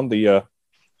around the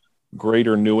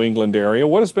greater New England area.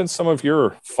 What has been some of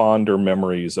your fonder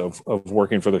memories of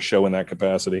working for the show in that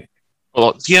capacity?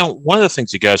 Well, one of the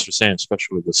things you guys are saying,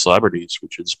 especially with the celebrities,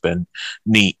 which has been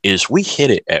neat, is we hit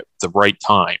it at the right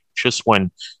time, just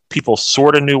when people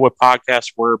sort of knew what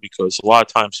podcasts were, because a lot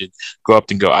of times you'd go up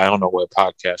and go, I don't know what a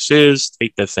podcast is,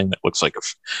 take that thing that looks like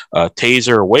a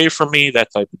taser away from me,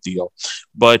 that type of deal.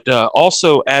 But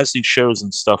also, as these shows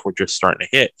and stuff were just starting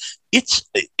to hit,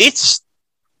 it's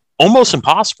almost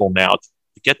impossible now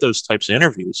to get those types of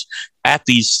interviews at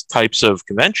these types of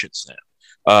conventions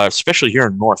now, especially here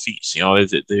in the Northeast.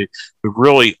 They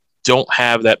really don't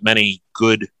have that many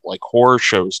good horror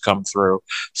shows come through,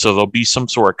 so there'll be some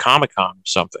sort of Comic-Con or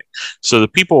something. So the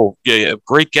people,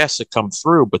 great guests that come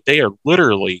through, but they are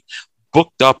literally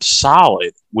booked up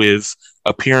solid with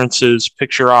appearances,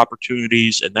 picture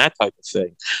opportunities, and that type of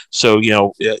thing. So,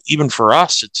 even for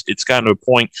us, it's gotten to a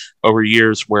point over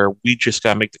years where we just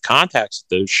got to make the contacts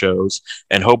at those shows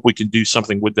and hope we can do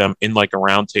something with them in like a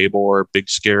roundtable or a big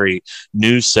scary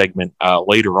news segment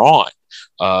later on.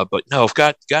 But no, I've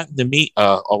gotten to meet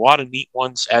a lot of neat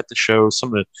ones at the show.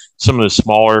 Some of the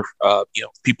smaller,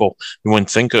 people you wouldn't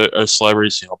think of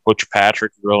celebrities. Butch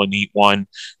Patrick, a really neat one.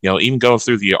 Even going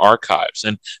through the archives,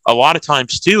 and a lot of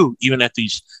times too, even at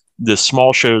the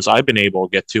small shows I've been able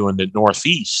to get to in the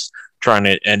Northeast, trying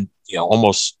to and.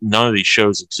 Almost none of these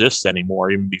shows exist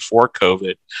anymore, even before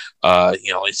COVID.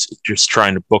 It's just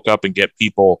trying to book up and get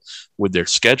people with their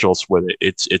schedules with it.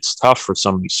 It's tough for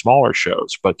some of these smaller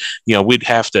shows, but we'd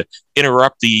have to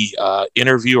interrupt the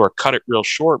interview or cut it real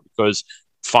short because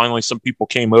finally some people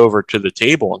came over to the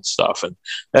table and stuff. And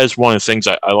that is one of the things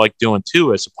I like doing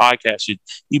too. As a podcast, you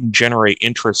even generate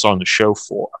interest on the show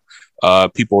for.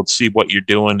 People would see what you're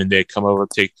doing and they'd come over,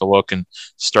 take a look, and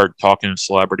start talking to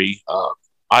celebrity.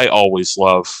 I always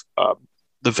love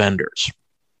the vendors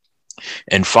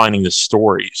and finding the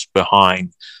stories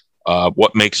behind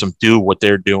what makes them do what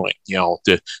they're doing,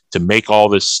 to make all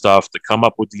this stuff, to come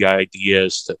up with the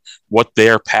ideas, to what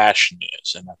their passion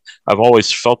is. And I've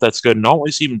always felt that's good. And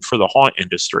always, even for the haunt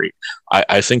industry,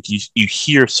 I think you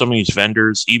hear some of these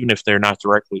vendors, even if they're not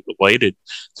directly related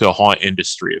to the haunt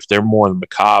industry, if they're more the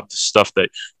macabre, the stuff that,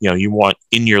 you want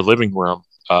in your living room,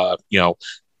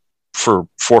 for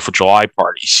 4th of July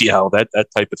parties, that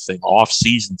type of thing,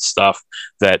 off-season stuff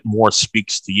that more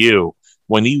speaks to you.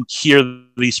 When you hear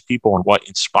these people and what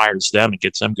inspires them and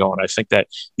gets them going, I think that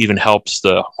even helps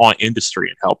the haunt industry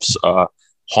and helps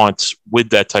haunts with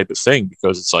that type of thing,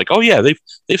 because it's like, oh yeah,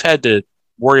 they've had to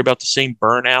worry about the same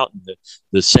burnout and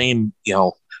the same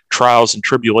trials and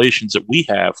tribulations that we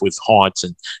have with haunts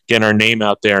and getting our name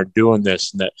out there and doing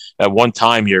this. And that at one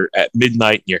time you're at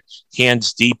midnight and you're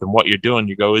hands deep in what you're doing.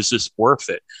 You go, is this worth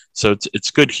it? So it's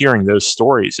good hearing those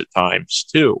stories at times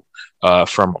too.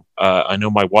 From I know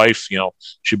my wife,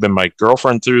 she'd been my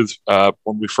girlfriend through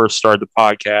when we first started the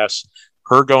podcast.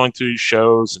 Her going through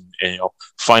shows and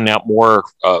find out more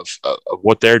of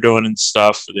what they're doing and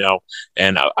stuff,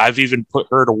 and I've even put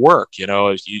her to work.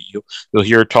 You'll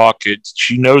hear her talk.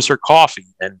 She knows her coffee,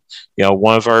 and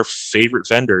one of our favorite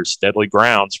vendors, Deadly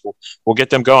Grounds, we'll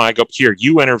get them going. I go, here,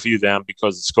 you interview them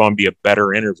because it's going to be a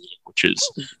better interview, which is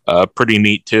pretty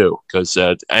neat too. Because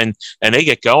and they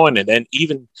get going, and then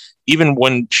even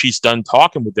when she's done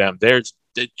talking with them,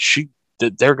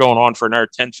 they're going on for another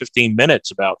 10, 15 minutes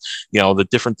about, the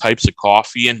different types of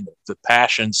coffee and the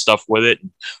passion stuff with it. And,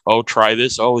 oh, try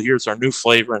this. Oh, here's our new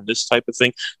flavor and this type of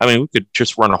thing. I mean, we could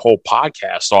just run a whole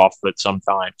podcast off of it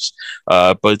sometimes.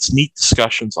 But it's neat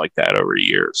discussions like that over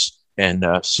years and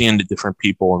seeing the different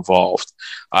people involved.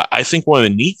 I think one of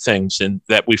the neat things, and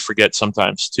that we forget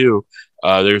sometimes too,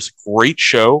 there's a great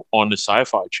show on the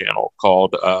Sci-Fi Channel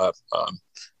called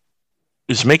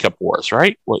it's Makeup Wars,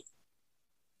 right? What?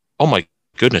 Oh my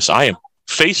goodness, I am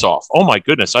Face Off. Oh my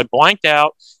goodness, I blanked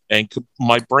out and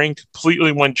my brain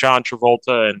completely went John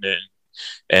Travolta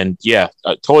and yeah,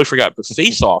 I totally forgot. But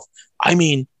Face Off, I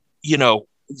mean,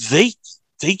 they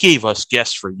gave us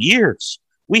guests for years.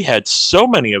 We had so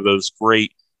many of those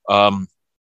great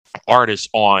artists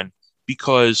on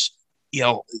because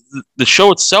the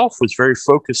show itself was very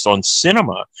focused on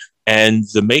cinema and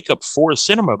the makeup for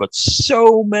cinema, but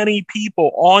so many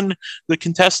people on the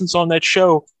contestants on that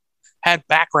show had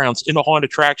backgrounds in the haunted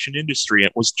attraction industry.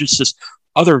 It was just this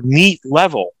other neat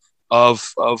level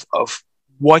of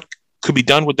what could be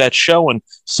done with that show and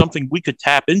something we could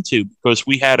tap into because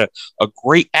we had a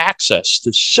great access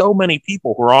to so many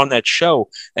people who were on that show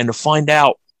and to find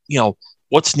out,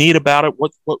 what's neat about it,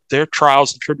 what their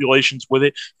trials and tribulations with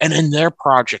it, and then their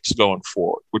projects going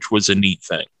forward, which was a neat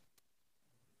thing.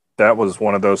 That was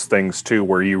one of those things too,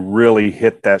 where you really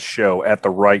hit that show at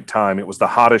the right time. It was the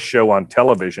hottest show on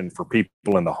television for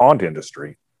people in the haunt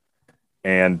industry.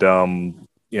 And,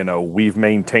 we've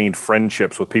maintained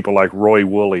friendships with people like Roy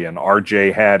Woolley and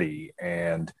RJ Hattie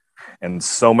and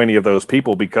so many of those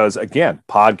people, because again,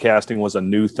 podcasting was a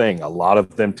new thing. A lot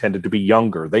of them tended to be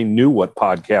younger. They knew what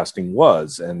podcasting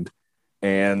was and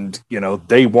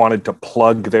they wanted to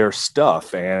plug their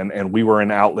stuff and we were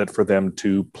an outlet for them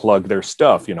to plug their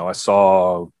stuff. I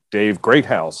saw Dave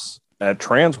Greathouse at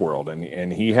Transworld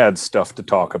and he had stuff to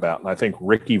talk about. And I think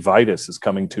Ricky Vitus is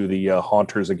coming to the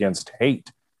Haunters Against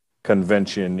Hate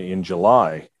convention in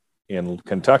July in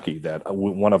Kentucky that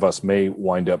one of us may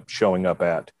wind up showing up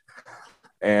at.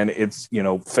 And it's,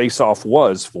 Face Off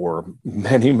was for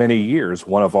many, many years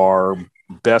one of our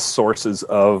best sources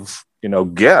of,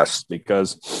 guests,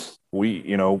 because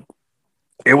we,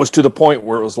 it was to the point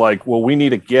where it was like, well, we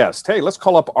need a guest. Hey, let's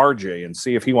call up RJ and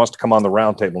see if he wants to come on the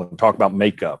round table and talk about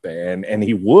makeup. And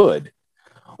he would.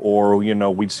 Or, you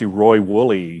know, we'd see Roy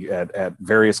Woolley at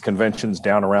various conventions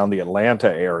down around the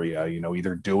Atlanta area, you know,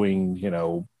 either doing, you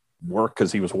know, work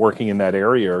because he was working in that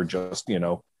area or just, you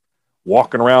know,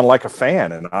 walking around like a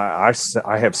fan. And I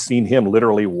have seen him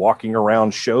literally walking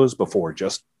around shows before,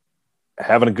 just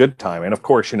having a good time. And of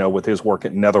course, you know, with his work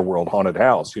at Netherworld Haunted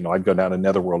House, you know, I'd go down to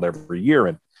Netherworld every year,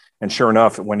 and sure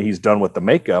enough, when he's done with the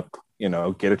makeup, you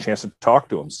know, get a chance to talk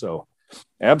to him. So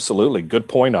absolutely good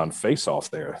point on Face Off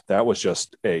there. That was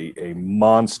just a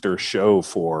monster show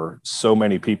for so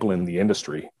many people in the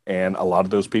industry. And a lot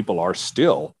of those people are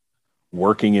still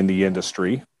working in the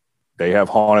industry. They have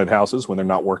haunted houses when they're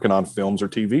not working on films or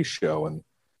TV show.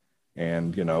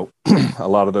 And you know, a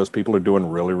lot of those people are doing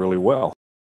really, really well.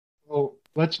 Well,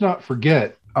 let's not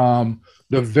forget the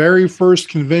very first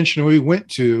convention we went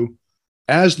to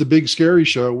as the Big Scary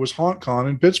Show was HauntCon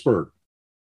in Pittsburgh.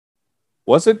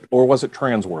 Was it, or was it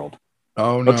Transworld?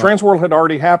 Oh, no. Transworld had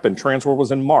already happened. Transworld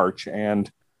was in March, and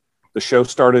the show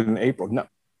started in April. No.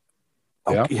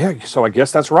 Oh, yeah. So I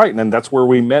guess that's right. And then that's where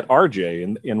we met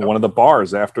RJ in one of the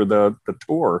bars after the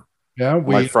tour. Yeah.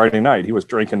 Like Friday night, he was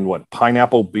drinking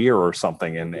pineapple beer or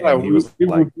something. And he was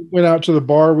we went out to the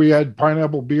bar. We had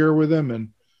pineapple beer with him, and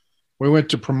we went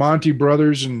to Primanti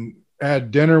Brothers and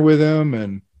had dinner with him.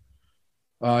 And,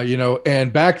 you know,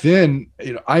 and back then,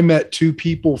 you know, I met two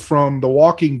people from The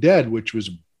Walking Dead, which was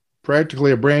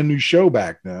practically a brand new show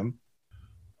back then.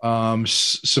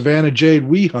 Savannah Jade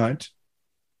Wehunt,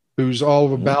 who's all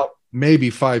of about maybe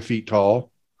 5 feet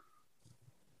tall.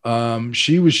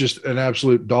 She was just an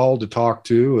absolute doll to talk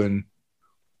to. And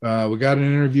we got an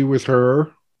interview with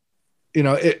her, you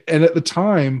know, and at the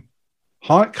time,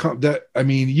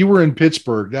 you were in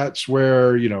Pittsburgh. That's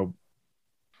where, you know,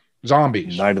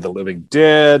 zombies, Night of the Living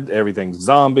Dead, everything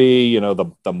zombie, you know,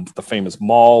 the famous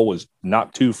mall was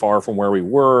not too far from where we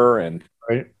were. And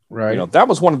right. You know, that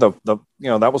was one of the you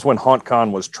know, that was when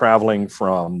HauntCon was traveling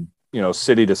from, you know,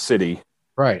 city to city.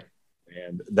 Right.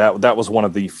 And that was one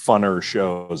of the funner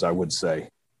shows, I would say.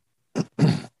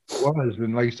 It was.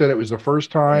 And like I said, it was the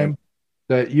first time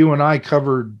that you and I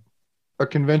covered a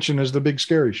convention as the Big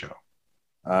Scary Show.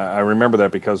 I remember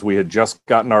that because we had just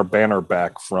gotten our banner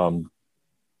back from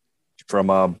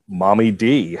Mommy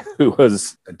D, who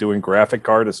was doing graphic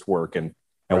artist work. And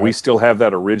we still have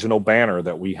that original banner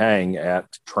that we hang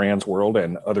at Transworld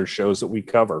and other shows that we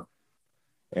cover.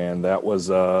 And that was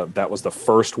the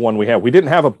first one we had. We didn't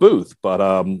have a booth,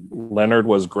 but Leonard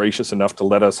was gracious enough to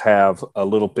let us have a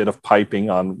little bit of piping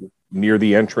on near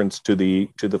the entrance to the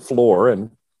floor,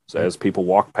 and so as people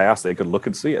walked past, they could look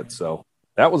and see it. So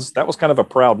that was kind of a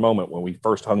proud moment when we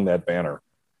first hung that banner.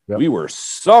 Yep. We were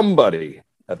somebody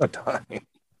at the time,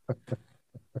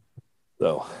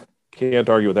 so can't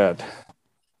argue with that.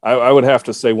 I would have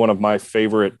to say one of my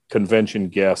favorite convention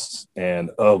guests, and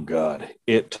oh God,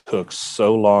 it took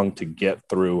so long to get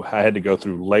through. I had to go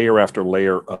through layer after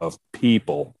layer of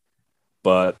people,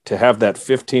 but to have that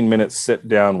 15-minute sit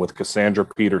down with Cassandra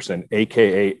Peterson,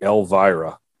 aka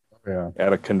Elvira,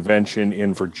 at a convention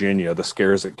in Virginia, the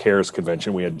Scares That Cares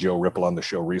convention. We had Joe Ripple on the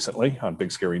show recently on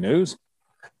Big Scary News.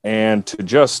 And to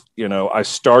just, you know, I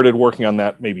started working on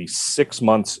that maybe 6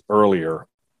 months earlier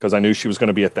because I knew she was going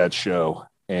to be at that show.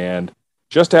 And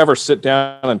just to have her sit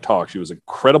down and talk, she was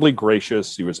incredibly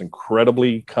gracious. She was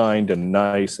incredibly kind and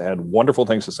nice, had wonderful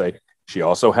things to say. She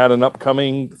also had an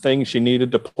upcoming thing she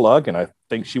needed to plug. And I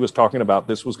think she was talking about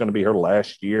this was going to be her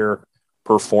last year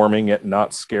performing at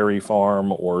Not Scary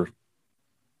Farm or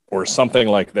something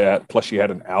like that. Plus she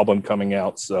had an album coming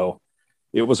out. So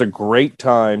it was a great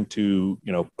time to,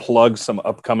 you know, plug some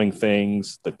upcoming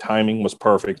things. The timing was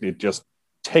perfect. It just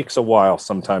takes a while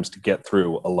sometimes to get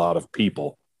through a lot of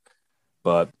people.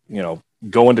 But, you know,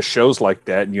 going to shows like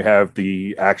that and you have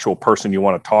the actual person you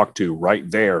want to talk to right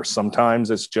there. Sometimes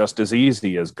it's just as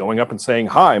easy as going up and saying,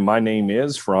 "Hi, my name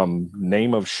is from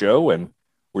name of show, and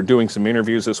we're doing some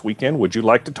interviews this weekend. Would you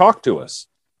like to talk to us?"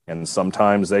 And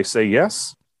sometimes they say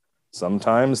yes.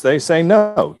 Sometimes they say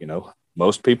no. You know,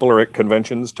 most people are at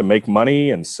conventions to make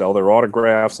money and sell their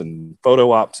autographs and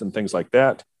photo ops and things like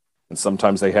that. And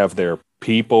sometimes they have their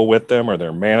people with them or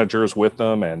their managers with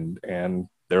them, and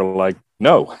they're like,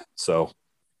 no. So,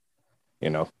 you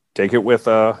know, take it with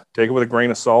a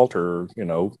grain of salt, or, you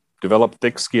know, develop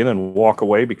thick skin and walk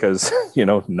away, because, you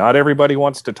know, not everybody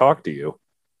wants to talk to you,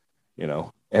 you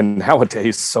know. And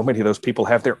nowadays, so many of those people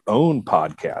have their own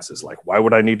podcasts. It's like, why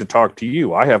would I need to talk to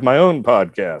you? I have my own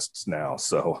podcasts now.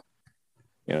 So,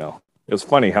 you know, it was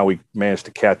funny how we managed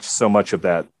to catch so much of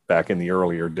that back in the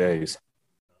earlier days.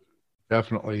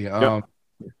 Definitely. Yep.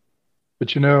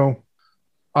 But you know,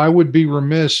 I would be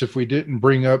remiss if we didn't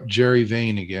bring up Jerry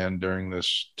Vane again during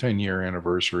this 10-year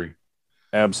anniversary.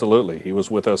 Absolutely. He was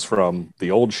with us from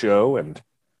the old show and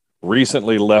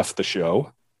recently left the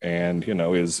show, and, you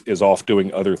know, is off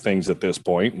doing other things at this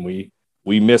point. And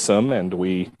we miss him, and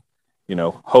we, you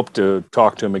know, hope to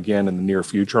talk to him again in the near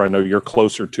future. I know you're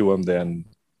closer to him than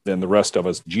the rest of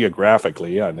us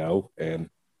geographically, I know,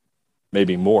 and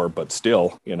maybe more, but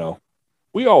still, you know,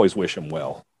 we always wish him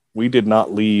well. We did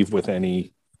not leave with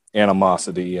any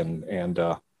animosity, and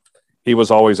he was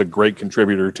always a great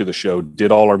contributor to the show, did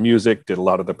all our music, did a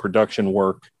lot of the production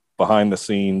work behind the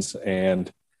scenes, and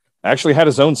actually had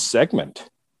his own segment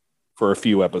for a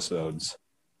few episodes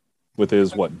with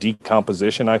his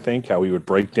decomposition, I think, how he would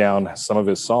break down some of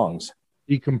his songs.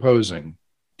 Decomposing,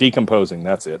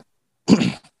 that's it.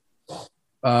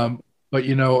 But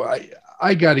you know,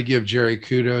 I got to give Jerry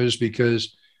kudos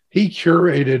because he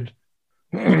curated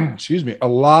excuse me, a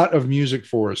lot of music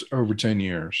for us over 10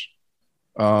 years.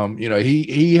 You know,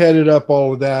 he headed up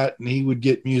all of that, and he would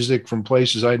get music from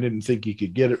places I didn't think he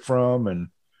could get it from. And,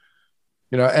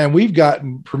 you know, and we've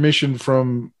gotten permission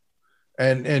from,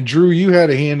 and Drew, you had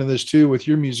a hand in this too with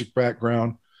your music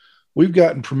background. We've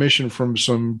gotten permission from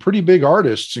some pretty big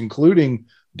artists, including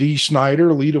Dee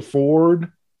Snider, Lita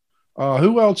Ford.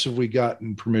 Who else have we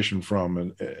gotten permission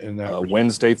from in that?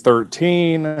 Wednesday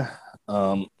 13.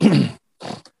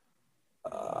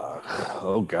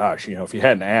 Oh gosh, you know, if you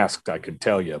hadn't asked, I could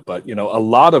tell you, but you know, a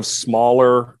lot of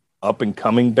smaller up and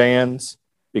coming bands,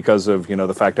 because of, you know,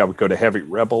 the fact I would go to Heavy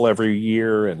Rebel every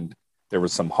year, and there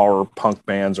was some horror punk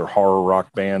bands or horror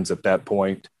rock bands at that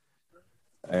point.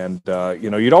 And,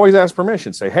 you know, you'd always ask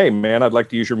permission, say, hey man, I'd like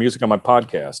to use your music on my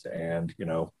podcast. And, you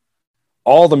know,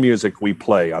 all the music we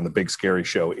play on the Big Scary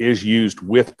Show is used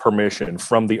with permission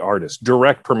from the artist,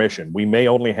 direct permission. We may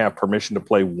only have permission to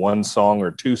play one song or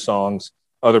two songs.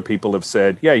 Other people have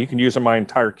said, yeah, you can use my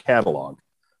entire catalog.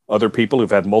 Other people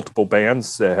who've had multiple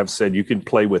bands have said, you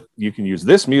can use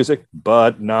this music,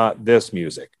 but not this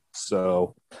music.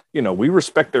 So, you know, we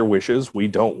respect their wishes. We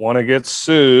don't want to get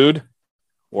sued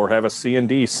or have a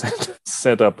C&D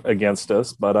sent up against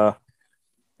us. But,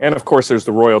 and of course, there's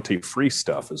the royalty-free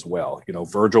stuff as well. You know,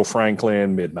 Virgil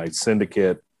Franklin, Midnight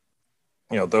Syndicate,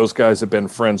 you know, those guys have been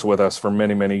friends with us for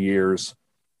many, many years.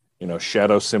 You know,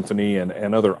 Shadow Symphony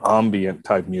and other ambient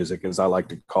type music, as I like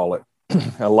to call it.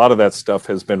 A lot of that stuff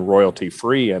has been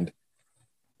royalty-free and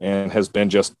has been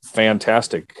just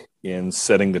fantastic in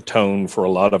setting the tone for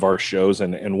a lot of our shows.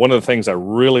 And one of the things I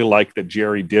really liked that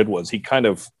Jerry did was he kind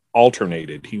of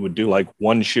alternated. He would do like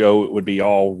one show, it would be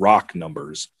all rock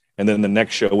numbers. And then the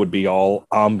next show would be all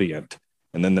ambient.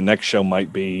 And then the next show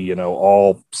might be, you know,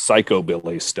 all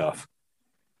psychobilly stuff.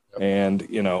 And,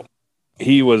 you know,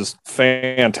 he was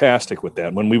fantastic with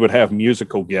that. When we would have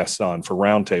musical guests on for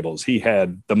roundtables, he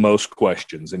had the most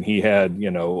questions, and he had,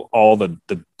 you know, all the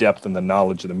depth and the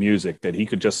knowledge of the music that he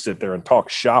could just sit there and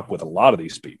talk shop with a lot of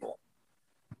these people.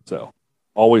 So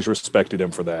always respected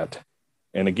him for that.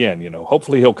 And again, you know,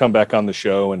 hopefully he'll come back on the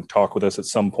show and talk with us at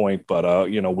some point. But,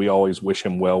 you know, we always wish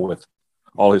him well with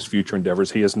all his future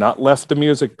endeavors. He has not left the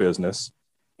music business.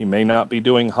 He may not be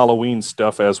doing Halloween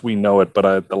stuff as we know it,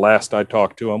 but the last I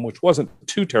talked to him, which wasn't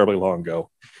too terribly long ago,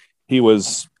 he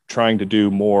was trying to do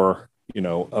more, you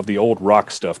know, of the old rock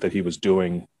stuff that he was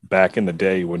doing back in the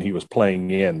day when he was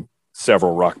playing in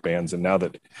several rock bands. And now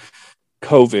that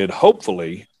COVID,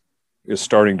 hopefully, is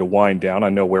starting to wind down, I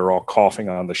know we're all coughing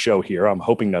on the show here. I'm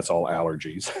hoping that's all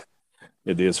allergies.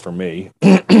 It is for me.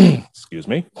 Excuse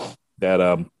me. That,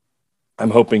 I'm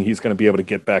hoping he's going to be able to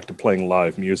get back to playing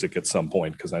live music at some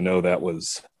point, because I know that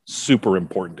was super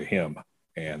important to him.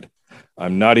 And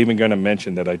I'm not even going to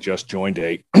mention that I just joined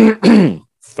a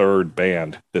third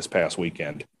band this past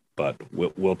weekend, but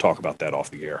we'll talk about that off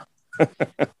the air.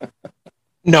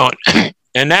 No,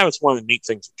 and that was one of the neat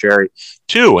things with Jerry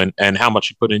too, and how much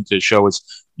he put into the show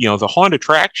is, you know, the haunt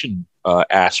attraction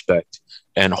aspect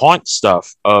and haunt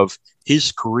stuff of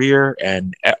his career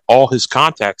and all his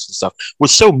contacts and stuff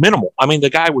was so minimal. I mean,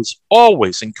 the guy was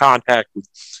always in contact with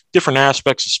different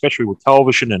aspects, especially with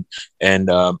television and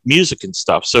music and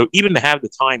stuff. So even to have the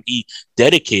time he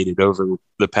dedicated over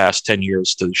the past 10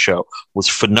 years to the show was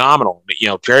phenomenal. You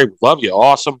know, Jerry, we love you.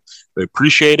 Awesome. We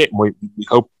appreciate it. And we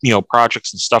hope, you know,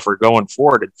 projects and stuff are going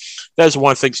forward. And that's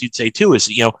one of the things he'd say too, is,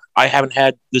 you know, I haven't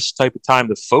had this type of time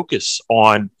to focus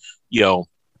on, you know,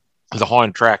 the haunt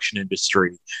attraction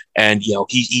industry. And, you know,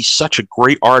 he's such a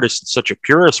great artist and such a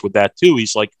purist with that too.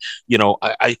 He's like, you know,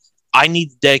 I need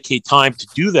to dedicate time to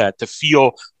do that, to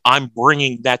feel I'm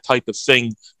bringing that type of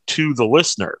thing to the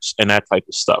listeners and that type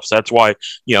of stuff. So that's why,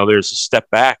 there's a step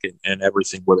back and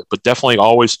everything with it, but definitely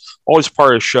always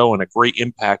part of the show and a great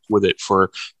impact with it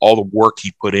for all the work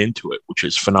he put into it, which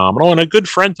is phenomenal and a good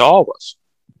friend to all of us.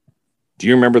 Do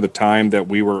you remember the time that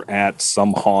we were at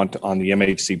some haunt on the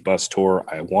MHC bus tour?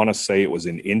 I want to say it was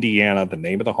in Indiana. The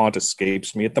name of the haunt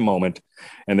escapes me at the moment.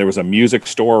 And there was a music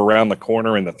store around the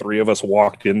corner, and the three of us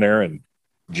walked in there, and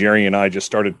Jerry and I just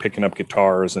started picking up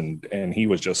guitars, and he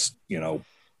was just,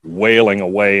 wailing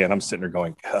away. And I'm sitting there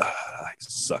going, I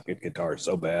suck at guitar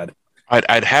so bad.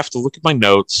 I'd have to look at my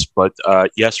notes, but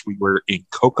yes, we were in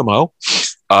Kokomo.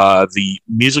 The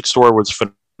music store was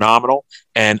phenomenal,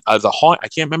 and the haunt, I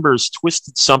can't remember, is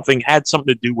Twisted something, had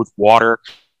something to do with water,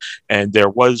 and there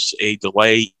was a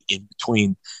delay in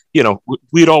between.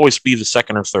 We'd always be the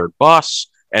second or third bus,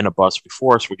 and a bus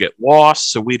before us would get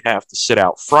lost, so we'd have to sit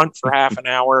out front for half an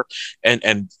hour.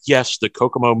 And yes, the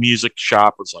Kokomo music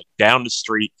shop was like down the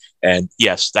street, and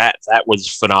yes, that was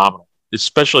phenomenal.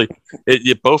 Especially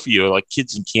both of you are like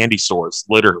kids in candy stores,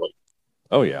 literally.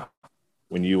 Oh yeah.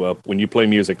 When you play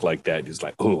music like that, it's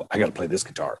like, oh, I got to play this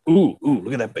guitar. Ooh,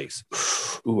 look at that bass.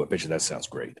 Ooh, I bet you that sounds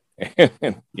great.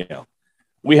 And,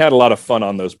 we had a lot of fun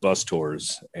on those bus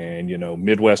tours. And,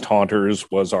 Midwest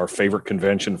Haunters was our favorite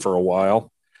convention for a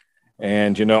while.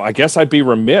 And, I guess I'd be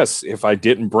remiss if I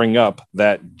didn't bring up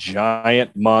that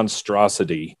giant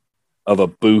monstrosity of a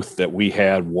booth that we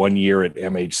had one year at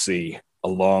MHC,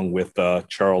 along with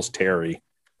Charles Terry.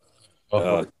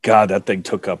 God, that thing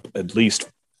took up at least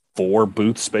 4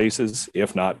 booth spaces,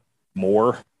 if not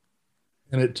more.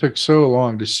 And it took so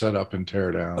long to set up and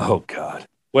tear down. Oh, God.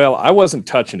 Well, I wasn't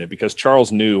touching it because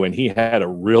Charles knew, and he had a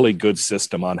really good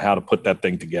system on how to put that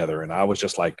thing together. And I was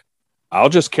just like, I'll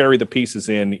just carry the pieces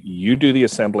in. You do the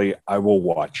assembly. I will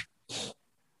watch.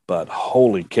 But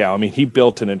holy cow. I mean, he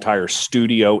built an entire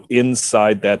studio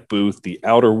inside that booth. The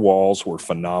outer walls were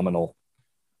phenomenal.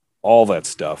 All that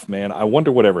stuff, man. I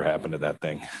wonder whatever happened to that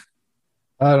thing.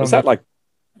 I don't know.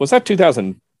 Was that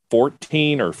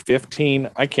 2014 or 15?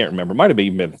 I can't remember. Might have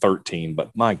even been 13,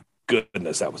 but my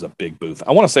goodness, that was a big booth.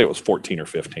 I want to say it was 14 or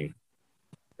 15.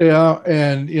 Yeah,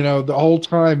 and the whole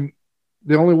time,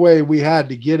 the only way we had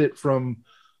to get it from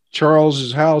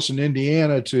Charles's house in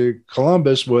Indiana to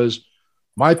Columbus was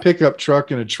my pickup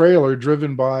truck and a trailer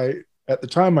driven by, at the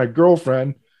time, my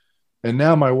girlfriend and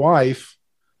now my wife.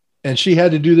 And she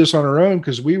had to do this on her own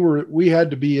because we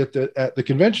had to be at the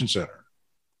convention center.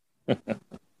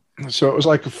 So it was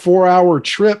like a 4-hour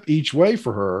trip each way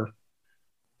for her.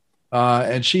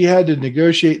 And she had to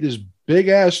negotiate this big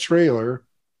ass trailer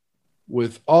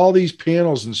with all these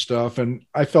panels and stuff. And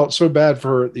I felt so bad for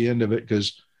her at the end of it,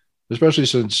 because especially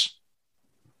since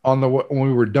when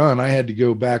we were done, I had to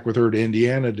go back with her to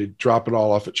Indiana to drop it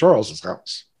all off at Charles's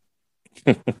house.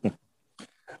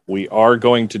 We are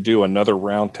going to do another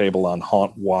roundtable on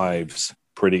haunt wives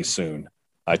pretty soon.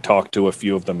 I talked to a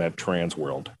few of them at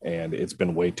Transworld, and it's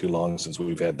been way too long since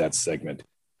we've had that segment.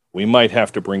 We might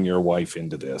have to bring your wife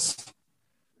into this.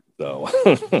 So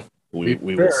we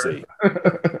will see.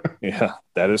 Yeah,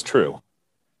 that is true.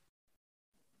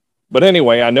 But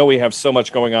anyway, I know we have so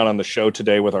much going on the show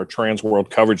today with our Transworld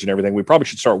coverage and everything. We probably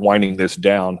should start winding this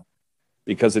down,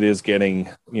 because it is getting,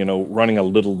 running a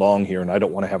little long here, and I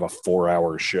don't want to have a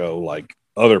 4-hour show like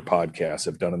other podcasts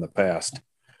have done in the past.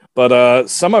 But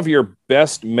some of your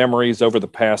best memories over the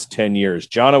past 10 years.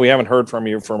 Jono, we haven't heard from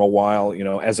you for a while.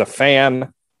 As a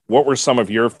fan, what were some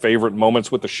of your favorite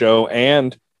moments with the show?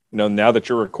 And, now that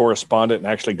you're a correspondent and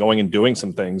actually going and doing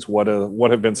some things, what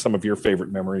have been some of your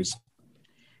favorite memories?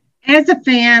 As a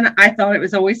fan, I thought it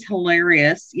was always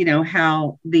hilarious,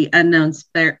 how the unknown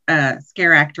scare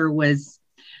actor was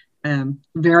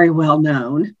very well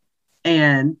known.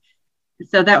 And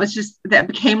so that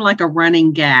became like a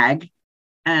running gag.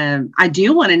 I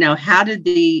do want to know, how did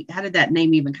that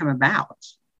name even come about?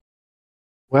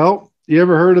 Well, you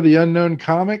ever heard of the Unknown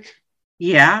Comic?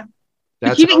 Yeah.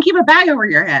 But you didn't keep a bag over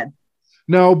your head.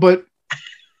 No, but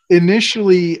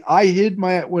initially I hid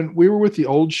when we were with the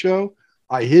old show,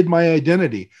 I hid my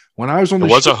identity. When I was on a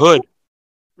hood.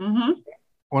 Mm-hmm.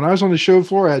 When I was on the show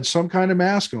floor, I had some kind of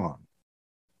mask on.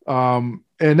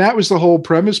 And that was the whole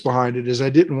premise behind it, is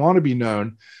I didn't want to be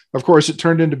known. Of course, it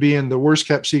turned into being the worst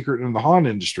kept secret in the haunt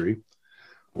industry.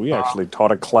 We actually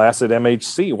taught a class at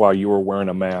MHC while you were wearing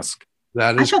a mask.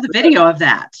 I saw the video of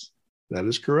that. That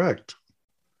is correct.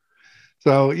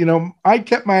 So, I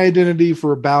kept my identity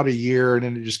for about a year, and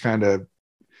then it just kind of,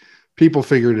 people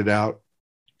figured it out.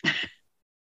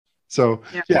 So,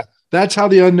 yeah, that's how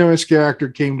the Unknown Scare Actor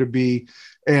came to be.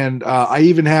 And I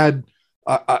even had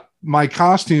my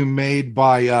costume made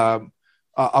by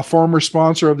a former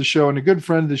sponsor of the show and a good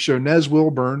friend of the show, Nez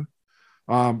Wilburn,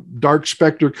 Dark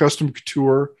Spectre Custom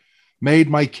Couture, made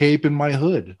my cape and my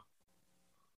hood.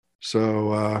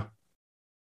 So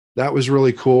that was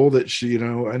really cool that she, you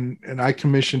know, and I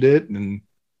commissioned it. And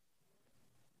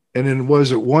then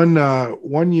was it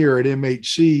one year at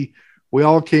MHC, we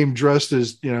all came dressed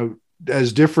as, you know,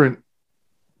 as different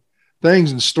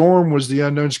things. And Storm was the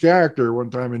unknown character one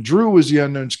time, and Drew was the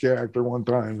unknown character one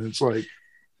time. And it's like,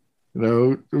 you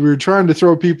know, we were trying to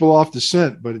throw people off the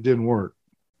scent, but it didn't work.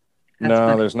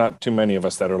 No, there's not too many of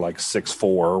us that are like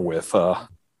 6'4" with,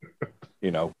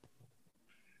 you know,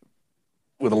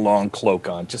 with a long cloak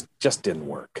on. Just didn't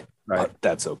work. Right. But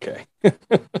that's okay. But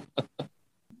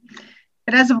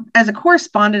as a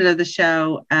correspondent of the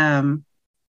show,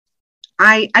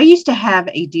 I used to have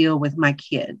a deal with my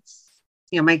kids.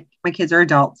 You know, my kids are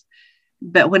adults,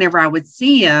 but whenever I would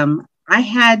see them, I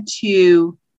had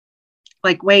to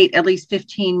like wait at least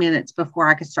 15 minutes before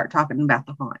I could start talking about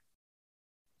the haunt.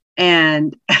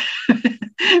 And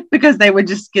because they would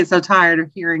just get so tired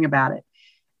of hearing about it.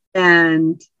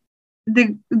 And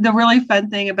the really fun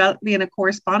thing about being a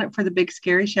correspondent for the Big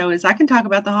Scary Show is I can talk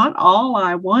about the haunt all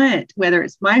I want, whether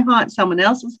it's my haunt, someone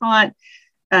else's haunt,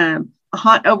 a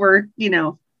haunt over, you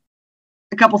know,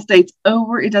 a couple states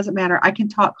over. It doesn't matter. I can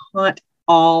talk haunt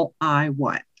all I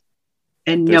want.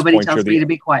 And nobody tells me to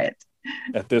be quiet.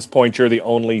 At this point, you're the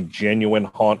only genuine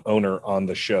haunt owner on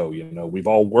the show. You know, we've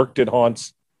all worked at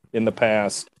haunts in the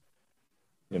past,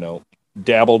 you know,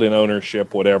 dabbled in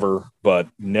ownership, whatever, but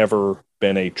never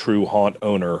been a true haunt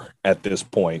owner at this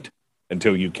point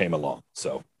until you came along.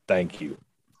 So thank you.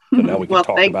 So now we can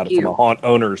talk about it from a haunt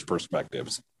owner's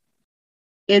perspectives.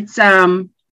 It's,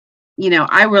 you know,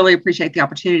 I really appreciate the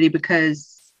opportunity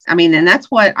because, I mean, and that's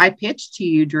what I pitched to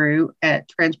you, Drew, at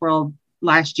Transworld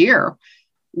last year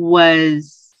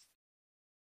was,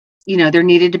 you know, there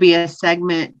needed to be a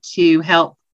segment to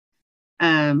help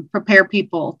prepare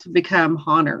people to become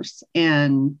haunters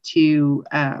and to,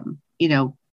 you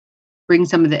know, bring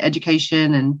some of the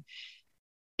education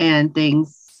and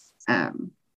things,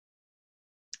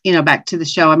 you know, back to the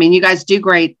show. I mean, you guys do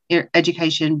great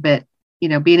education, but, you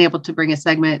know, being able to bring a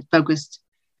segment focused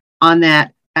on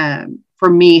that, for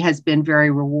me has been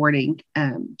very rewarding.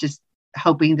 Just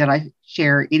hoping that I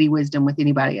share any wisdom with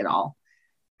anybody at all.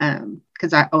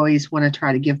 Because I always want to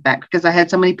try to give back because I had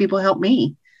so many people help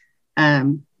me,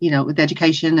 you know, with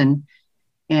education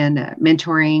and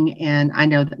mentoring. And I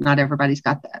know that not everybody's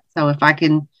got that. So if I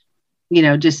can, you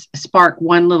know, just spark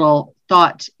one little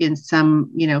thought in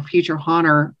some, you know, future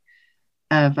haunter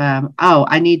of, oh,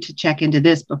 I need to check into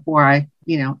this before I,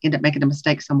 you know, end up making a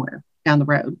mistake somewhere down the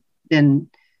road, then,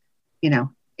 you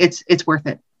know, it's worth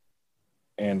it.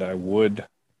 And I would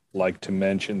like to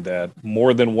mention that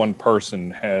more than one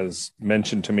person has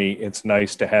mentioned to me it's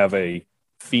nice to have a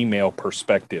female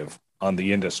perspective on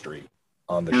the industry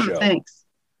on the show. Thanks.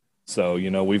 So, you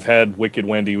know, we've had Wicked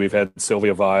Wendy, we've had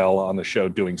Sylvia Vile on the show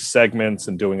doing segments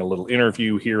and doing a little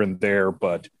interview here and there,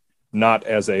 but not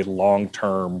as a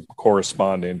long-term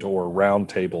correspondent or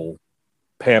roundtable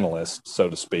panelist, so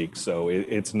to speak. So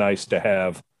it's nice to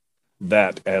have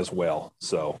that as well.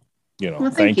 So, you know,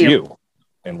 well, thank you.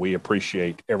 And we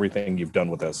appreciate everything you've done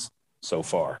with us so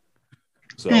far.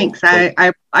 So, thanks.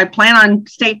 I plan on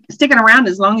sticking around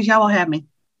as long as y'all will have me.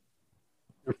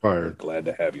 You're fired. Glad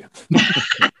to have you.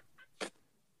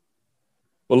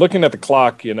 Well, looking at the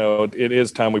clock, you know, it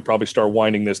is time we probably start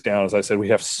winding this down. As I said, we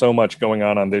have so much going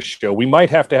on this show. We might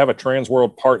have to have a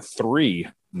Transworld Part 3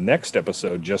 next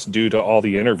episode just due to all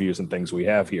the interviews and things we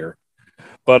have here.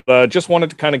 But just wanted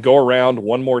to kind of go around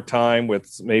one more time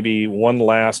with maybe one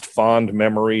last fond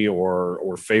memory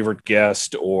or favorite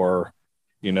guest or,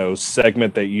 you know,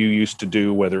 segment that you used to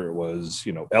do, whether it was,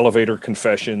 you know, elevator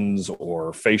confessions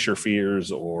or face your fears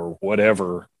or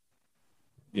whatever.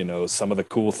 You know, some of the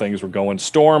cool things were going.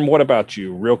 Storm, what about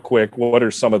you? Real quick, what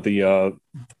are some of the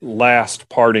last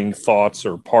parting thoughts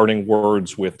or parting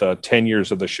words with 10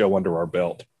 years of the show under our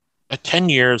belt? 10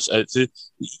 years,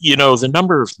 you know, the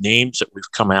number of names that we've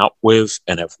come out with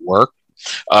and have worked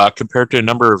compared to the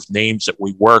number of names that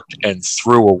we worked and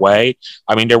threw away.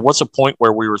 I mean, there was a point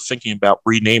where we were thinking about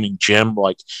renaming Jim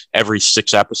like every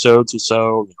 6 episodes or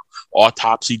so. You know,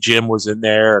 Autopsy Jim was in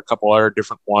there, a couple other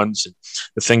different ones, and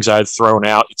the things I had thrown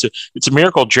out. It's a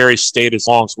miracle Jerry stayed as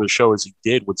long as with the show as he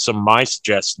did with some of my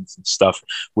suggestions and stuff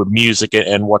with music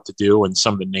and what to do and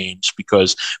some of the names,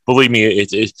 because believe me,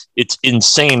 it's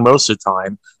insane most of the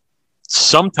time.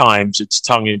 Sometimes it's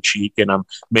tongue-in-cheek and I'm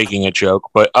making a joke,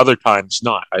 but other times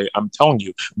not. I'm telling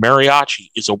you, mariachi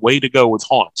is a way to go with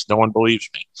haunts. No one believes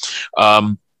me.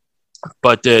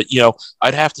 But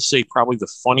I'd have to say probably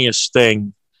the funniest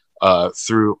thing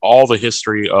through all the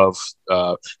history of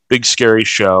Big Scary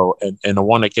Show, and the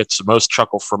one that gets the most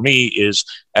chuckle for me is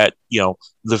at the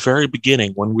very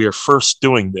beginning when we were first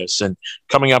doing this and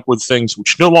coming up with things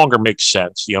which no longer make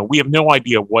sense. We have no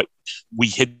idea what we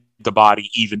hid the body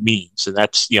even means, and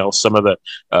that's some of the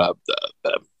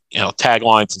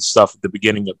taglines and stuff at the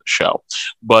beginning of the show.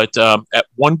 But at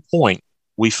one point,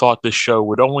 we thought this show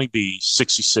would only be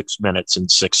 66 minutes and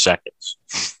 6 seconds.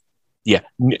 Yeah.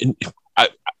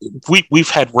 We've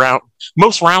had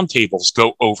most roundtables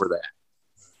go over that.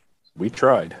 We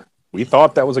tried. We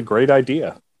thought that was a great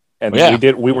idea. And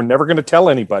we were never going to tell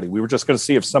anybody. We were just going to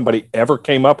see if somebody ever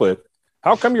came up with,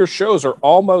 how come your shows are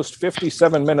almost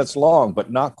 57 minutes long,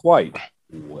 but not quite?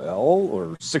 Well,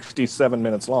 or 67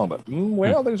 minutes long, but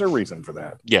there's a reason for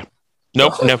that. Yeah.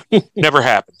 Nope. Never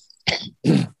happened.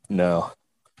 No.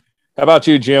 How about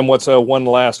you, Jim? What's one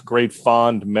last great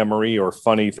fond memory or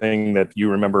funny thing that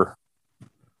you remember?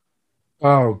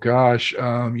 Oh gosh,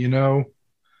 I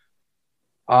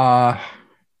got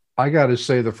to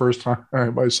say the first time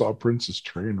I saw Princess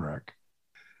Trainwreck.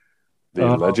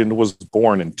 The legend was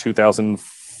born in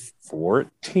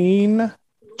 2014 at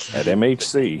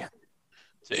MHC.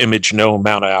 The image no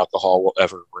amount of alcohol will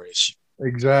ever erase.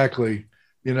 Exactly.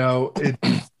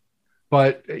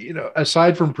 But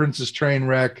aside from Princess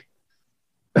Trainwreck,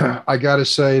 I got to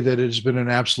say that it's been an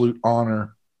absolute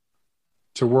honor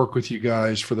to work with you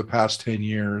guys for the past 10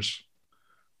 years.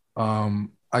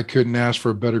 I couldn't ask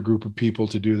for a better group of people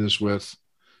to do this with.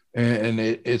 And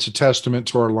it's a testament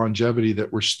to our longevity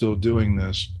that we're still doing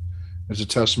this. It's a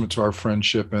testament to our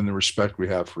friendship and the respect we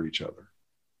have for each other.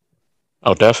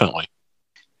 Oh, definitely.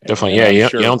 Definitely. Yeah.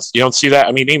 You don't see that.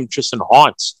 I mean, even just in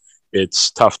haunts,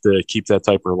 it's tough to keep that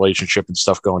type of relationship and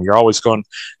stuff going. You're always going,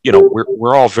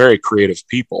 we're all very creative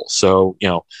people. So,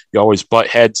 you always butt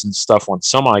heads and stuff on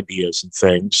some ideas and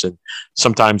things. And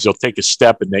sometimes you'll take a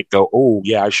step and they go, oh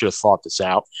yeah, I should have thought this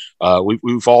out.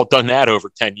 We've all done that over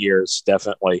 10 years,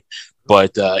 definitely.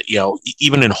 But,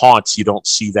 even in haunts, you don't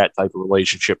see that type of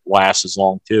relationship last as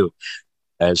long too.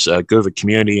 As good of a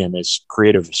community and as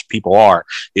creative as people are,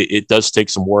 it does take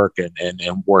some work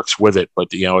and works with it. But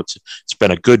it's been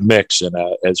a good mix and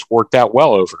it's worked out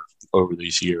well over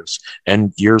these years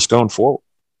and years going forward.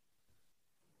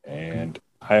 And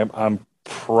I'm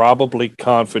probably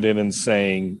confident in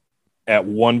saying, at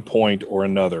one point or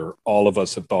another, all of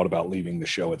us have thought about leaving the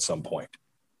show at some point.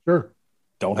 Sure.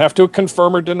 Don't have to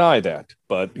confirm or deny that,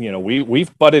 but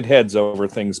we've butted heads over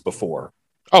things before.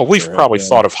 Oh, we've probably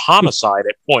thought of homicide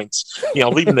at points,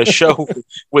 leaving the show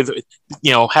with,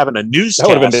 having a newscast.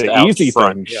 That would have been the easy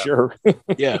front. thing, sure.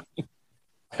 Yeah.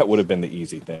 That would have been the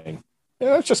easy thing.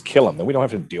 Let's just kill him. Then we don't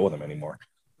have to deal with him anymore.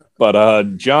 But,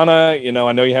 Jonna,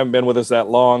 I know you haven't been with us that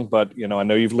long, but, I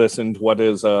know you've listened. What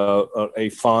is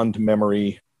a fond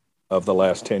memory of the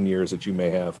last 10 years that you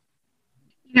may have?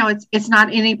 It's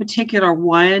not any particular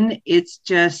one. It's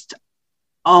just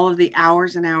all of the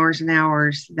hours and hours and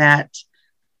hours that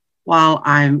while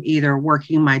I'm either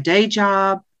working my day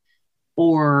job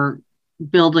or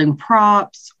building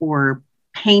props or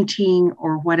painting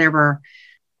or whatever,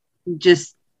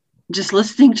 just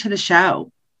listening to the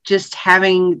show, just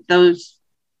having those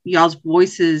y'all's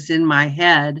voices in my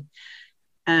head,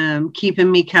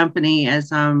 keeping me company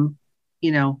as I'm,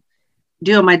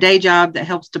 doing my day job that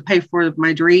helps to pay for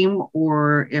my dream,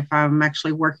 or if I'm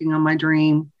actually working on my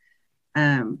dream.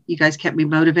 You guys kept me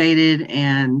motivated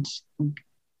and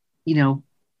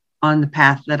on the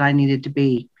path that I needed to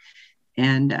be.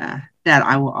 And that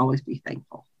I will always be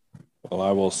thankful. Well,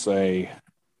 I will say,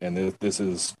 and this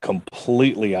is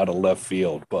completely out of left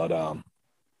field, but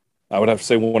I would have to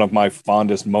say one of my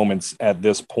fondest moments at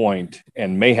this point,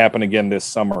 and may happen again this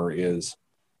summer, is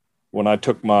when I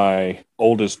took my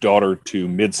oldest daughter to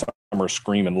Midsummer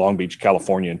Scream in Long Beach,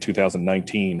 California in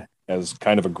 2019 as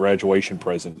kind of a graduation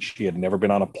present. She had never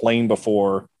been on a plane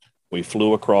before. We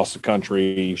flew across the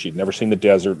country. She'd never seen the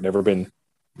desert, never been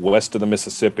west of the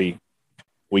Mississippi.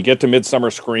 We get to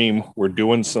Midsummer Scream. We're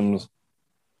doing some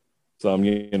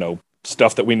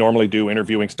stuff that we normally do,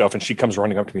 interviewing stuff. And she comes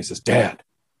running up to me and says, "Dad,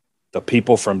 the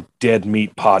people from Dead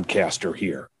Meat Podcast are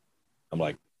here." I'm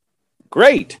like,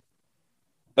 "Great.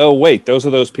 Oh, wait, those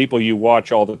are those people you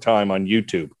watch all the time on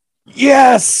YouTube."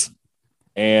 Yes.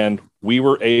 And we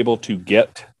were able to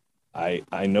get,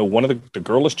 I know one of the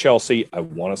girl is Chelsea. I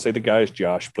want to say the guy is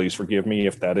Josh. Please forgive me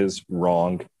if that is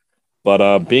wrong.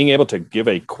 But being able to give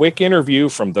a quick interview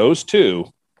from those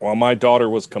two while my daughter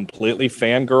was completely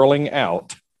fangirling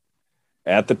out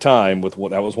at the time with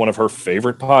that was one of her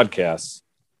favorite podcasts.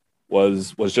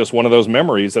 was just one of those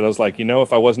memories that I was like,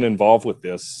 if I wasn't involved with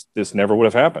this never would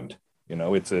have happened. It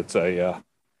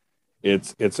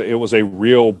was a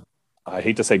real, I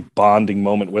hate to say bonding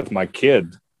moment with my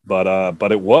kid,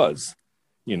 but it was,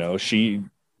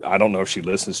 I don't know if she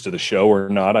listens to the show or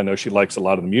not. I know she likes a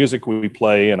lot of the music we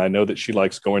play, and I know that she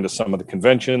likes going to some of the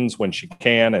conventions when she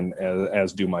can, and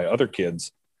as do my other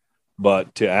kids.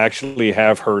 But to actually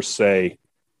have her say,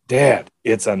 Dad,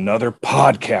 it's another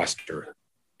podcaster,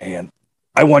 and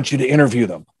I want you to interview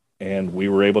them. And we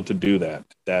were able to do that.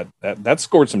 That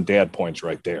scored some dad points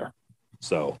right there.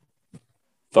 So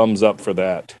thumbs up for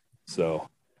that. So,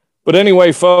 but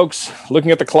anyway, folks,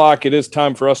 looking at the clock, it is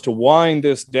time for us to wind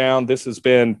this down. This has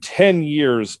been 10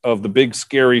 years of the Big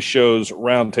Scary Show's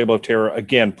Roundtable of Terror.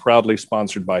 Again, proudly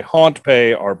sponsored by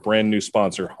HauntPay, our brand new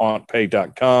sponsor,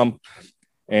 hauntpay.com.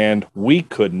 And we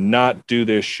could not do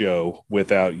this show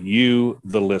without you,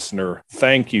 the listener.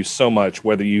 Thank you so much,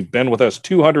 whether you've been with us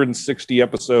 260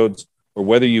 episodes or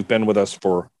whether you've been with us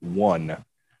for one.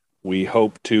 We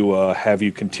hope to have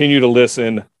you continue to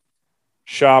listen,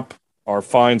 shop our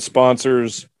fine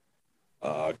sponsors,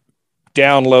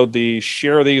 download these,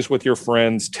 share these with your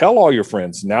friends, tell all your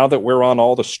friends. Now that we're on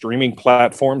all the streaming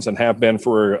platforms and have been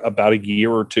for about a year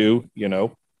or two,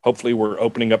 hopefully we're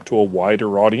opening up to a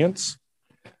wider audience.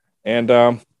 And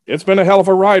it's been a hell of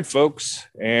a ride, folks.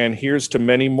 And here's to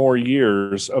many more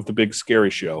years of the Big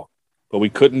Scary Show. But we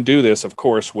couldn't do this, of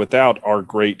course, without our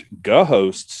great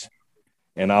hosts.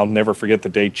 And I'll never forget the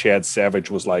day Chad Savage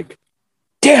was like,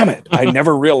 damn it, I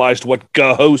never realized what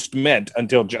host meant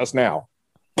until just now.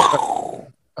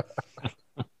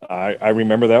 I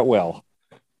remember that well.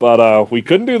 But we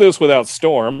couldn't do this without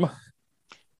Storm.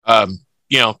 10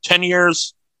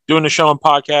 years doing the show and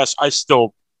podcast, I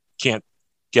still can't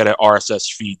get an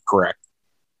RSS feed correct.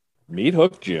 Meat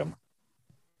Hook Jim.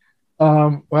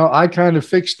 Well, I kind of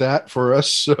fixed that for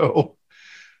us. So,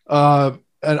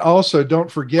 and also don't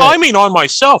forget. I mean, on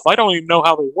myself, I don't even know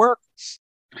how they work.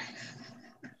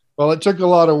 Well, it took a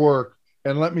lot of work.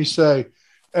 And let me say,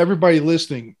 everybody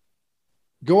listening,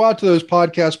 go out to those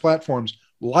podcast platforms,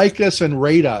 like us and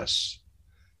rate us.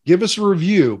 Give us a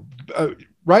review,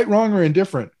 right, wrong, or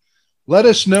indifferent. Let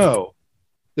us know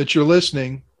that you're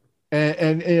listening.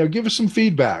 And give us some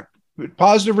feedback,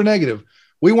 positive or negative.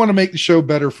 We want to make the show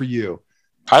better for you.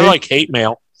 I like hate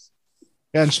mail.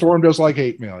 And Storm does like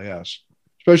hate mail, yes.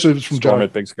 Especially if it's from Storm John.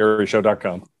 at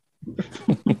BigScaryShow.com.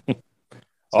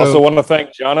 Also want to thank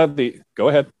Jonna. Go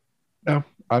ahead. No,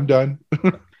 I'm done.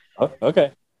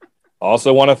 Okay.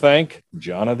 Also want to thank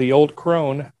Jonna the Old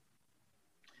Crone.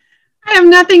 I have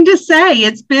nothing to say.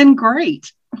 It's been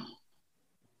great.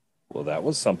 Well, that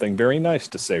was something very nice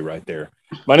to say right there.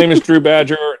 My name is Drew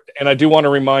Badger, and I do want to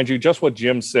remind you just what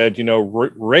Jim said.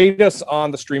 Rate us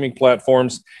on the streaming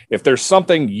platforms. If there's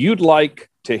something you'd like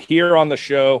to hear on the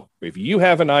show, if you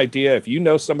have an idea, if you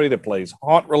know somebody that plays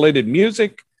haunt-related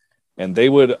music and they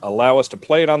would allow us to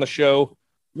play it on the show,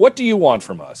 what do you want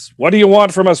from us? What do you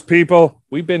want from us, people?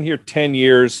 We've been here 10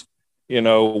 years.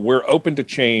 We're open to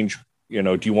change.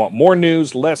 Do you want more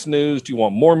news, less news? Do you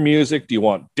want more music? Do you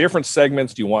want different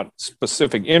segments? Do you want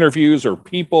specific interviews or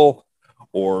people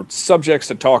or subjects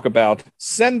to talk about?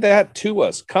 Send that to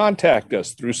us. Contact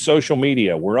us through social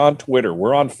media. We're on Twitter.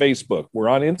 We're on Facebook. We're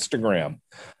on Instagram.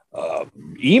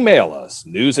 Email us,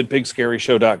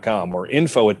 news@bigscaryshow.com or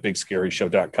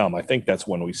info@bigscaryshow.com. I think that's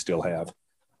one we still have.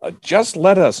 Just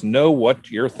let us know what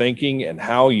you're thinking and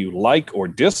how you like or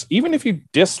even if you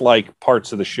dislike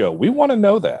parts of the show. We want to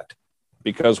know that,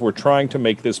 because we're trying to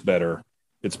make this better.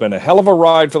 It's been a hell of a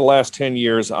ride for the last 10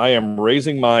 years. I am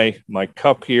raising my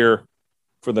cup here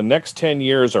for the next 10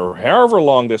 years or however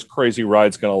long this crazy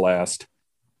ride's going to last.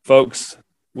 Folks,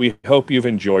 we hope you've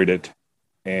enjoyed it,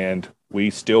 and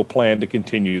we still plan to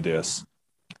continue this.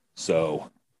 So,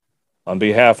 on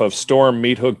behalf of Storm,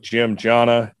 Meat Hook, Jim,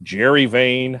 Jonna, Jerry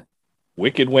Vane,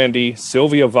 Wicked Wendy,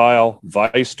 Sylvia Vile,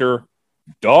 Weister,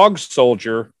 Dog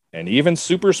Soldier, and even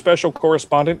super special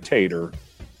correspondent Tater,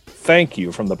 thank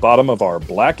you from the bottom of our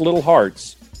black little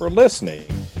hearts for listening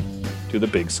to The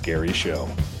Big Scary Show.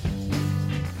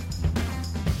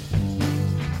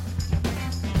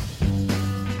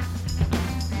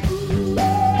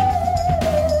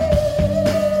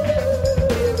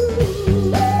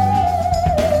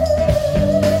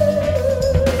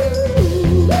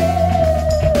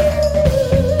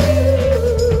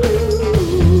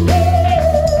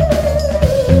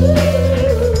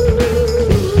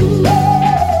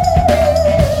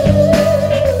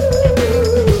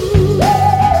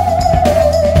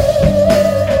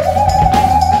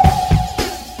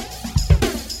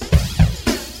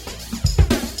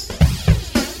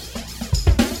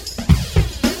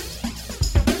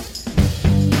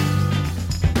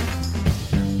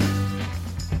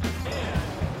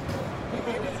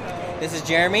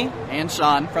 Jeremy and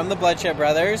Sean from the Bloodshed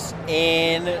Brothers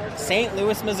in St.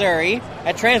 Louis, Missouri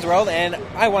at Transworld, and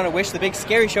I want to wish the Big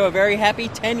Scary Show a very happy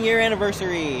 10-year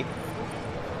anniversary.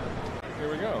 Here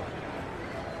we go.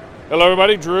 Hello,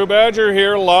 everybody. Drew Badger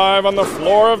here, live on the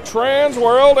floor of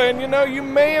Transworld. And, you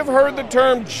may have heard the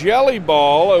term Jelly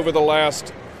Ball over the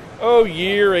last,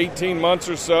 year, 18 months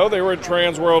or so. They were at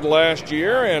Transworld last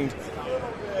year, and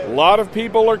a lot of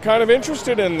people are kind of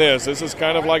interested in this. This is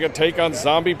kind of like a take on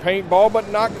zombie paintball, but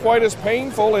not quite as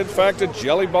painful. In fact, a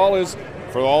Jelly Ball is,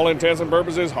 for all intents and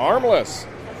purposes, harmless.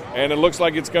 And it looks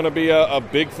like it's going to be a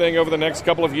big thing over the next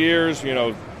couple of years,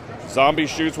 zombie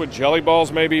shoots with jelly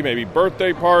balls, maybe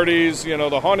birthday parties.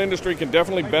 The haunt industry can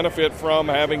definitely benefit from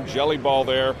having Jelly Ball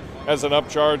there as an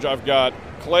upcharge. I've got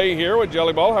Clay here with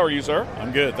Jelly Ball. How are you, sir?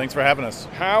 I'm good. Thanks for having us.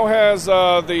 How has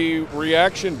the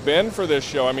reaction been for this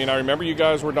show? I mean, I remember you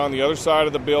guys were on the other side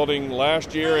of the building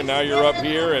last year, and now you're up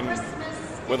here and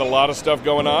with a lot of stuff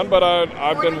going on. But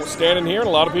I've been standing here, and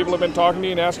a lot of people have been talking to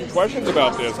you and asking questions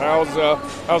about this.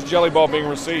 How's Jelly Ball being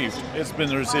received? It's been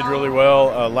received really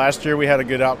well. Last year we had a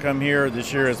good outcome here.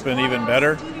 This year it's been even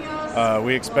better.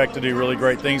 We expect to do really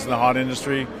great things in the haunt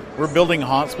industry. We're building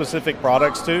haunt-specific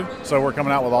products too, so we're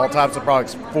coming out with all types of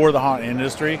products for the haunt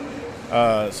industry,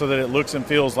 so that it looks and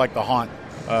feels like the haunt,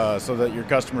 so that your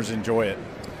customers enjoy it.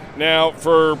 Now,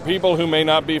 for people who may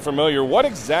not be familiar, what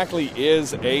exactly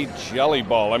is a Jelly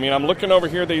Ball? I mean, I'm looking over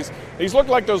here. These look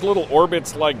like those little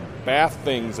orbits, like bath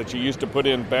things that you used to put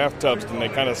in bathtubs, and they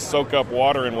kind of soak up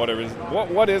water and whatever.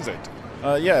 What is it?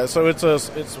 So it's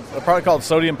a product called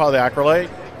sodium polyacrylate,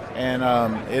 and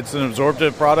it's an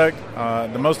absorptive product.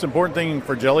 The most important thing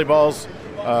for Jelly Balls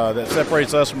that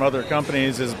separates us from other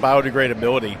companies is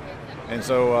biodegradability. And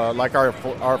so like our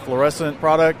fluorescent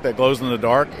product that glows in the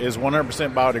dark is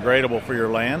 100% biodegradable for your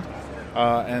land,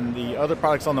 and the other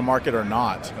products on the market are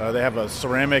not. They have a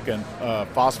ceramic and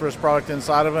phosphorus product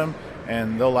inside of them,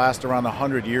 and they'll last around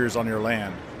 100 years on your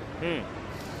land.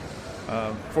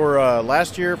 For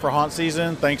last year, for haunt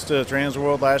season, thanks to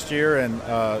Transworld last year and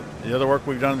the other work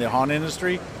we've done in the haunt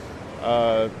industry,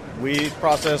 we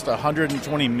processed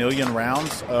 120 million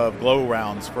rounds of glow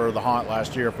rounds for the haunt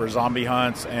last year for zombie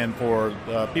hunts and for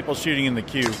people shooting in the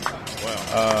queue.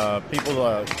 Wow.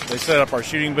 People, they set up our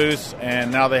shooting booths,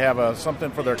 and now they have something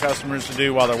for their customers to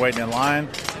do while they're waiting in line,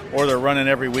 or they're running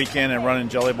every weekend and running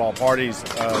Jelly Ball parties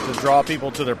to draw people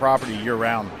to their property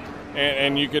year-round.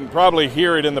 And you can probably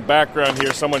hear it in the background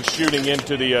here. Someone's shooting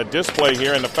into the display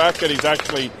here, and the fact that he's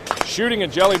actually shooting a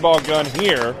Jelly Ball gun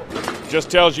here just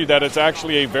tells you that it's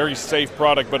actually a very safe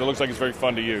product, but it looks like it's very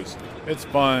fun to use. It's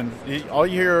fun. All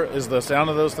you hear is the sound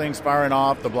of those things firing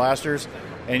off, the blasters,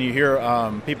 and you hear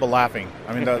people laughing.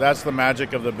 I mean, that's the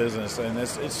magic of the business, and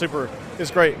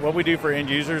it's great. What we do for end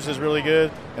users is really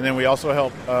good, and then we also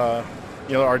help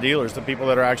our dealers, the people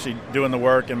that are actually doing the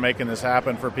work and making this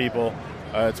happen for people.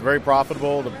 It's very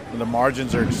profitable. The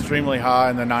margins are extremely high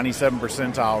in the 97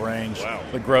 percentile range.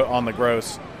 Wow. On the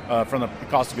gross from the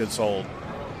cost of goods sold.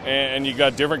 And you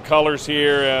got different colors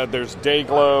here. There's day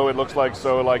glow. It looks like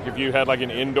if you had like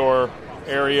an indoor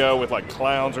area with like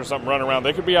clowns or something running around,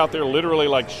 they could be out there literally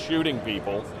like shooting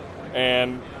people,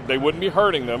 and they wouldn't be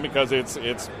hurting them because it's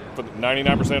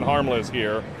 99% harmless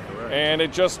here. And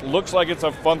it just looks like it's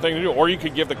a fun thing to do. Or you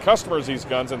could give the customers these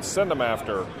guns and send them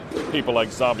after people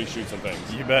like zombie shoots and things.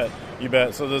 You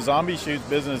bet. So the zombie shoots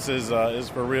business is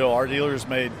for real. Our dealers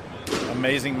made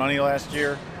amazing money last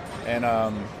year, and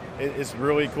it's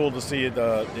really cool to see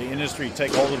the industry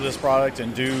take hold of this product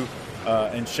and do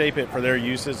and shape it for their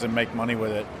uses and make money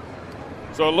with it.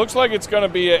 So it looks like it's going to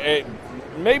be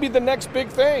maybe the next big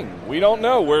thing. We don't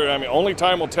know. Only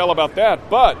time will tell about that.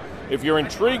 But if you're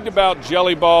intrigued about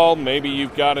Jelly Ball, maybe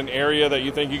you've got an area that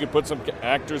you think you could put some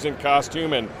actors in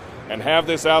costume and have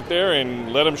this out there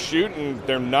and let them shoot, and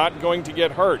they're not going to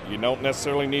get hurt. You don't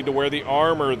necessarily need to wear the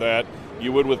armor that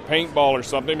you would with paintball or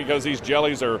something, because these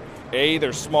jellies are, A,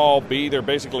 they're small, B, they're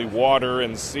basically water,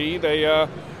 and C, they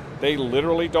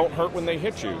literally don't hurt when they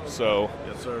hit you. So,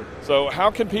 yes, sir. So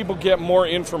how can people get more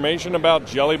information about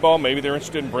Jelly Ball? Maybe they're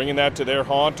interested in bringing that to their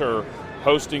haunt or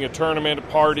hosting a tournament, a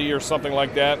party, or something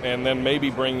like that, and then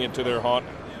maybe bringing it to their haunt.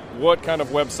 What kind of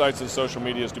websites and social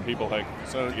medias do people have?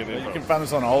 So you can find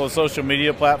us on all the social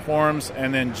media platforms,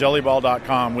 and then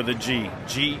jellyball.com with a G.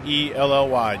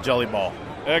 G-E-L-L-Y, Jelly Ball.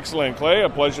 Excellent, Clay. A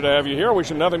pleasure to have you here. I wish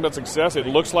you nothing but success. It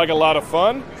looks like a lot of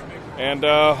fun, and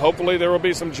hopefully there will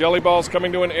be some Jelly Balls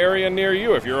coming to an area near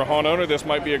you. If you're a haunt owner, this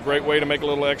might be a great way to make a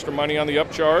little extra money on the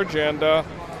upcharge, and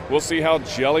we'll see how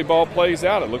Jelly Ball plays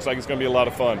out. It looks like it's going to be a lot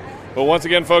of fun. But once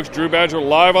again, folks, Drew Badger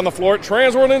live on the floor at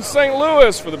Transworld in St.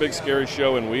 Louis for the Big Scary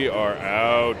Show, and we are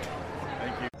out.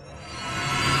 Thank you.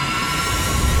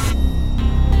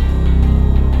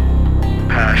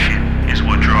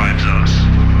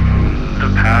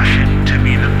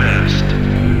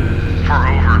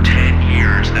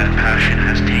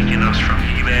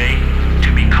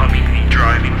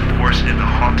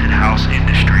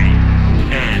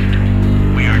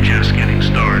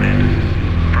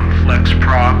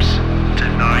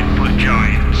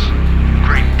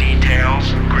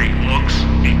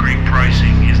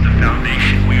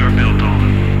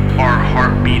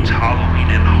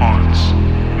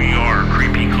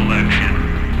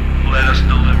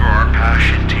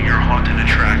 passion to your haunted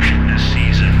attraction this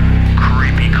season.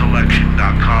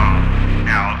 CreepyCollection.com.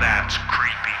 Now that's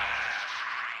creepy.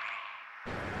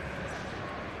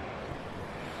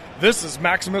 This is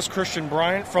Maximus Christian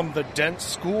Bryant from the Dent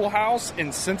Schoolhouse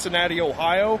in Cincinnati,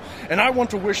 Ohio, and I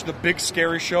want to wish the Big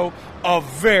Scary Show a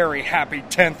very happy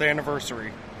 10th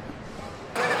anniversary.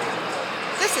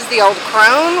 This is the Old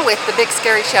Crone with the Big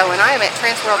Scary Show, and I am at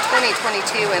Transworld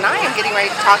 2022, and I am getting ready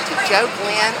to talk to Joe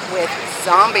Glenn with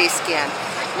Zombie Skin.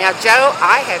 Now, Joe,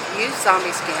 I have used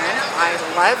Zombie Skin. I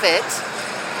love it.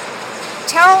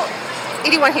 Tell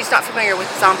anyone who's not familiar with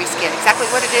Zombie Skin exactly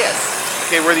what it is.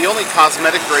 Okay, we're the only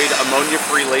cosmetic-grade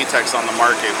ammonia-free latex on the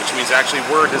market, which means actually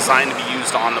we're designed to be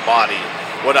used on the body.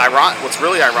 What's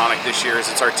really ironic this year is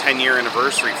it's our 10-year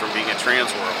anniversary from being at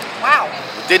Transworld. Wow.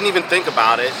 We didn't even think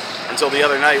about it until the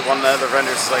other night. One of the other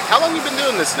vendors was like, how long have you been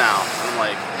doing this now? And I'm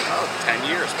like, 10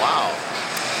 years, wow.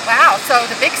 Wow, so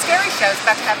the Big Scary Show is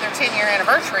about to have their 10-year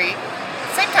anniversary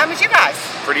same time as you guys.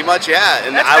 Pretty much, yeah.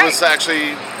 And That's I great. was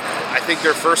actually, I think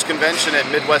their first convention at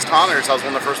Midwest Haunters, I was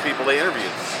one of the first people they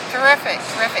interviewed. Terrific,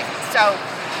 terrific. So,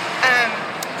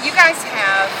 you guys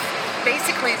have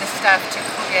basically the stuff to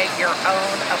create your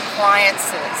own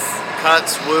appliances.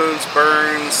 Cuts, wounds,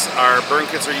 burns. Our burn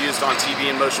kits are used on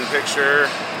TV and motion picture.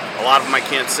 A lot of them I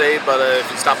can't say, but if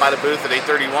you stop by the booth at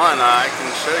 831, I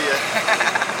can show you.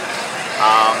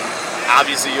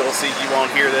 Obviously, you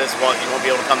won't hear this. Well, you won't be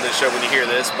able to come to the show when you hear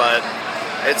this, but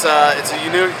it's a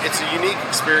unique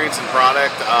experience and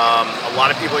product. A lot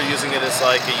of people are using it as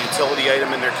like a utility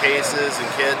item in their cases and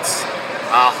kits.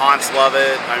 Haunts love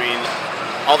it. I mean,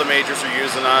 all the majors are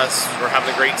using us. We're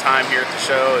having a great time here at the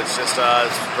show. It's just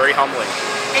it's very humbling.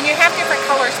 And you have different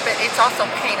colors, but it's also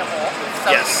paintable. So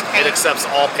Yes, it accepts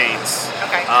all paints.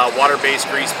 Okay. Water-based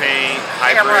grease paint,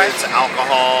 hybrids,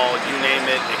 alcohol, you name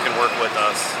it, it can work with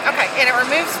us. Okay, and it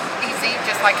removes easy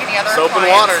just like any other Soap and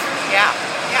appliance. water. Yeah,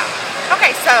 yeah.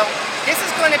 Okay, so this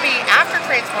is going to be after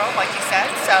Transworld, like you said.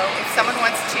 So if someone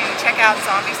wants to check out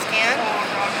Zombie Skin,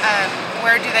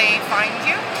 where do they find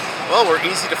you? Well, we're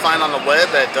easy to find on the web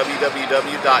at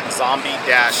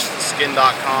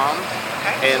www.zombie-skin.com.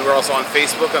 Okay. And we're also on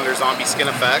Facebook under Zombie Skin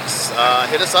Effects.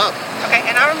 Hit us up. Okay,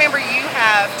 and I remember you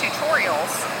have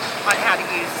tutorials on how to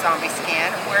use Zombie Skin.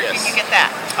 Where can you get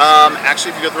that?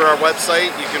 Actually, if you go through our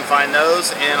website, you can find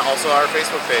those and also our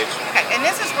Facebook page. Okay, and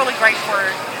this is really great for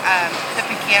the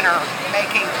beginner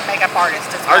making makeup artist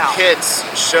as well. Our kits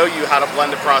show you how to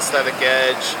blend a prosthetic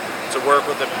edge, to work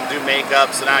with it, do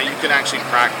makeup, so now you can actually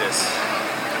practice.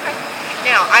 Okay.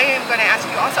 Now, I am going to ask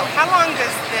you also, how long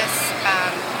does this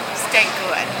stay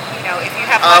good? You know, if you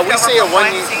have we say a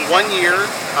one year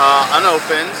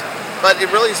unopened, but it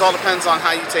really all depends on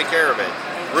how you take care of it.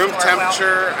 Room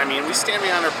temperature, I mean, we stand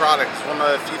behind our product. One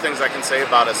of the few things I can say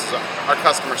about us is our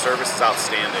customer service is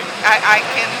outstanding. I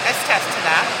can attest to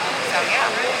that. So,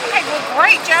 yeah. Okay, well,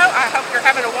 great, Joe. I hope you're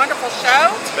having a wonderful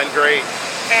show. It's been great.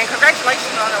 And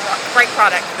congratulations on a great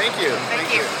product. Thank you. Thank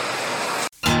you.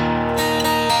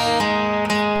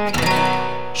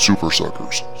 Super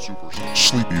Suckers,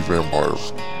 Sleepy Vampire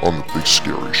on the Big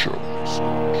Scary Show.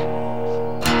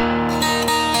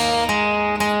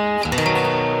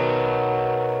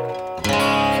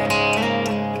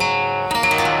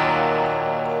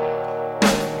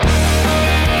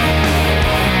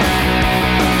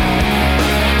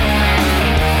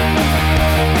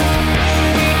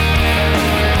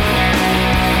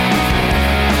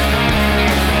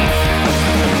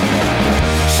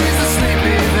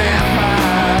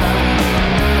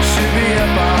 Should be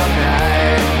up all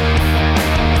night.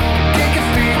 Kick your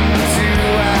feet into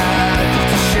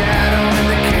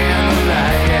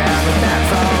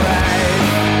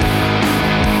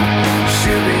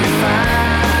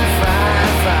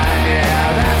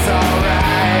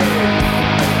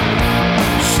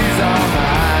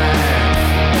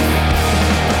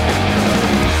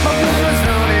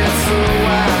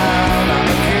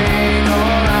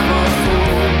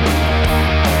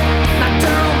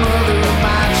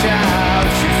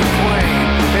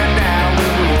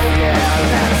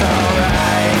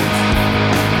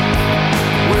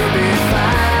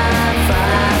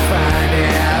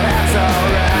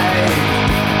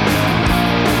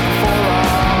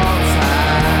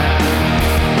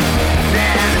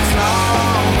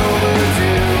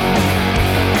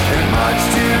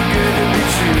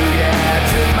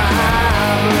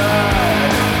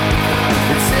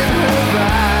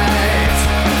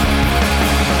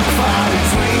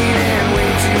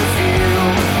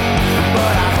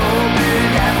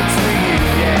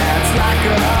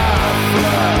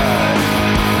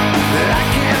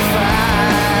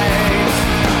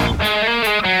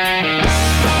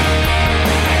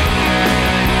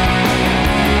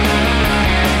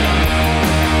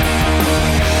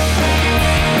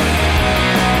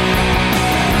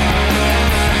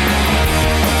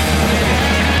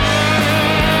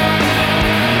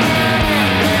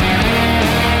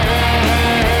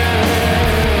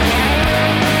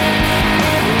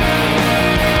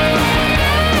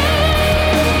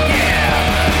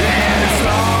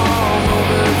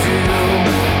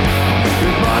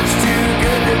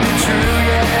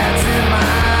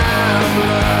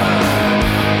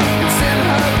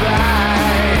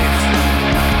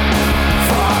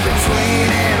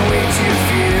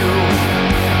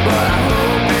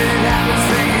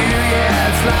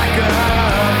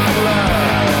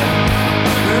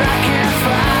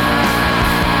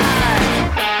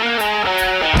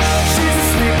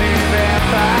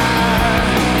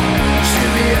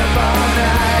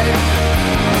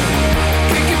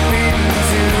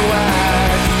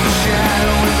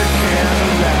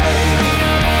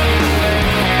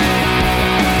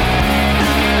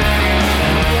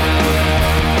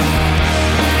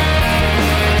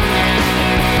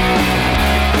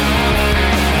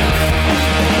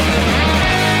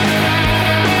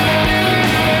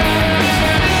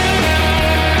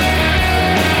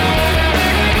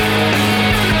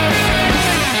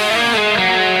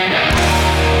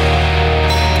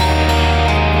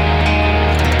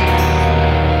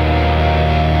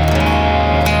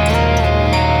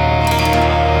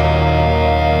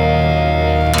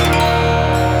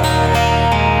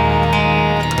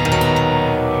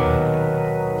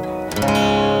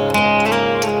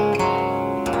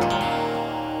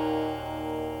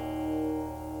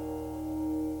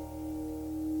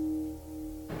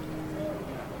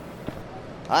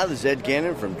Hi, this is Ed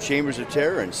Gannon from Chambers of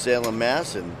Terror in Salem,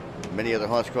 Mass, and many other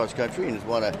haunts across the country, and just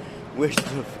want to wish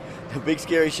the Big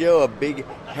Scary Show a big,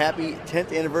 happy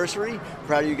 10th anniversary.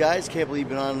 Proud of you guys. Can't believe you've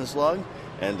been on this long,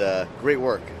 and great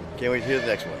work. Can't wait to hear the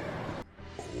next one.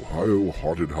 Ohio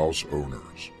Haunted House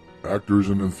owners, actors,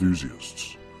 and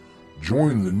enthusiasts,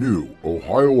 join the new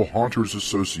Ohio Haunters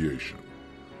Association.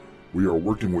 We are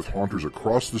working with haunters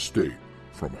across the state,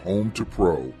 from home to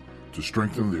pro, to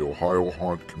strengthen the Ohio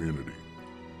haunt community.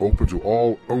 Open to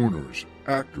all owners,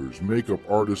 actors, makeup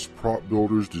artists, prop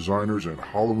builders, designers, and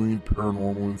Halloween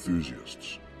paranormal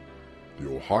enthusiasts.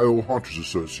 The Ohio Haunters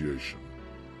Association,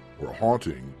 where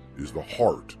haunting is the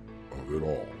heart of it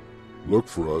all. Look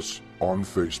for us on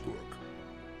Facebook.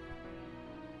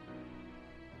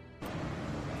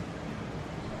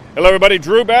 Hello, everybody.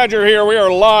 Drew Badger here. We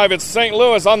are live at St.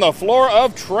 Louis on the floor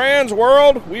of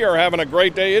Transworld. We are having a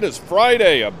great day. It is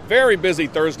Friday, a very busy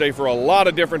Thursday for a lot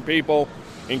of different people,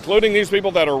 including these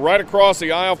people that are right across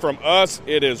the aisle from us.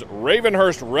 It is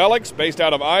Ravenhurst Relics, based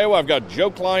out of Iowa. I've got Joe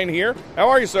Klein here. How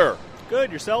are you, sir?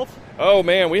 Good. Yourself? Oh,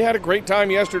 man, we had a great time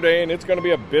yesterday, and it's going to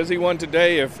be a busy one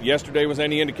today if yesterday was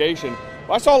any indication.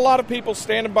 I saw a lot of people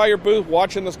standing by your booth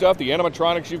watching the stuff. The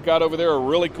animatronics you've got over there are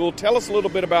really cool. Tell us a little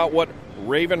bit about what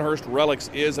Ravenhurst Relics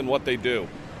is and what they do.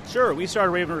 Sure. We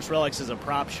started Ravenhurst Relics as a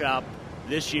prop shop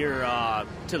this year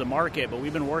to the market, but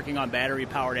we've been working on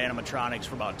battery-powered animatronics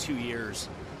for about 2 years.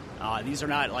 These are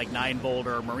not like 9-volt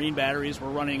or marine batteries. We're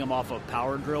running them off of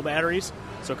power drill batteries.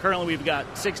 So currently we've got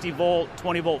 60-volt,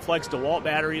 20-volt flex DeWalt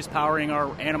batteries powering our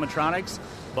animatronics,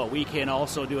 but we can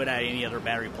also do it at any other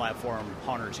battery platform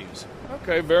haunters use.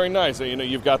 Okay, very nice. You know,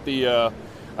 you've got the,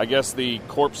 I guess, the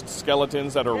corpse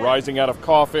skeletons that are rising out of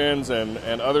coffins and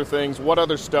other things. What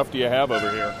other stuff do you have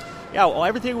over here? Yeah, well,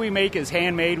 everything we make is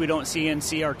handmade. We don't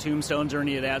CNC our tombstones or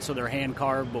any of that, so they're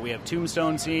hand-carved. But we have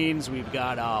tombstone scenes. We've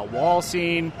got a wall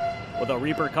scene with a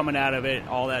Reaper coming out of it.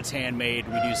 All that's handmade.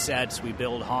 We do sets. We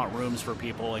build haunt rooms for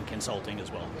people and consulting as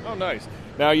well. Oh, nice.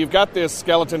 Now, you've got this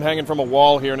skeleton hanging from a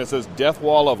wall here, and it says Death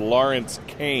Wall of Lawrence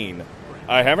Kane.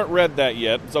 I haven't read that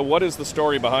yet, so what is the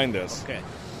story behind this? Okay.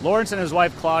 Lawrence and his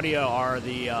wife, Claudia, are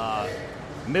the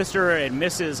Mr. and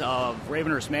Mrs. of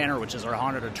Ravenhurst Manor, which is our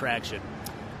haunted attraction.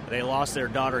 They lost their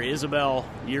daughter, Isabel,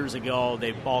 years ago.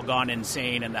 They've all gone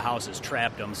insane, and the house has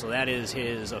trapped them. So that is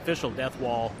his official death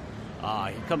wall.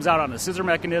 He comes out on a scissor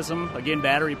mechanism, again,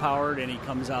 battery-powered, and he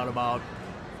comes out about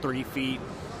 3 feet.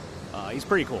 He's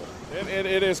pretty cool.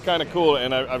 It is kind of cool,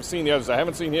 and I've seen the others. I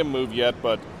haven't seen him move yet,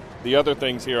 but the other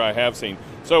things here I have seen.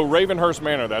 So Ravenhurst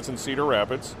Manor, that's in Cedar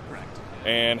Rapids. Correct.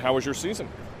 And how was your season?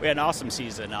 We had an awesome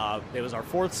season. It was our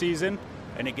 4th season,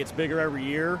 and it gets bigger every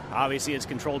year. Obviously, it's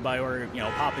controlled by our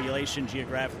population,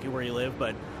 geographically where you live,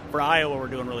 but for Iowa, we're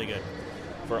doing really good.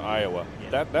 For Iowa.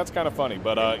 Yeah. That's kind of funny,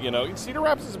 but, Cedar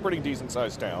Rapids is a pretty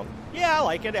decent-sized town. Yeah, I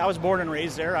like it. I was born and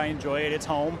raised there. I enjoy it. It's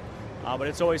home. But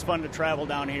it's always fun to travel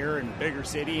down here in a bigger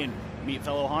city and meet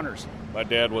fellow haunters. My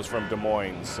dad was from Des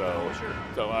Moines, so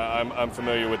I'm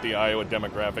familiar with the Iowa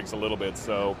demographics a little bit.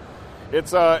 So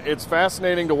it's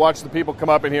fascinating to watch the people come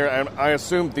up in here, and I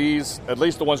assume these, at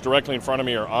least the ones directly in front of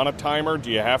me, are on a timer.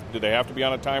 Do they have to be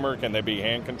on a timer? Can they be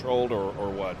hand controlled or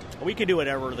what? We can do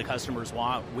whatever the customers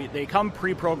want. They come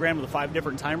pre-programmed with 5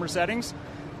 different timer settings,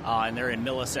 and they're in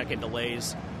millisecond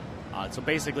delays. So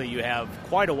basically you have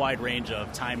quite a wide range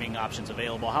of timing options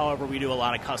available. However, we do a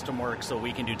lot of custom work, so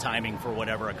we can do timing for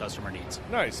whatever a customer needs.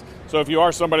 Nice. So if you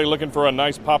are somebody looking for a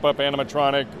nice pop-up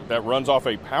animatronic that runs off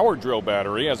a power drill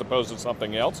battery as opposed to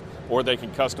something else, or they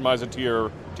can customize it to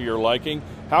your liking,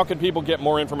 how can people get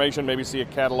more information, maybe see a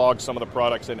catalog, some of the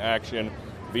products in action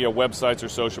via websites or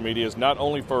social medias, not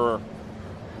only for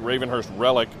Ravenhurst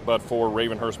Relic, but for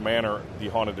Ravenhurst Manor, the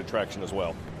haunted attraction as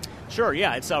well? Sure,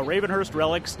 yeah. It's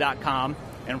ravenhurstrelics.com,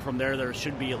 and from there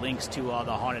should be links to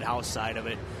the haunted house side of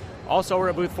it. Also, we're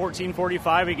at booth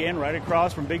 1445 again, right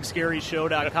across from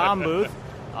BigScaryShow.com booth.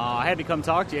 I had to come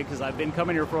talk to you because I've been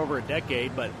coming here for over a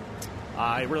decade, but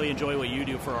I really enjoy what you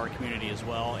do for our community as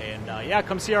well. And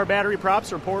come see our battery props.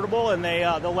 They're portable, and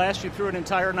they'll last you through an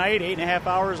entire night, 8.5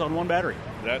 hours on one battery.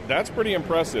 That's pretty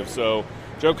impressive. So,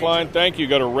 Joe Klein, thank you.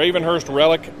 Go to Ravenhurst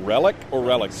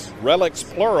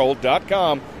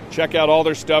Relicsplural.com. Check out all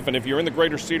their stuff, and if you're in the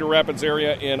greater Cedar Rapids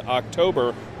area in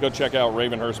October, go check out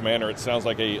Ravenhurst Manor. It sounds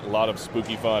like a lot of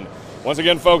spooky fun. Once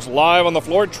again, folks, live on the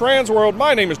floor at Transworld,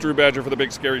 my name is Drew Badger for The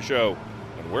Big Scary Show,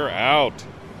 and we're out.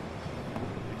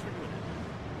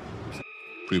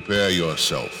 Prepare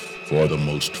yourself for the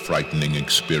most frightening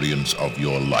experience of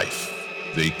your life.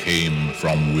 They came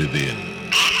from within.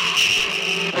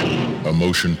 A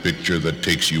motion picture that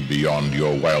takes you beyond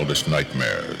your wildest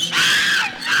nightmares.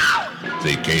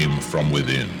 They came from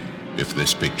within. If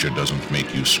this picture doesn't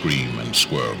make you scream and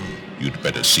squirm, you'd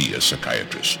better see a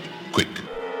psychiatrist. Quick.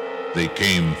 They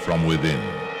came from within.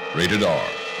 Rated R.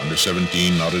 Under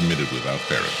 17, not admitted without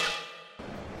parent.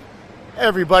 Hey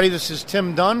everybody, this is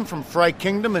Tim Dunn from Fright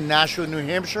Kingdom in Nashua, New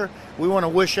Hampshire. We want to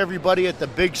wish everybody at the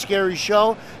Big Scary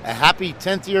Show a happy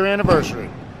 10th year anniversary.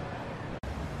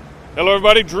 Hello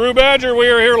everybody, Drew Badger. We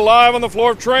are here live on the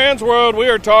floor of Transworld. We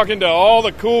are talking to all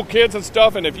the cool kids and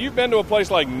stuff, and if you've been to a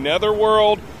place like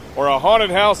Netherworld or a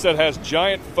haunted house that has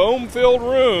giant foam-filled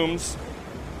rooms,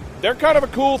 they're kind of a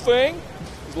cool thing.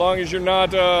 As long as you're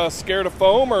not scared of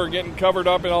foam or getting covered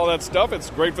up in all that stuff. It's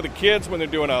great for the kids when they're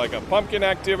doing like a pumpkin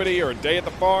activity or a day at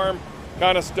the farm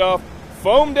kind of stuff.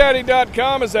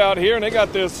 FoamDaddy.com is out here, and they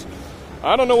got this,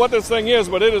 I don't know what this thing is,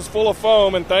 but it is full of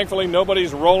foam, and thankfully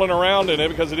nobody's rolling around in it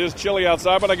because it is chilly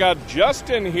outside. But I got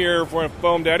Justin here for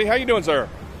Foam Daddy. How you doing, sir?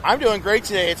 I'm doing great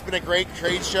today. It's been a great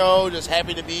trade show. Just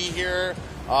happy to be here.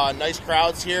 Nice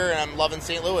crowds here, and I'm loving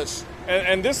St. Louis.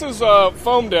 And this is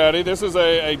Foam Daddy. This is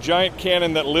a giant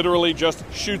cannon that literally just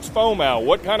shoots foam out.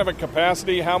 What kind of a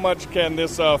capacity? How much can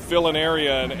this fill an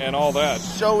area and all that?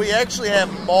 So we actually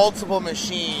have multiple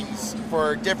machines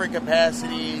for different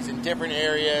capacities in different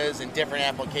areas and different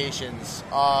applications.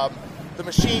 The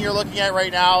machine you're looking at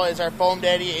right now is our Foam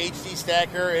Daddy HD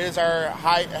Stacker. It is our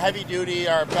heavy duty,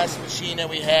 our best machine that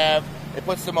we have. It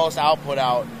puts the most output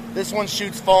out. This one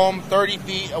shoots foam 30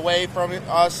 feet away from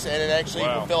us, and it actually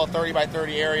will fill a 30 by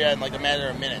 30 area in like a matter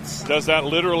of minutes. Does that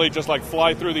literally just like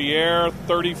fly through the air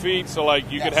 30 feet? So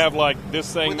like you could have like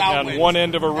this thing on wind. One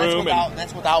end of a room.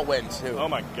 That's without wind too. Oh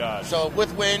my gosh. So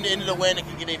with wind, into the wind, it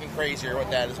can get even crazier with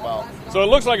that as well. So it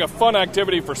looks like a fun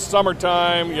activity for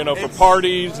summertime, for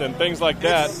parties and things like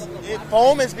that.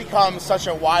 Foam has become such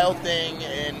a wild thing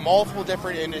in multiple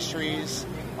different industries.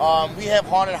 We have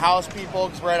haunted house people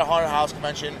because we're at a haunted house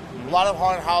convention. A lot of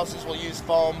haunted houses will use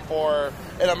foam for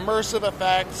an immersive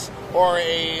effect or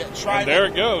a try. There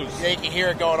it goes. Yeah, you can hear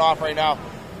it going off right now.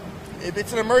 If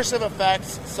it's an immersive effect,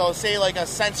 so say like a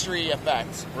sensory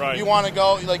effect. Right. You want to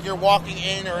go, like you're walking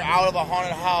in or out of a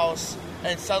haunted house,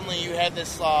 and suddenly you have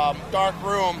this dark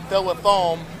room filled with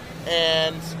foam,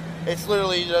 and it's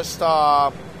literally just,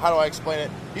 how do I explain it?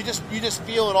 You just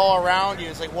feel it all around you.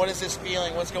 It's like, what is this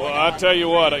feeling? What's going on? Well, I'll tell you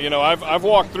what, I've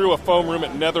walked through a foam room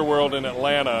at Netherworld in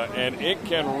Atlanta, and it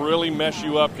can really mess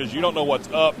you up because you don't know what's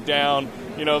up, down.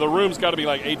 The room's got to be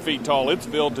like 8 feet tall. It's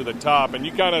filled to the top, and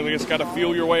you kind of just got to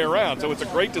feel your way around. So it's a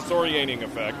great disorienting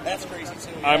effect. That's crazy, too.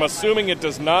 Yeah. I'm assuming it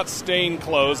does not stain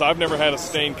clothes. I've never had a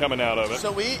stain coming out of it.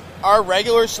 So our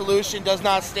regular solution does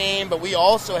not stain, but we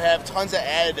also have tons of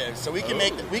additives. So we can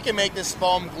make this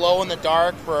foam glow in the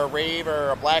dark for a rave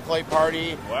or a blacklight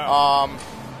party. Wow.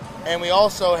 And we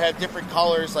also have different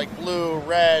colors like blue,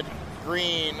 red,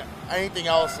 green, anything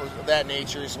else of that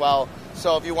nature as well.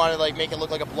 So if you want to make it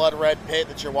look like a blood red pit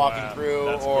that you're walking through,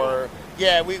 or cool.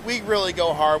 Yeah, we really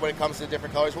go hard when it comes to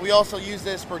different colors. But we also use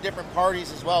this for different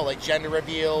parties as well, like gender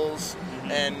reveals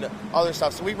and other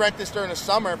stuff. So we rent this during the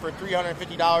summer for $350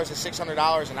 to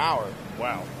 $600 an hour.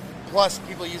 Wow. Plus,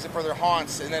 people use it for their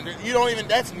haunts, and then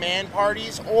that's man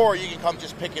parties, or you can come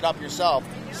just pick it up yourself.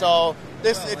 So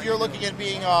if you're looking at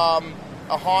being a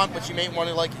haunt, but you may want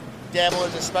to dabble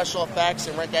into special effects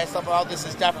and rent that stuff out, this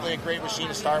is definitely a great machine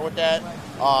to start with that.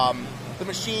 The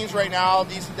machines right now,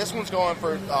 this one's going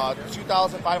for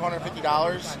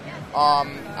 $2,550.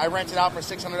 I rent it out for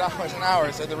 $600 an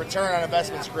hour, so the return on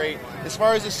investment's great. As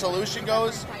far as the solution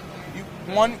goes,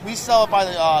 we sell it by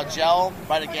the gel,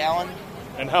 by the gallon.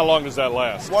 And how long does that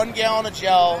last? 1 gallon of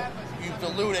gel. You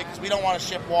dilute it because we don't want to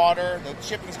ship water. The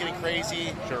shipping's getting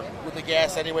crazy with the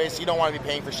gas anyway, so you don't want to be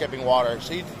paying for shipping water.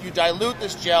 So you dilute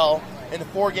this gel into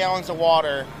 4 gallons of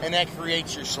water, and that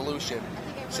creates your solution.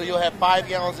 So you'll have 5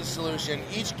 gallons of solution.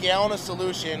 Each gallon of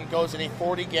solution goes in a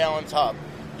 40-gallon tub.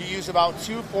 You use about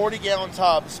 2 40-gallon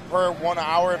tubs per 1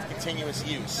 hour of continuous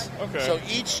use. Okay. So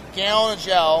each gallon of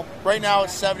gel, right now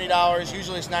it's $70,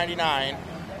 usually it's $99.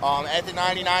 At the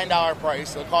 $99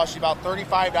 price, it'll cost you about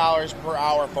 $35 per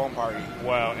hour foam party.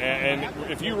 Wow, and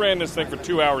if you ran this thing for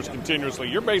 2 hours continuously,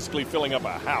 you're basically filling up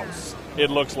a house, it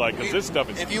looks like, because this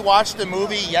stuff is... If you watched the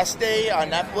movie Yesterday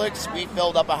on Netflix, we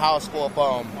filled up a house full of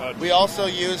foam. We also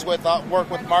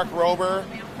work with Mark Rober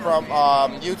from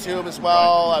YouTube as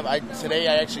well. Today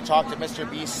I actually talked to Mr.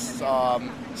 Beast's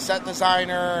set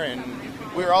designer, and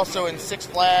we're also in Six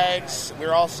Flags.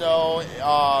 We're also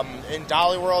in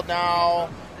Dolly World now.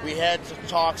 We had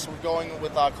talks going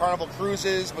with Carnival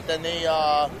Cruises, but then the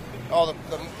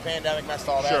pandemic messed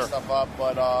all that stuff up.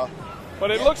 But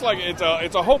it looks like it's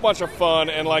a whole bunch of fun,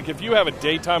 and if you have a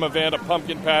daytime event, a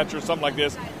pumpkin patch or something like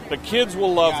this, the kids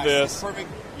will love this.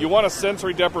 Perfect. You want a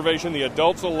sensory deprivation. The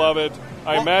adults will love it.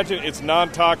 I imagine it's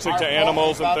non-toxic to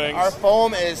animals and things. Our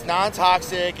foam is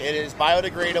non-toxic. It is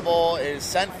biodegradable. It is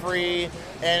scent-free,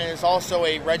 and it is also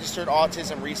a registered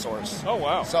autism resource. Oh,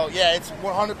 wow. So, yeah, it's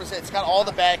 100%. It's got all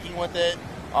the backing with it.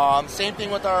 Same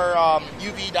thing with our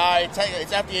UV dye.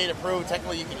 It's FDA approved.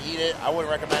 Technically, you can eat it. I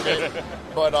wouldn't recommend it.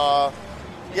 But,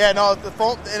 the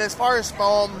foam, and as far as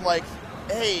foam, like,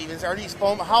 hey, are these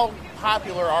foam, how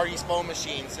popular are these foam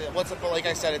machines? Like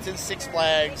I said, it's in Six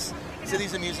Flags, it's in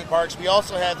these amusement parks. We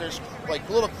also have, there's like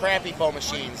little crappy foam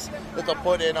machines that they'll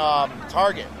put in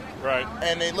Target. Right.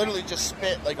 And they literally just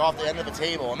spit like off the end of a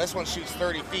table, and this one shoots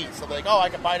 30 feet. So they're like, oh, I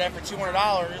can buy that for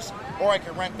 $200, or I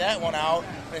can rent that one out,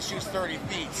 and it shoots 30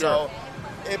 feet. Sure. So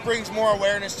it brings more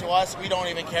awareness to us. We don't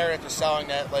even care if they're selling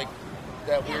that, like,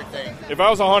 that weird thing. If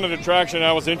I was a haunted attraction and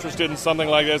I was interested in something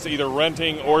like this, either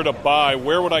renting or to buy,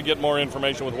 where would I get more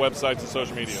information with websites and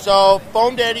social media? So,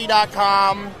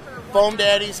 foamdaddy.com. Foam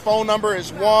Daddy's phone number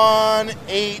is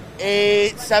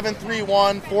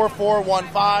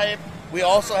 1-888-731-4415. We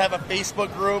also have a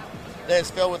Facebook group that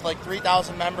is filled with like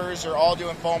 3,000 members. They're all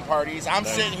doing foam parties. I'm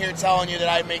sitting here telling you that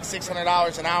I make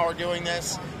 $600 an hour doing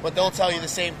this, but they'll tell you the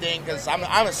same thing because I'm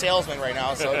a salesman right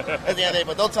now. So at the end of the day,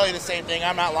 but they'll tell you the same thing.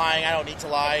 I'm not lying. I don't need to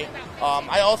lie.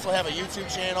 I also have a YouTube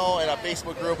channel and a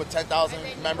Facebook group with 10,000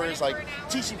 members, like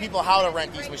teaching people how to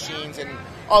rent these machines and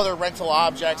other rental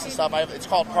objects and stuff. It's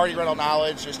called Party Rental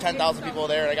Knowledge. There's 10,000 people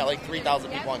there, and I got like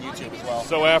 3,000 people on YouTube as well.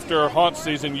 So after haunt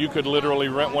season, you could literally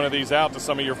rent one of these out to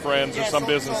some of your friends or some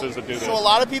businesses that do this. So a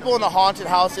lot of people in the haunted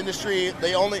house industry,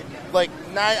 they only,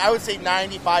 I would say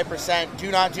 95% do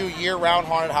not do year-round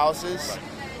haunted houses.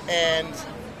 And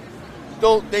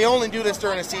they only do this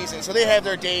during the season. So they have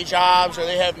their day jobs or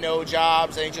they have no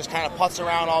jobs, and they just kind of putz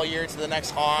around all year to the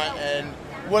next haunt. And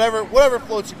whatever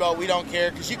floats your boat, we don't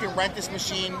care, because you can rent this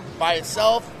machine by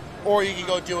itself, or you can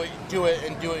go do it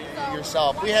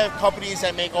yourself. We have companies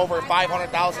that make over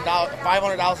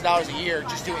 $500,000 a year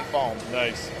just doing foam.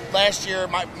 Nice. Last year,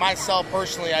 myself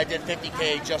personally, I did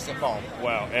 $50K just in foam.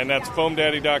 Wow, and that's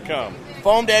foamdaddy.com.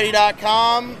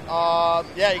 Foamdaddy.com.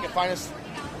 You can find us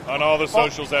on all the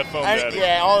socials at Foam Daddy.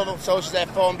 All of the socials at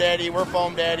Foam Daddy. We're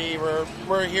Foam Daddy.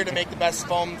 We're here to make the best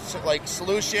foam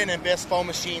solution and best foam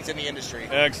machines in the industry.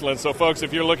 Excellent. So, folks,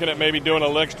 if you're looking at maybe doing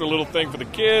an extra little thing for the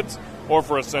kids, or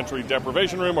for a sensory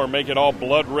deprivation room, or make it all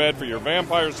blood red for your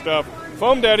vampire stuff,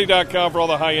 foamdaddy.com for all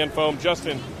the high-end foam.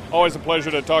 Justin, always a pleasure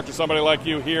to talk to somebody like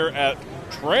you here at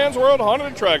Transworld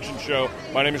Haunted Attraction Show.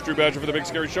 My name is Drew Badger for The Big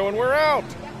Scary Show, and we're out.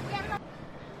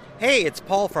 Hey, it's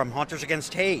Paul from Haunters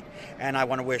Against Hate, and I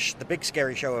want to wish The Big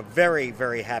Scary Show a very,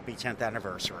 very happy 10th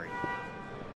anniversary.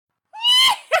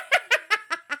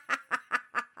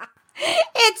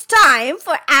 It's time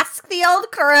for Ask the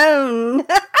Old Crone.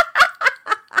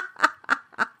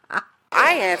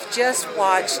 I have just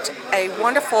watched a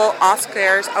wonderful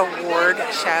Oscars award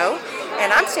show,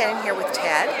 and I'm standing here with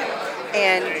Ted,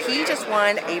 and he just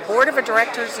won a Board of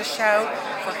Directors show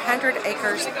for 100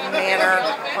 Acres Manor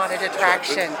Haunted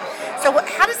Attraction. So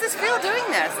how does this feel doing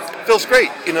this? Feels great.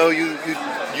 You know, you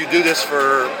do this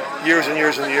for years and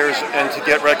years and years, and to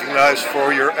get recognized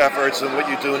for your efforts and what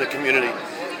you do in the community,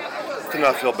 could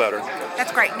not feel better.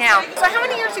 That's great. Now, so how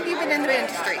many years have you been in the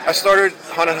industry? I started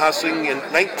haunted housing in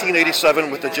 1987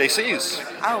 with the JCs.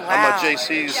 Oh, wow. I'm a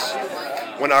JCs.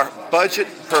 When our budget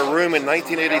per room in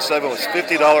 1987 was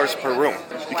 $50 per room.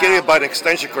 You can't even buy an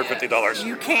extension cord for $50.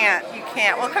 You can't.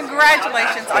 Well,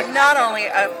 congratulations on not only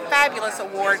a fabulous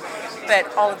award, but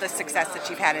all of the success that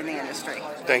you've had in the industry.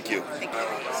 Thank you.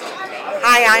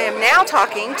 Hi, I am now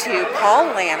talking to Paul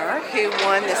Lanner, who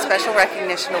won the Special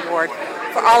Recognition Award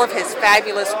for all of his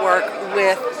fabulous work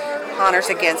with Haunters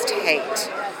Against Hate.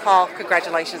 Paul,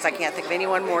 congratulations. I can't think of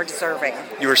anyone more deserving.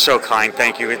 You were so kind,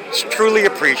 thank you. It's truly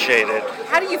appreciated.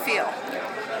 How do you feel?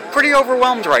 Pretty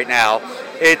overwhelmed right now.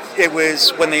 It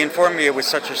was, when they informed me, it was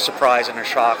such a surprise and a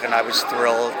shock, and I was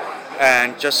thrilled.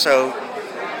 And just so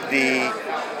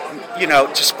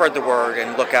to spread the word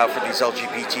and look out for these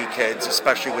LGBT kids,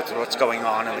 especially with what's going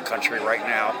on in the country right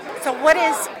now. So what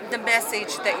is the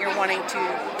message that you're wanting to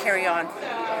carry on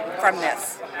from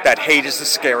this? That hate is the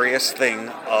scariest thing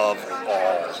of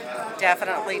all.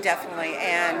 Definitely.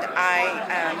 And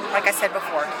I, like I said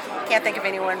before, can't think of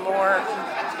anyone more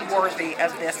worthy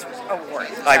of this award.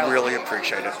 So, I really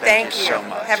appreciate it. Thank you so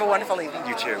much. Have a wonderful evening.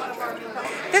 You too.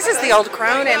 This is the Old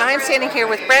Crone, and I'm standing here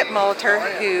with Brett Moulter,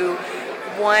 who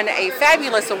won a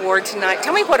fabulous award tonight.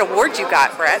 Tell me what award you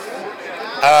got, Brett.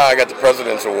 I got the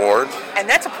President's Award. And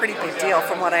that's a pretty big deal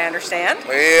from what I understand.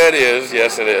 It is,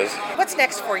 yes it is. What's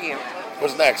next for you?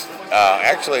 What's next?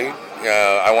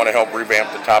 I want to help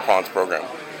revamp the Top Haunts program.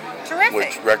 Terrific.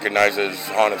 which recognizes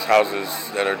haunted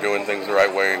houses that are doing things the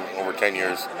right way over 10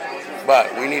 years.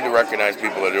 But we need to recognize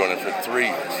people that are doing it for 3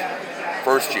 years,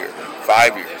 first year,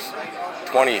 5 years,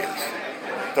 20 years,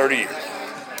 30 years,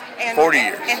 and 40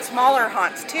 years. And smaller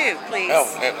haunts too, please. Oh,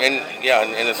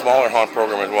 and the smaller haunt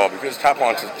program as well, because Top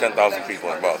Haunts is 10,000 people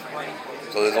and above.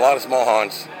 So there's a lot of small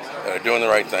haunts that are doing the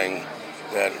right thing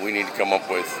that we need to come up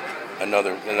with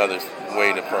another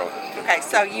way to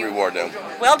reward them.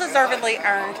 Well-deservedly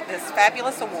earned this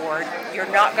fabulous award.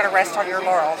 You're not going to rest on your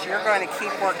laurels. You're going to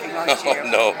keep working, aren't you?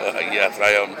 No, yes,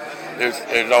 I am.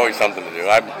 There's always something to do.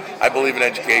 I believe in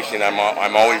education.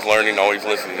 I'm always learning, always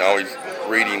listening, always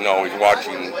reading, always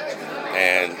watching,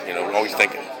 and always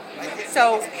thinking.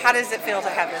 So, how does it feel to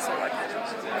have this award?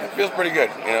 It feels pretty good.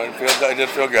 I did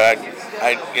feel good.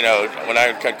 When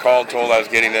I got called, told I was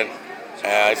getting it,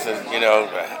 I said,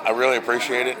 I really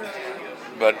appreciate it,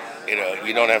 but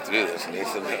you don't have to do this. And he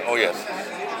said, oh yes,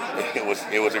 it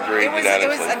was agreed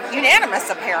unanimously. It was unanimous,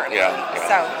 apparently. Yeah.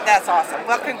 So that's awesome.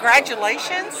 Well,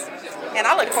 congratulations, and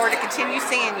I look forward to continue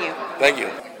seeing you. Thank you.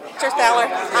 Mr. Thaler,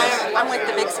 I'm with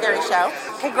the Big Scary Show.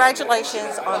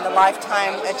 Congratulations on the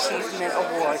Lifetime Achievement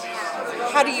Award.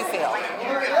 How do you feel?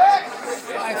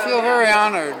 I feel very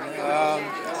honored.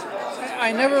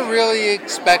 I never really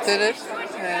expected it,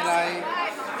 and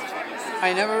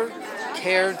I never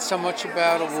cared so much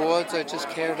about awards. I just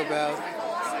cared about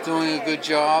doing a good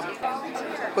job.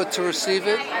 But to receive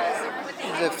it,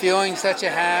 the feelings that you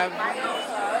have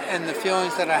and the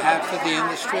feelings that I have for the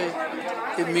industry,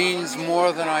 it means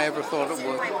more than I ever thought it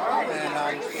would. And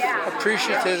I'm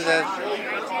appreciative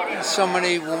that so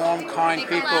many warm, kind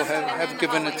people have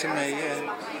given it to me. And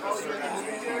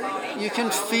you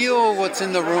can feel what's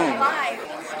in the room.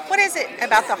 What is it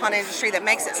about the haunt industry that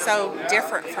makes it so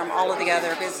different from all of the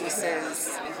other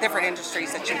businesses, different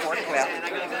industries that you've worked with?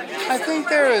 I think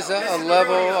there is a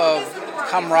level of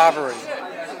camaraderie.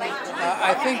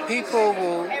 I think people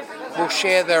will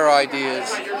share their ideas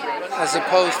as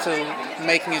opposed to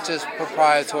making it just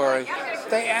proprietary.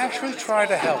 They actually try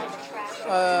to help.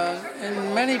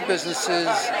 In many businesses,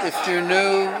 if you're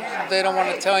new, they don't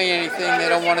want to tell you anything. They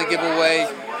don't want to give away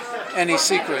any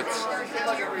secrets.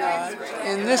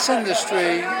 In this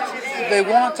industry, they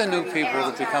want the new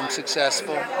people to become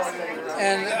successful.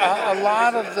 And a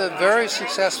lot of the very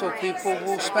successful people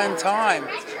will spend time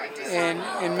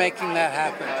in making that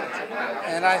happen.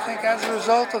 And I think as a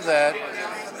result of that,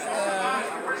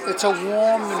 it's a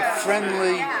warm and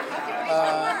friendly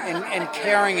and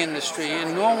caring industry.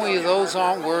 And normally those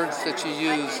aren't words that you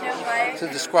use to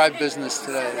describe business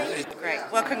today. Great.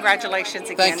 Well, congratulations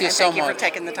again. Thank you so much. Thank you for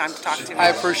taking the time to talk to me. I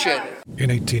appreciate it. In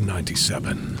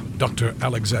 1897, Dr.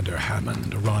 Alexander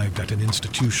Hammond arrived at an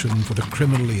institution for the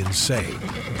criminally insane,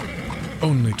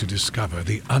 only to discover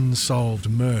the unsolved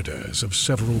murders of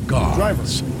several guards.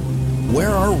 Drivers,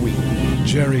 where are we?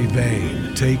 Jerry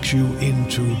Vane takes you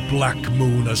into Black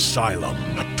Moon Asylum,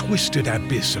 a twisted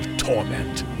abyss of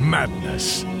torment,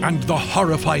 madness, and the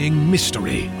horrifying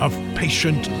mystery of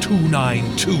Patient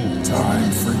 292.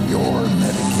 Time for your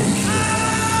medication.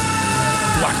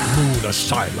 Black Moon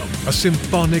Asylum, a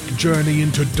symphonic journey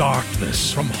into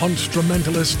darkness from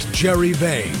instrumentalist Jerry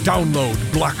Vane. Download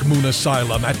Black Moon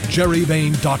Asylum at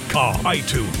jerryvane.com,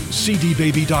 iTunes,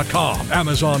 cdbaby.com,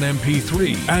 Amazon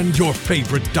MP3, and your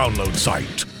favorite download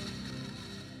site.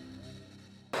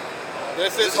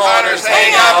 This is Haunters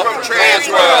Hangout from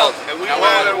Transworld, and we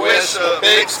want to wish the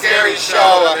Big Scary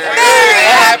Show a very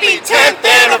happy 10th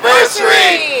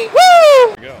anniversary!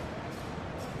 Woo!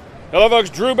 Hello folks,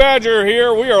 Drew Badger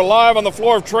here. We are live on the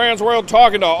floor of Transworld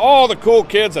talking to all the cool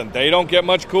kids, and they don't get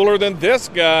much cooler than this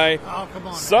guy. Oh, come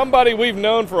on. Somebody we've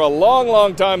known for a long,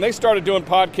 long time. They started doing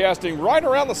podcasting right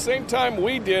around the same time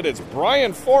we did. It's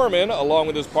Brian Foreman, along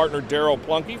with his partner Daryl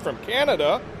Plunkey from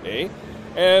Canada.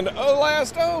 And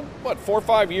 4 or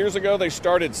 5 years ago, they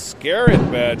started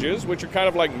Scare-It badges, which are kind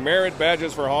of like merit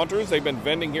badges for haunters. They've been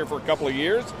vending here for a couple of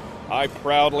years. I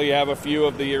proudly have a few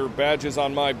of your badges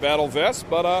on my battle vest,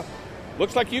 but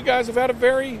looks like you guys have had a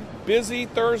very busy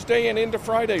Thursday and into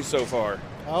Friday so far.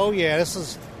 Oh yeah,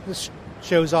 this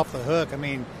shows off the hook. I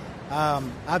mean,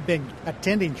 I've been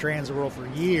attending Transworld for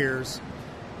years.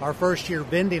 Our first year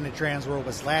vending at Transworld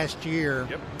was last year,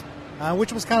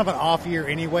 which was kind of an off year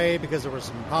anyway because there was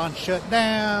some ponds shut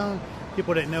down.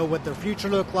 People didn't know what their future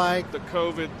looked like. The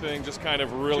COVID thing just kind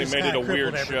of really made it a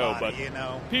weird show, but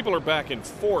people are back in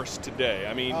force today.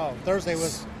 I mean, Thursday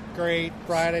was great.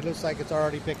 Friday looks like it's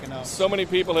already picking up. So many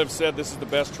people have said this is the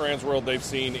best Transworld they've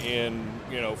seen in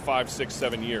 5, 6,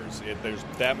 7 years. There's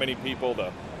that many people.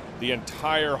 The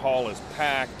entire hall is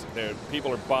packed.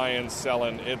 People are buying,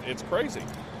 selling. It's crazy.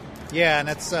 Yeah, and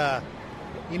it's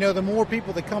the more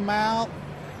people that come out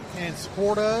and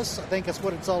support us, I think that's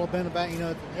what it's all been about.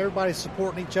 Everybody's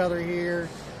supporting each other here.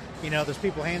 There's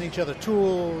people handing each other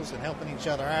tools and helping each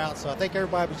other out. So I think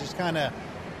everybody was just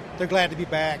they're glad to be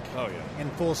back in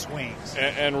full swings.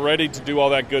 And ready to do all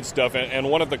that good stuff. And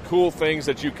one of the cool things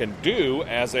that you can do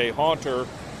as a haunter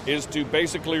is to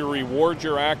basically reward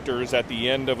your actors at the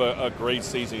end of a great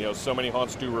season. So many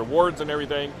haunts do rewards and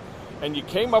everything. And you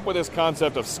came up with this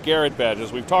concept of Scare It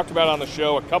badges. We've talked about it on the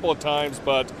show a couple of times,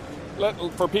 but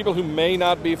for people who may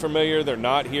not be familiar, they're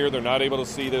not here, they're not able to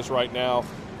see this right now.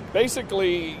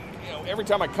 Basically, every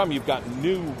time I come, you've got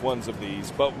new ones of these.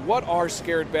 But what are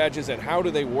Scare It badges, and how do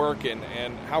they work, and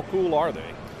how cool are they?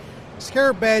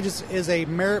 Scare It badges is a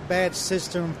merit badge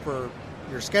system for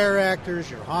your scare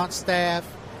actors, your haunt staff.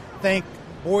 Think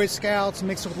Boy Scouts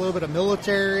mixed with a little bit of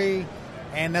military,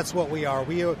 and that's what we are.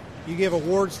 You give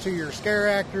awards to your scare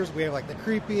actors. We have like the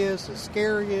creepiest, the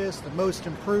scariest, the most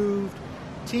improved,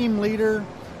 team leader.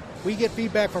 We get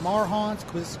feedback from our haunts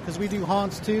because we do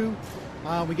haunts too.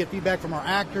 We get feedback from our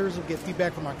actors. We get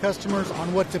feedback from our customers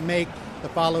on what to make the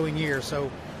following year.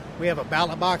 So we have a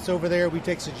ballot box over there. We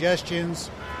take suggestions.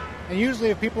 And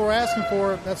usually if people are asking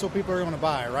for it, that's what people are going to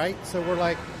buy, right? So we're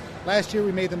like, last year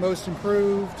we made the most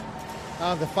improved,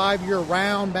 the 5-year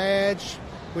round badge,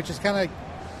 which is kind of,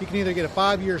 you can either get a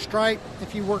 5-year stripe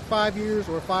if you work 5 years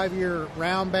or a 5-year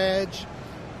round badge.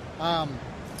 I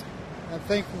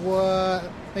think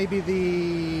maybe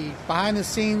the behind the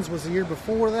scenes was the year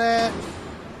before that.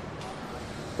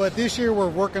 But this year we're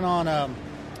working on,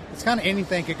 it's kind of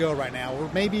anything could go right now.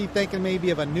 We're maybe thinking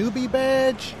of a newbie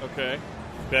badge. Okay.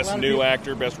 Best new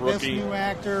actor, best rookie. Best new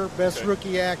actor, best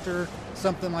rookie actor,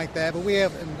 something like that. But we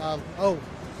have,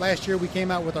 last year we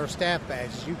came out with our staff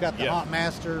badges. You got the Haunt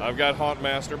Master. I've got Haunt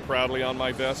Master proudly on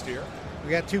my vest here.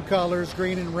 We got 2 colors,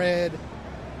 green and red.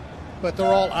 But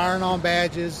they're all iron-on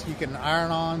badges. You can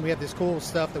iron on. We have this cool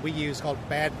stuff that we use called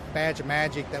Badge of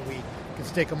Magic that we can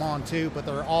stick them on too. But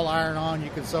they're all iron-on.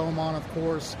 You can sew them on, of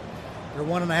course. They're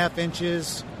 1.5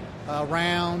 inches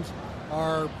round.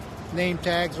 Our name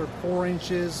tags are 4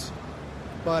 inches.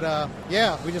 But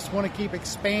we just want to keep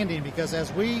expanding because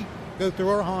as we go through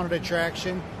our haunted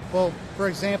attraction, well, for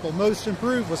example, Most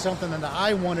Improved was something that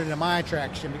I wanted in my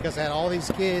attraction because I had all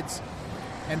these kids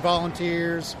and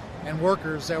volunteers and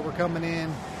workers that were coming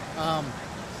in.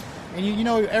 And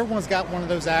everyone's got one of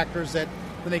those actors that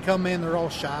when they come in, they're all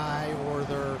shy or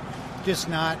they're just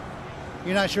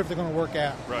you're not sure if they're going to work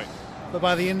out. Right. But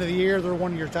by the end of the year, they're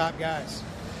one of your top guys.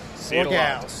 Seen it a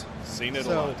lot. Seen it a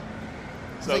lot.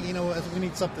 It's like, we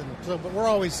need something. So, but we're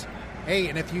always, hey,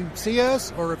 and if you see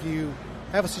us or if you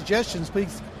have suggestions,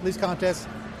 please contact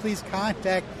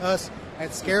us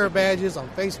at Scare It Badges on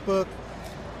Facebook.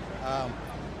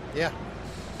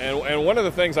 And one of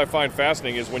the things I find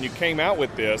fascinating is when you came out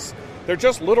with this, they're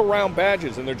just little round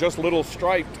badges and they're just little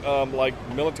striped like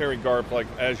military garb, like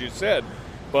as you said.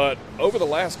 But over the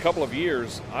last couple of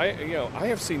years, I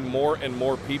have seen more and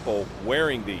more people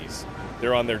wearing these.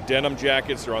 They're on their denim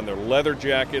jackets, they're on their leather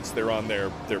jackets, they're on their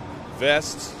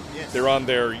vests, they're on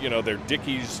their their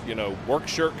Dickies work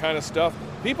shirt kind of stuff.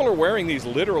 People are wearing these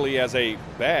literally as a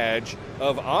badge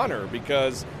of honor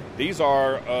because these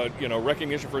are,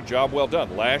 recognition for a job well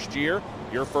done. Last year,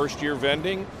 your first year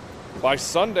vending, by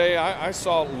Sunday, I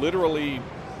saw literally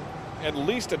at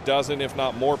least a dozen, if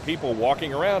not more, people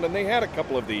walking around, and they had a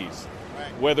couple of these.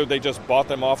 Right. Whether they just bought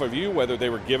them off of you, whether they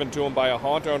were given to them by a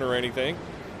haunt owner or anything.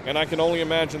 And I can only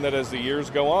imagine that as the years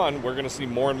go on, we're going to see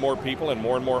more and more people and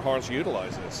more haunts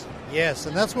utilize this. Yes,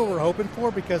 and that's what we're hoping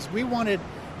for because we wanted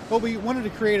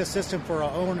to create a system for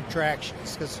our own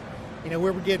attractions because we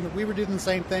were doing the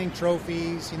same thing,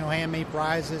 trophies, handmade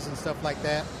prizes and stuff like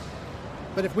that.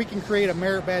 But if we can create a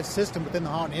merit badge system within the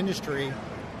haunt industry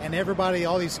and everybody,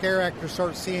 all these scare actors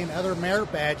start seeing other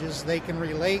merit badges, they can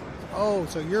relate,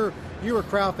 so you were a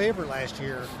crowd favorite last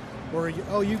year. Or,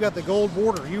 you got the gold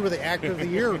border. You were the actor of the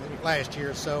year last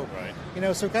year. So,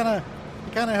 right. So it kind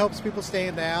of helps people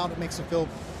stand out. It makes them feel,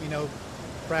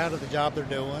 proud of the job they're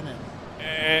doing.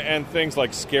 And things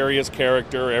like scariest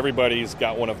character, everybody's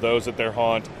got one of those at their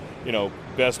haunt.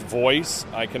 Best voice,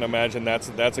 I can imagine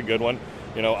that's a good one.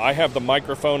 I have the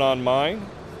microphone on mine,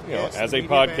 as a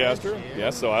podcaster. Badge,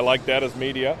 Yes, so I like that as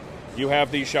media. You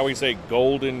have the, shall we say,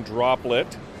 golden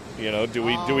droplet. Do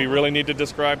we really need to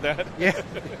describe that? Yeah.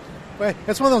 Well,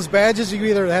 it's one of those badges you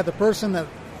either have the person that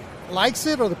likes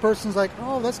it or the person's like,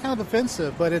 that's kind of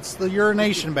offensive, but it's the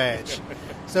urination badge.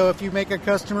 So if you make a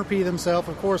customer pee themselves,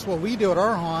 of course, what we do at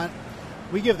our haunt,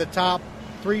 we give the top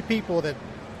 3 people that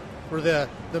were the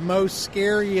most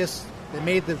scariest that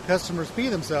made the customers pee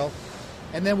themselves.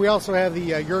 And then we also have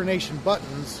the urination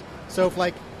buttons. So if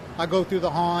like I go through the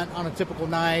haunt on a typical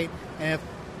night, and if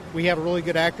we have a really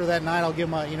good actor that night, I'll give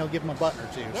him a button or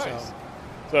two. Nice.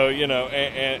 So,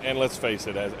 and let's face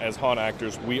it, as haunt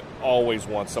actors, we always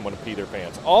want someone to pee their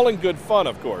pants. All in good fun,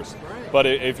 of course. Right. But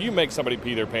if you make somebody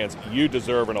pee their pants, you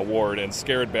deserve an award, and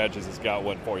Scared Badges has got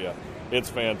one for you. It's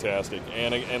fantastic.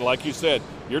 And like you said,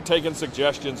 you're taking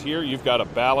suggestions here. You've got a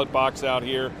ballot box out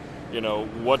here.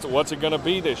 What's it going to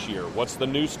be this year? What's the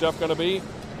new stuff going to be?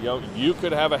 You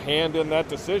could have a hand in that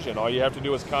decision. All you have to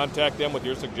do is contact them with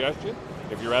your suggestion.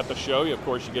 If you're at the show, of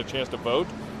course, you get a chance to vote.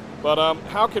 But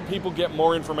how can people get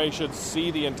more information, see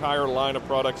the entire line of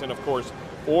products, and, of course,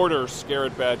 order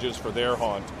Scared Badges for their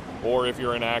haunt? Or if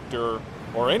you're an actor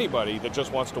or anybody that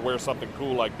just wants to wear something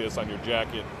cool like this on your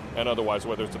jacket and otherwise,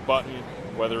 whether it's a button,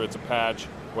 whether it's a patch,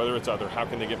 whether it's other, how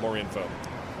can they get more info?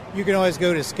 You can always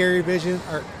go to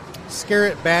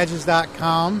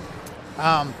scaredbadges.com.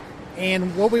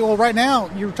 And right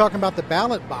now, you were talking about the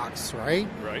ballot box, right?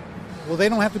 Right. Well, they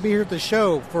don't have to be here at the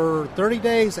show. For 30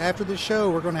 days after the show,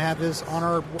 we're going to have this on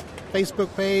our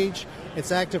Facebook page.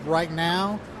 It's active right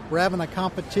now. We're having a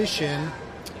competition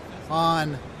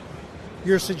on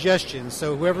your suggestions.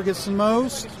 So whoever gets the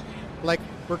most, like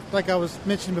I was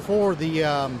mentioning before,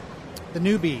 the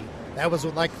newbie, that was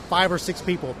like 5 or 6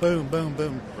 people. Boom, boom,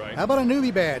 boom. Right. How about a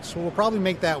newbie badge? So we'll probably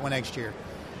make that one next year.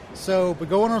 So, but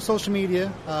go on our social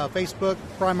media, Facebook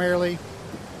primarily,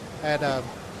 at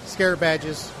Scared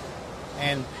Badges,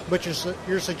 and put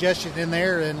your suggestion in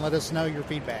there and let us know your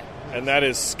feedback. And that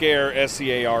is Scare,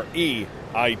 SCAREIT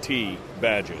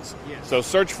badges. Yes. So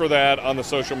search for that on the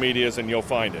social medias and you'll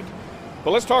find it.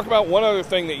 But let's talk about one other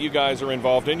thing that you guys are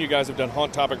involved in. You guys have done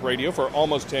Haunt Topic Radio for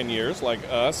almost 10 years, like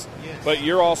us. Yes. But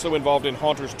you're also involved in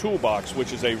Haunter's Toolbox,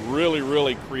 which is a really,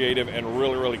 really creative and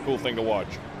really, really cool thing to watch.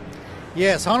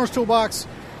 Yes, Haunter's Toolbox.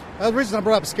 The reason I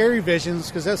brought up Scary Visions,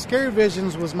 because that Scary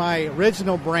Visions was my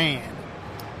original brand.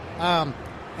 And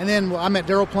then I met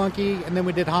Daryl Plunkey, and then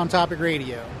we did Haunt Topic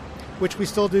Radio, which we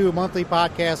still do monthly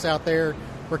podcasts out there.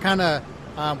 We're kind of,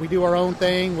 we do our own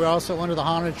thing. We're also under the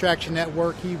Haunted Attraction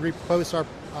Network. He reposts our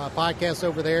podcasts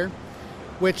over there,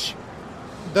 which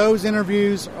those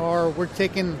interviews we're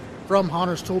taking from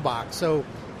Haunter's Toolbox. So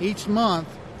each month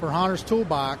for Haunter's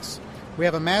Toolbox, we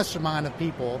have a mastermind of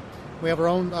people. We have our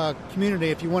own community.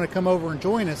 If you want to come over and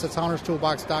join us, it's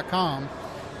haunterstoolbox.com.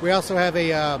 We also have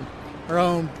our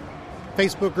own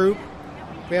Facebook group.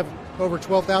 We have over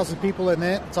 12,000 people in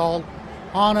it. It's all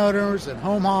haunt owners and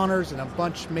home haunters and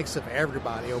a mix of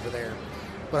everybody over there.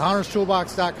 But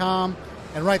haunterstoolbox.com,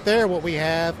 and right there what we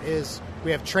have is we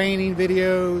have training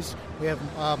videos. We have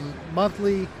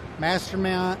monthly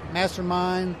mastermind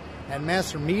and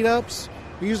master meetups.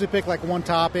 We usually pick like one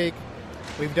topic.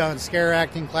 We've done scare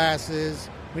acting classes.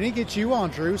 We didn't get you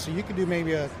on, Drew, so you could do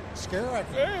maybe a scare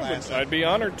acting class. I'd be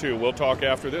honored to. We'll talk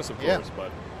after this, of course.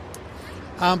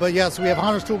 But yeah, so we have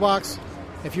Haunter's Toolbox.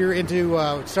 If you're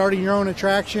into starting your own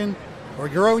attraction or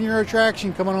growing your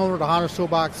attraction, come on over to Haunter's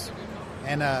Toolbox,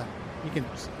 and you can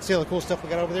see all the cool stuff we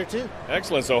got over there, too.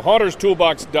 Excellent. So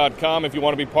haunterstoolbox.com if you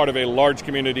want to be part of a large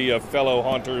community of fellow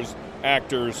haunters,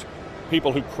 actors,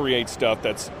 people who create stuff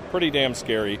that's pretty damn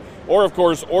scary. Or, of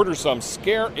course, order some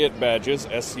Scare It badges,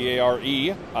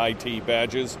 SCAREIT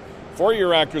badges, for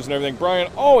your actors and everything.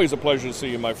 Brian, always a pleasure to see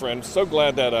you, my friend. So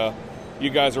glad that you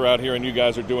guys are out here and you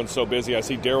guys are doing so busy. I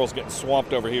see Daryl's getting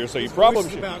swamped over here, so you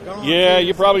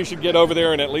probably should get over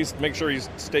there and at least make sure he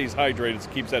stays hydrated,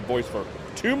 keeps that voice for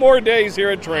 2 more days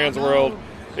here at Transworld.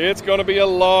 It's going to be a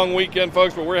long weekend,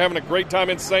 folks, but we're having a great time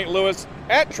in St. Louis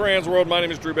at Transworld. My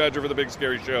name is Drew Badger for The Big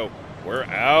Scary Show. We're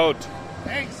out.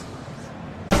 Thanks.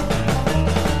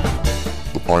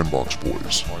 The Pine Box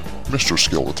Boys, Mr.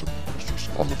 Skeleton,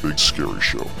 on The Big Scary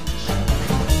Show.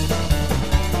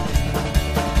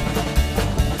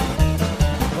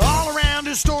 All around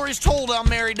his stories told how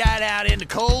Mary died out in the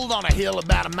cold on a hill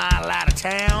about a mile out of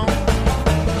town.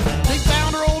 They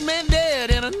found her old man dead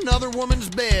in another woman's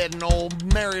bed, and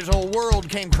old Mary's whole world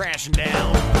came crashing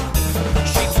down.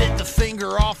 She bit the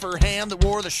finger off her hand that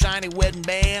wore the shiny wedding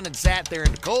band and sat there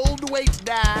in the cold to wait to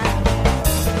die.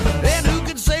 And who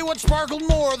could say what sparkled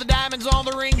more, the diamonds on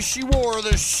the ring she wore,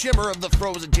 the shimmer of the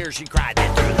frozen tears she cried?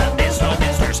 Then through the mist, oh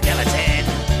Mr. Skeleton,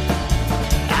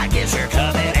 I guess you're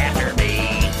coming after me.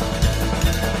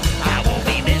 I won't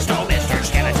be missed, oh Mr.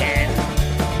 Skeleton,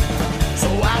 so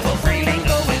I will freely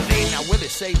go with thee. Now Willie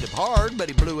saved him hard, but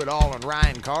he blew it all on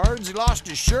Ryan cards. He lost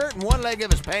his shirt and one leg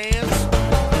of his pants.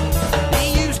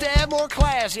 He used to have more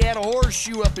class. He had a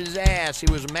horseshoe up his ass.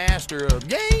 He was a master of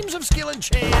games of skill and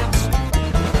chance.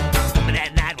 But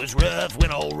that night was rough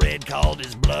when old Red called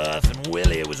his bluff and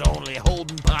Willie was only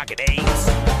holding pocket eights.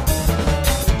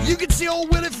 You could see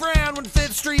old Willie frown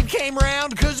 10th Street came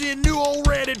round, cause he knew old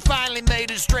Red had finally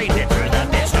made it straight. Then through the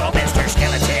mist, oh Mr.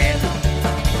 Skeleton,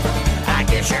 I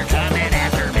guess you're coming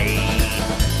after me.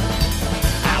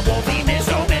 I won't be missed,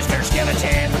 oh Mr.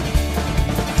 Skeleton,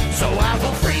 so I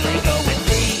will freely go with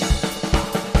thee.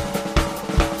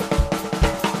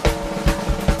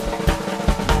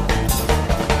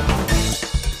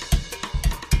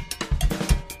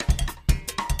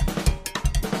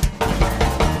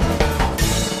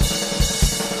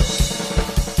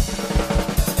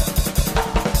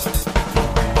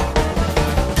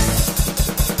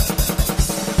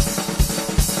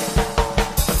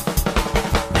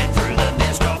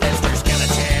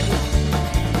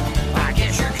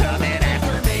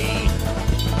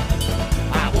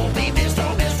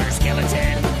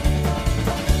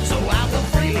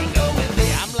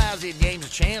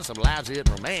 I'm lousy at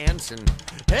romance and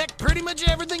heck, pretty much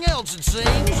everything else it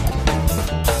seems.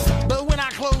 But when I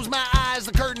close my eyes,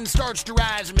 the curtain starts to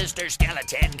rise and Mr.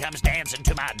 Skeleton comes dancing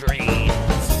to my dreams.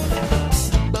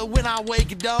 But when I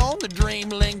wake at dawn, the dream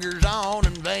lingers on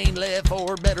and vainly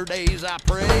for better days I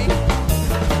pray.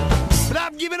 But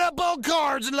I've given up on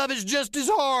cards and love is just as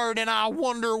hard, and I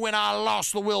wonder when I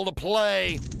lost the will to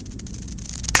play.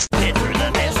 Hit through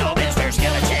the mist, oh Mr.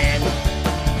 Skeleton,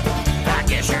 I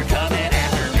guess you're coming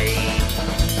after me.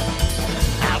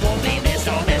 I won't be missed,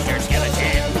 oh Mr.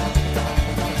 Skeleton,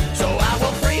 so I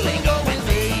will freely go with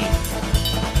thee.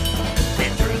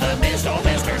 Hit through the mist, oh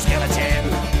Mr.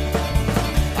 Skeleton,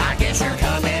 I guess you're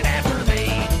coming after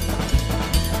me.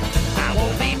 I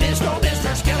won't be missed, oh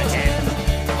Mr. Skeleton,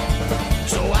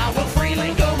 so I will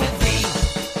freely go with thee.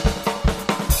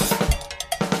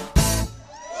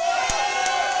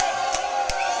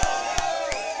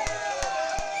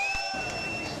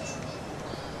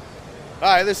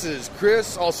 Hi, this is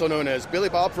Chris, also known as Billy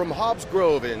Bob from Hobbs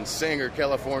Grove in Sanger,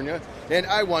 California, and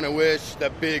I want to wish the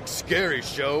Big Scary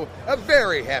Show a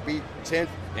very happy 10th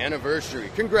anniversary.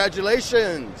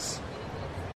 Congratulations!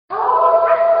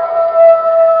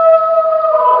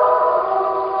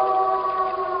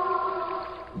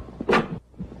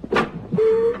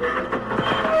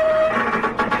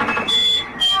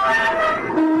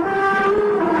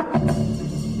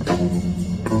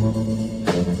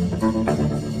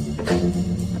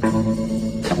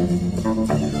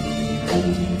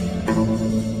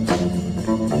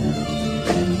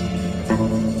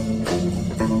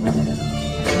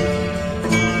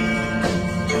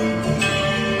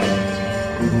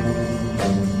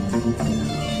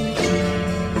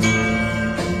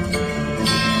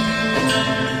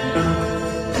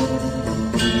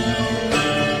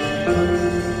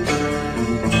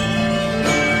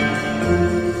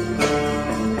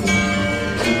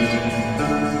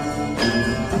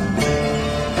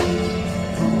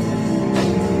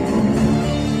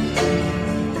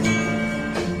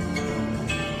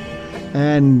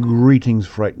 And greetings,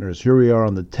 Frighteners. Here we are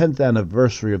on the 10th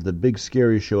anniversary of the Big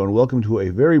Scary Show, and welcome to a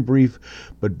very brief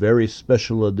but very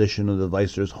special edition of the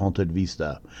Weiser's Haunted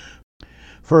Vista.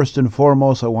 First and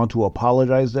foremost, I want to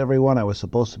apologize to everyone. I was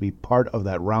supposed to be part of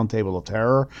that Roundtable of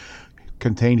Terror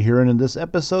contained herein in this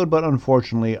episode, but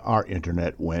unfortunately our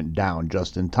internet went down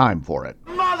just in time for it.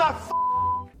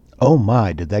 Oh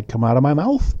my, did that come out of my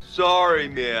mouth? Sorry,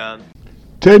 man.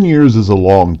 10 years is a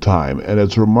long time, and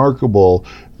it's remarkable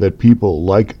that people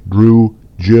like Drew,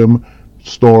 Jim,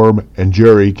 Storm, and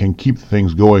Jerry can keep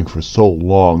things going for so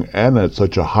long and at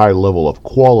such a high level of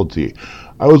quality.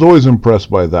 I was always impressed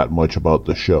by that much about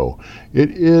the show. It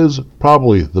is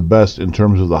probably the best in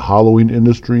terms of the Halloween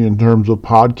industry, in terms of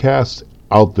podcasts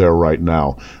out there right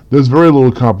now. There's very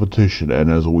little competition, and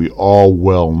as we all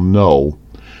well know,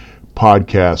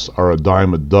 podcasts are a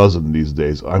dime a dozen these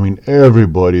days. I mean,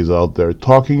 everybody's out there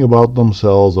talking about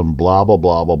themselves and blah, blah,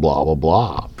 blah, blah, blah, blah,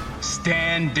 blah.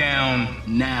 Stand down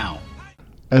now.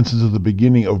 And since the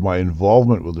beginning of my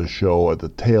involvement with the show at the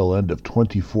tail end of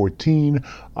 2014,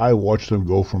 I watched them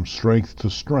go from strength to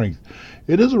strength.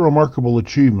 It is a remarkable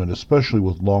achievement, especially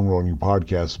with long-running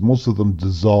podcasts. Most of them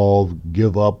dissolve,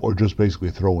 give up, or just basically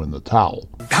throw in the towel.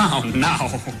 Down now.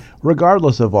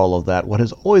 Regardless of all of that, what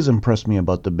has always impressed me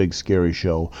about the Big Scary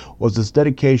Show was its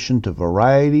dedication to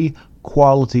variety,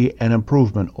 quality, and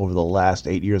improvement over the last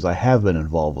 8 years I have been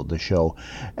involved with the show,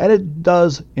 and it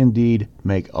does indeed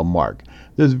make a mark.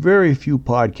 There's very few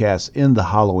podcasts in the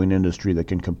Halloween industry that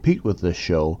can compete with this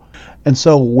show, and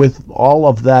so with all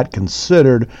of that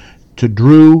considered, to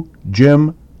Drew,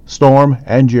 Jim, Storm,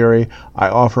 and Jerry, I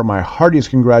offer my heartiest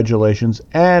congratulations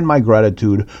and my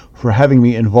gratitude for having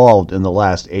me involved in the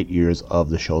last 8 years of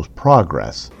the show's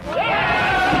progress.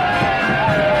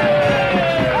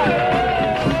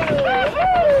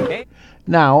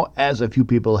 Now, as a few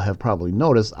people have probably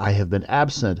noticed, I have been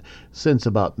absent since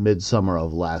about midsummer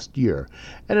of last year,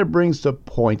 and it brings to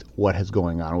point what is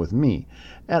going on with me.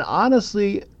 And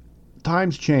honestly,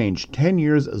 times change. 10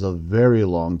 years is a very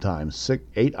long time.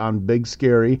 8 on Big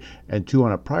Scary and 2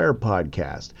 on a prior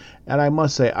podcast. And I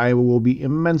must say, I will be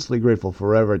immensely grateful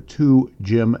forever to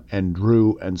Jim and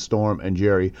Drew and Storm and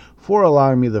Jerry for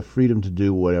allowing me the freedom to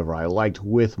do whatever I liked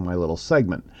with my little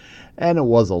segment. And it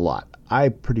was a lot. I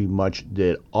pretty much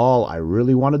did all I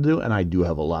really want to do, and I do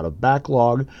have a lot of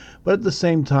backlog, but at the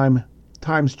same time,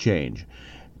 times change.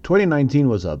 2019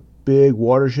 was a big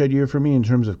watershed year for me in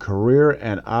terms of career,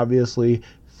 and obviously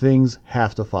things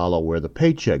have to follow where the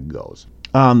paycheck goes.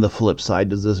 On the flip side,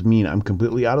 does this mean I'm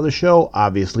completely out of the show?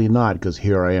 Obviously not, because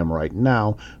here I am right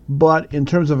now. But in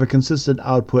terms of a consistent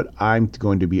output, I'm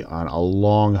going to be on a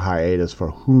long hiatus for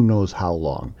who knows how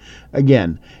long.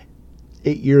 Again,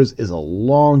 8 years is a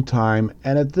long time,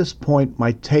 and at this point,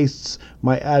 my tastes,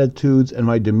 my attitudes, and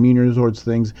my demeanor towards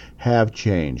things have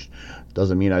changed.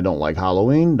 Doesn't mean I don't like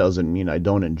Halloween, doesn't mean I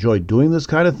don't enjoy doing this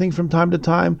kind of thing from time to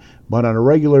time, but on a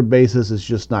regular basis, it's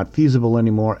just not feasible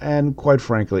anymore, and quite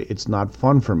frankly, it's not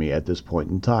fun for me at this point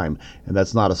in time. And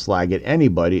that's not a slag at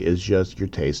anybody, it's just your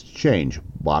tastes change,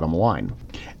 bottom line.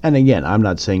 And again, I'm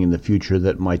not saying in the future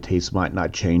that my tastes might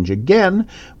not change again,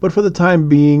 but for the time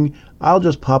being, I'll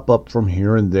just pop up from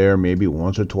here and there, maybe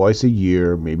once or twice a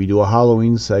year, maybe do a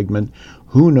Halloween segment.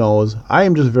 Who knows? I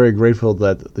am just very grateful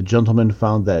that the gentleman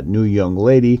found that new young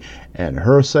lady and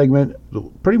her segment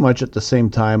pretty much at the same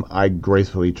time I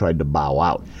gracefully tried to bow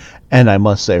out. And I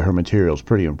must say her material is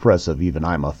pretty impressive, even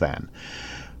I'm a fan.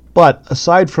 But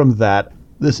aside from that,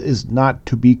 this is not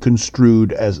to be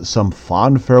construed as some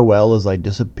fond farewell as I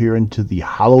disappear into the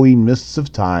Halloween mists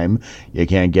of time. You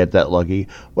can't get that lucky.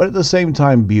 But at the same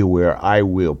time, be aware I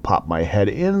will pop my head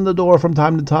in the door from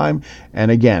time to time.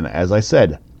 And again, as I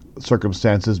said,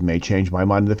 circumstances may change my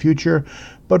mind in the future.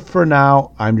 But for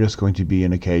now, I'm just going to be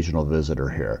an occasional visitor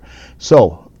here.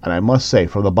 So, and I must say,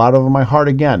 from the bottom of my heart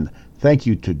again, thank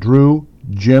you to Drew,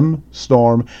 Jim,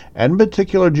 Storm, and in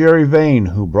particular Jerry Vane,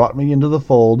 who brought me into the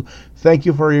fold. Thank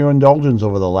you for your indulgence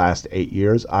over the last 8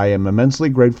 years. I am immensely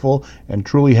grateful and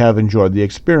truly have enjoyed the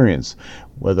experience.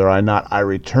 Whether or not I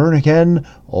return again,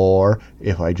 or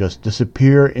if I just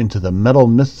disappear into the metal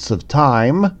mists of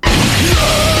time...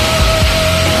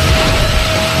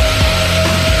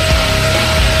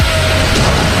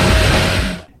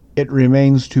 It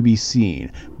remains to be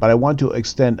seen, but I want to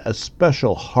extend a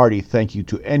special hearty thank you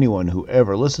to anyone who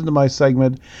ever listened to my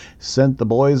segment, sent the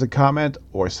boys a comment,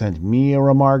 or sent me a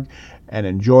remark, and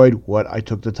enjoyed what I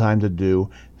took the time to do.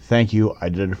 Thank you, I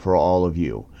did it for all of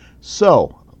you.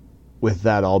 So, with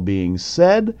that all being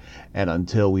said, and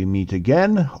until we meet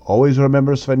again, always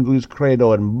remember Svengli's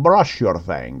credo and brush your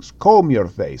fangs, comb your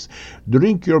face,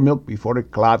 drink your milk before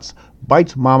it clots,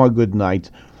 bite mama good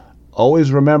night.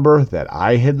 Always remember that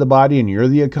I hid the body and you're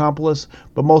the accomplice,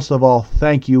 but most of all,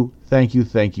 thank you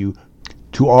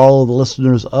to all of the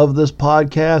listeners of this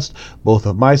podcast, both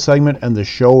of my segment and the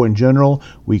show in general.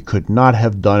 We could not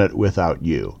have done it without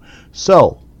you.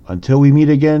 So, until we meet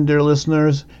again, dear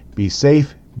listeners, be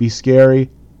safe, be scary,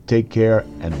 take care,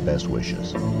 and best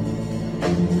wishes.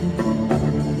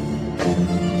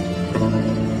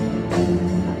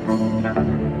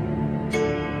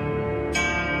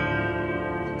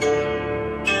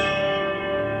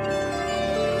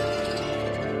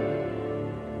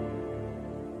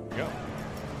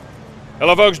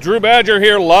 Hello, folks. Drew Badger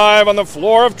here live on the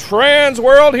floor of Trans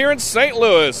World here in St.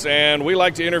 Louis. And we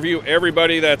like to interview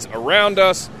everybody that's around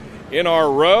us in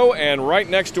our row. And right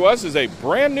next to us is a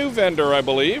brand new vendor, I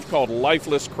believe, called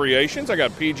Lifeless Creations. I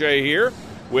got PJ here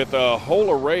with a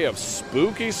whole array of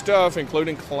spooky stuff,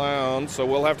 including clowns. So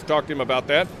we'll have to talk to him about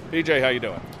that. PJ, how you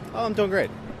doing? Oh, I'm doing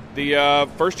great. The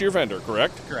first-year vendor,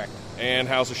 correct? Correct. And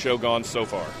how's the show gone so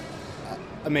far?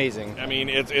 Amazing. I mean,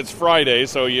 it's Friday,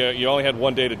 so you only had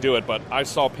one day to do it, but I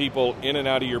saw people in and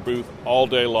out of your booth all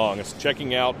day long. It's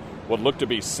checking out what look to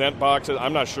be scent boxes.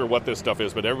 I'm not sure what this stuff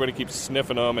is, but everybody keeps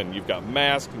sniffing them, and you've got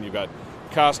masks, and you've got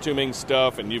costuming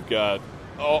stuff, and you've got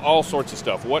all sorts of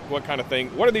stuff. What kind of thing?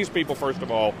 What are these people, first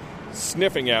of all,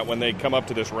 sniffing at when they come up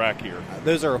to this rack here?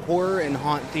 Those are horror and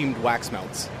haunt-themed wax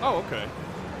melts. Oh, okay.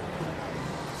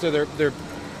 So they're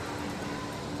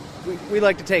we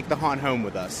like to take the haunt home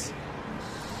with us.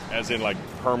 As in, like,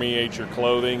 permeate your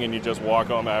clothing and you just walk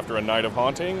home after a night of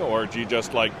haunting? Or do you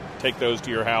just, like, take those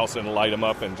to your house and light them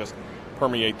up and just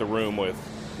permeate the room with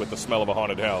the smell of a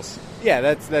haunted house? Yeah,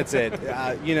 that's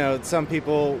it. Some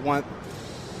people want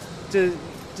to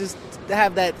just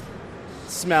have that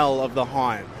smell of the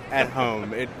haunt at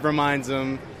home. It reminds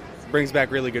them brings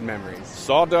back really good memories.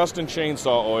 Sawdust and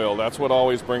chainsaw oil, that's what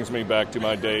always brings me back to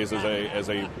my days as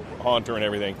a haunter and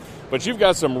everything. But you've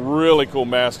got some really cool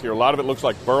masks here. A lot of it looks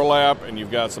like burlap, and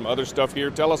you've got some other stuff here.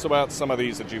 Tell us about some of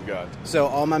these that you've got. So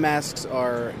all my masks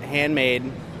are handmade.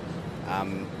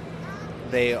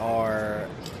 They are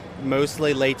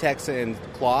mostly latex and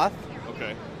cloth.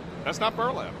 Okay. That's not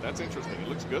burlap. That's interesting. It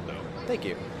looks good, though. Thank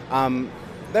you.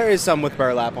 There is some with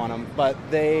burlap on them, but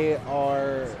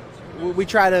we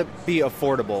try to be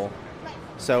affordable.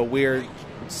 So we're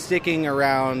sticking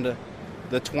around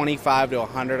the $25 to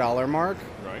 $100 mark,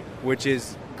 right? Which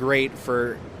is great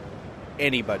for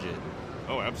any budget.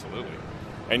 Oh, absolutely.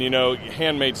 And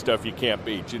handmade stuff you can't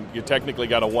beat. You technically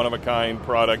got a one-of-a-kind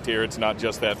product here. It's not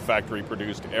just that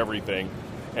factory-produced everything.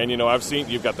 And, I've seen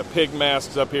you've got the pig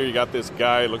masks up here. You got this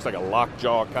guy, it looks like a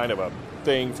lockjaw kind of a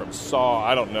thing from Saw.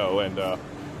 I don't know. And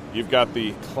you've got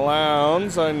the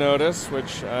clowns, I notice,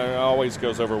 which always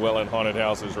goes over well in haunted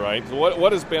houses, right? So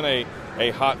what has been a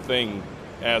hot thing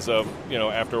as of,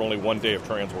 after only one day of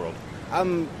Transworld?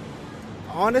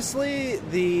 Honestly,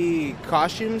 the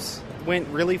costumes went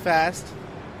really fast.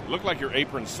 It looked like your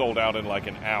aprons sold out in like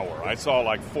an hour. I saw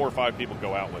like 4 or 5 people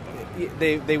go out with them.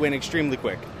 They went extremely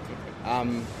quick.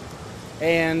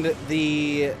 And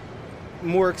the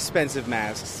more expensive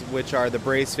masks, which are the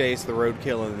Brace Face, the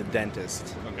Roadkill, and the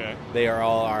Dentist. Okay. They are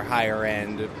all our higher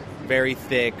end, very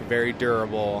thick, very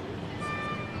durable.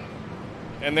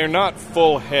 And they're not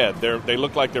full head. They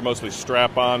look like they're mostly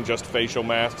strap-on, just facial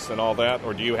masks and all that,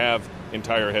 or do you have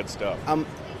entire head stuff?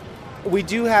 We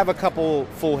do have a couple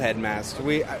full head masks.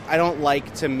 I don't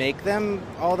like to make them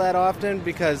all that often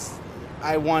because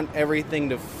I want everything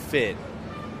to fit.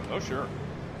 Oh, sure.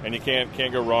 And you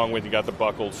can't go wrong with, you got the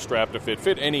buckles strapped to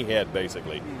fit any head,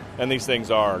 basically. And these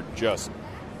things are just,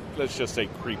 let's just say,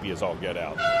 creepy as all get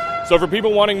out. So for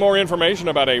people wanting more information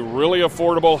about a really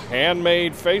affordable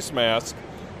handmade face mask,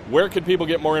 where could people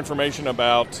get more information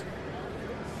about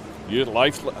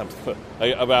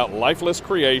Lifeless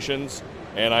Creations?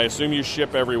 And I assume you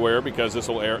ship everywhere because this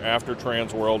will air after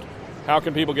Transworld. How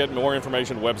can people get more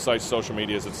information, websites, social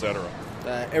medias, etc.?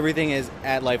 Everything is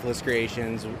at Lifeless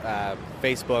Creations,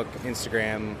 Facebook,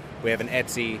 Instagram. We have an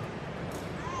Etsy.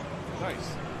 Nice.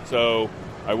 So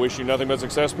I wish you nothing but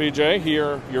success, PJ.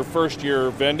 Here, your first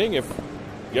year vending. If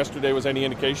yesterday was any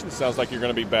indication, it sounds like you're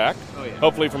going to be back. Oh, yeah.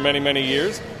 Hopefully for many, many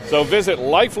years. So visit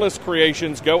Lifeless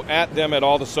Creations. Go at them at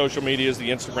all the social medias, the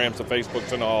Instagrams, the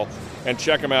Facebooks, and all, and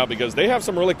check them out because they have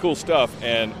some really cool stuff,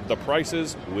 and the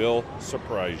prices will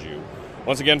surprise you.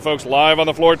 Once again, folks, live on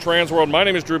the floor at Transworld, my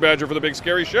name is Drew Badger for The Big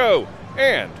Scary Show,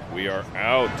 and we are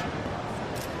out.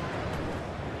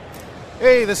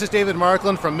 Hey, this is David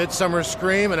Markland from Midsummer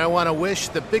Scream, and I want to wish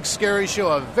The Big Scary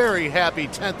Show a very happy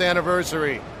 10th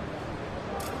anniversary.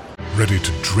 Ready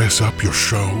to dress up your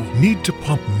show? Need to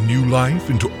pump new life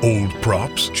into old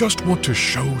props? Just want to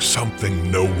show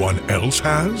something no one else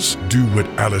has? Do what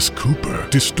Alice Cooper,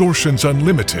 Distortions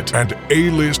Unlimited, and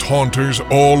A-list haunters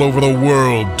all over the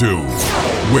world do.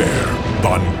 Wear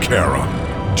Von Charon.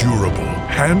 Durable,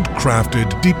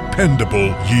 handcrafted,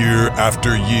 dependable year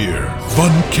after year.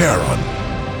 Von Charon.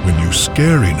 When you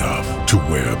scare enough to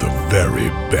wear the very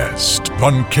best.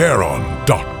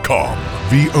 VonCharon.com.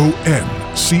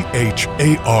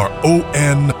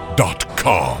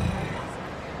 VonCharon.com.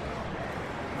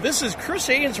 This is Chris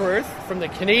Ainsworth from the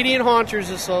Canadian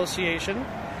Haunters Association,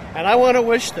 and I want to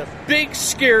wish the Big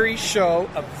Scary Show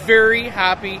a very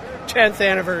happy 10th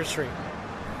anniversary.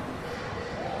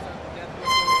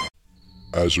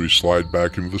 As we slide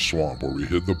back into the swamp where we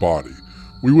hid the body,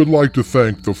 we would like to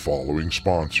thank the following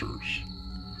sponsors: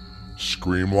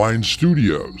 Screamline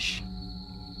Studios,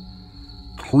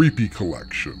 Creepy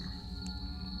Collection,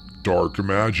 Dark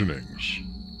Imaginings,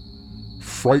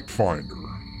 Fright Finder,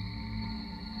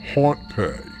 Haunt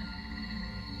Pay,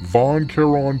 Von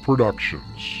Charon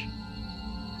Productions,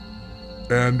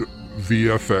 and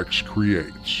VFX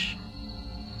Creates.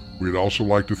 We'd also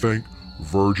like to thank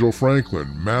Virgil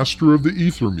Franklin, Master of the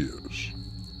Ether Muse.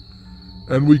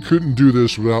 And we couldn't do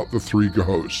this without the three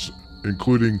hosts,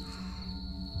 including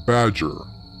Badger,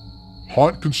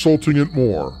 Haunt Consulting and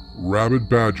more,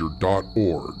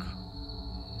 rabidbadger.org.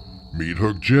 Meat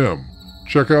Hook Jim,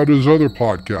 check out his other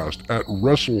podcast at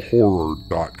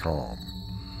wrestlehorror.com.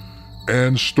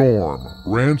 And Storm,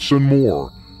 Rants and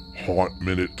More,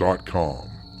 hauntminute.com.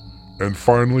 And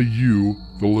finally you,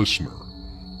 the listener.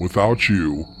 Without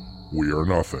you, we are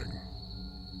nothing.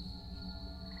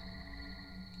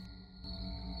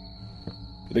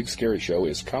 The Big Scary Show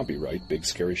is copyright Big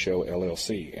Scary Show,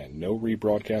 LLC, and no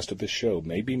rebroadcast of this show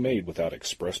may be made without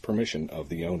express permission of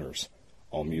the owners.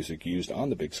 All music used on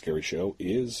The Big Scary Show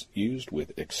is used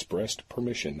with expressed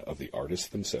permission of the artists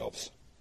themselves.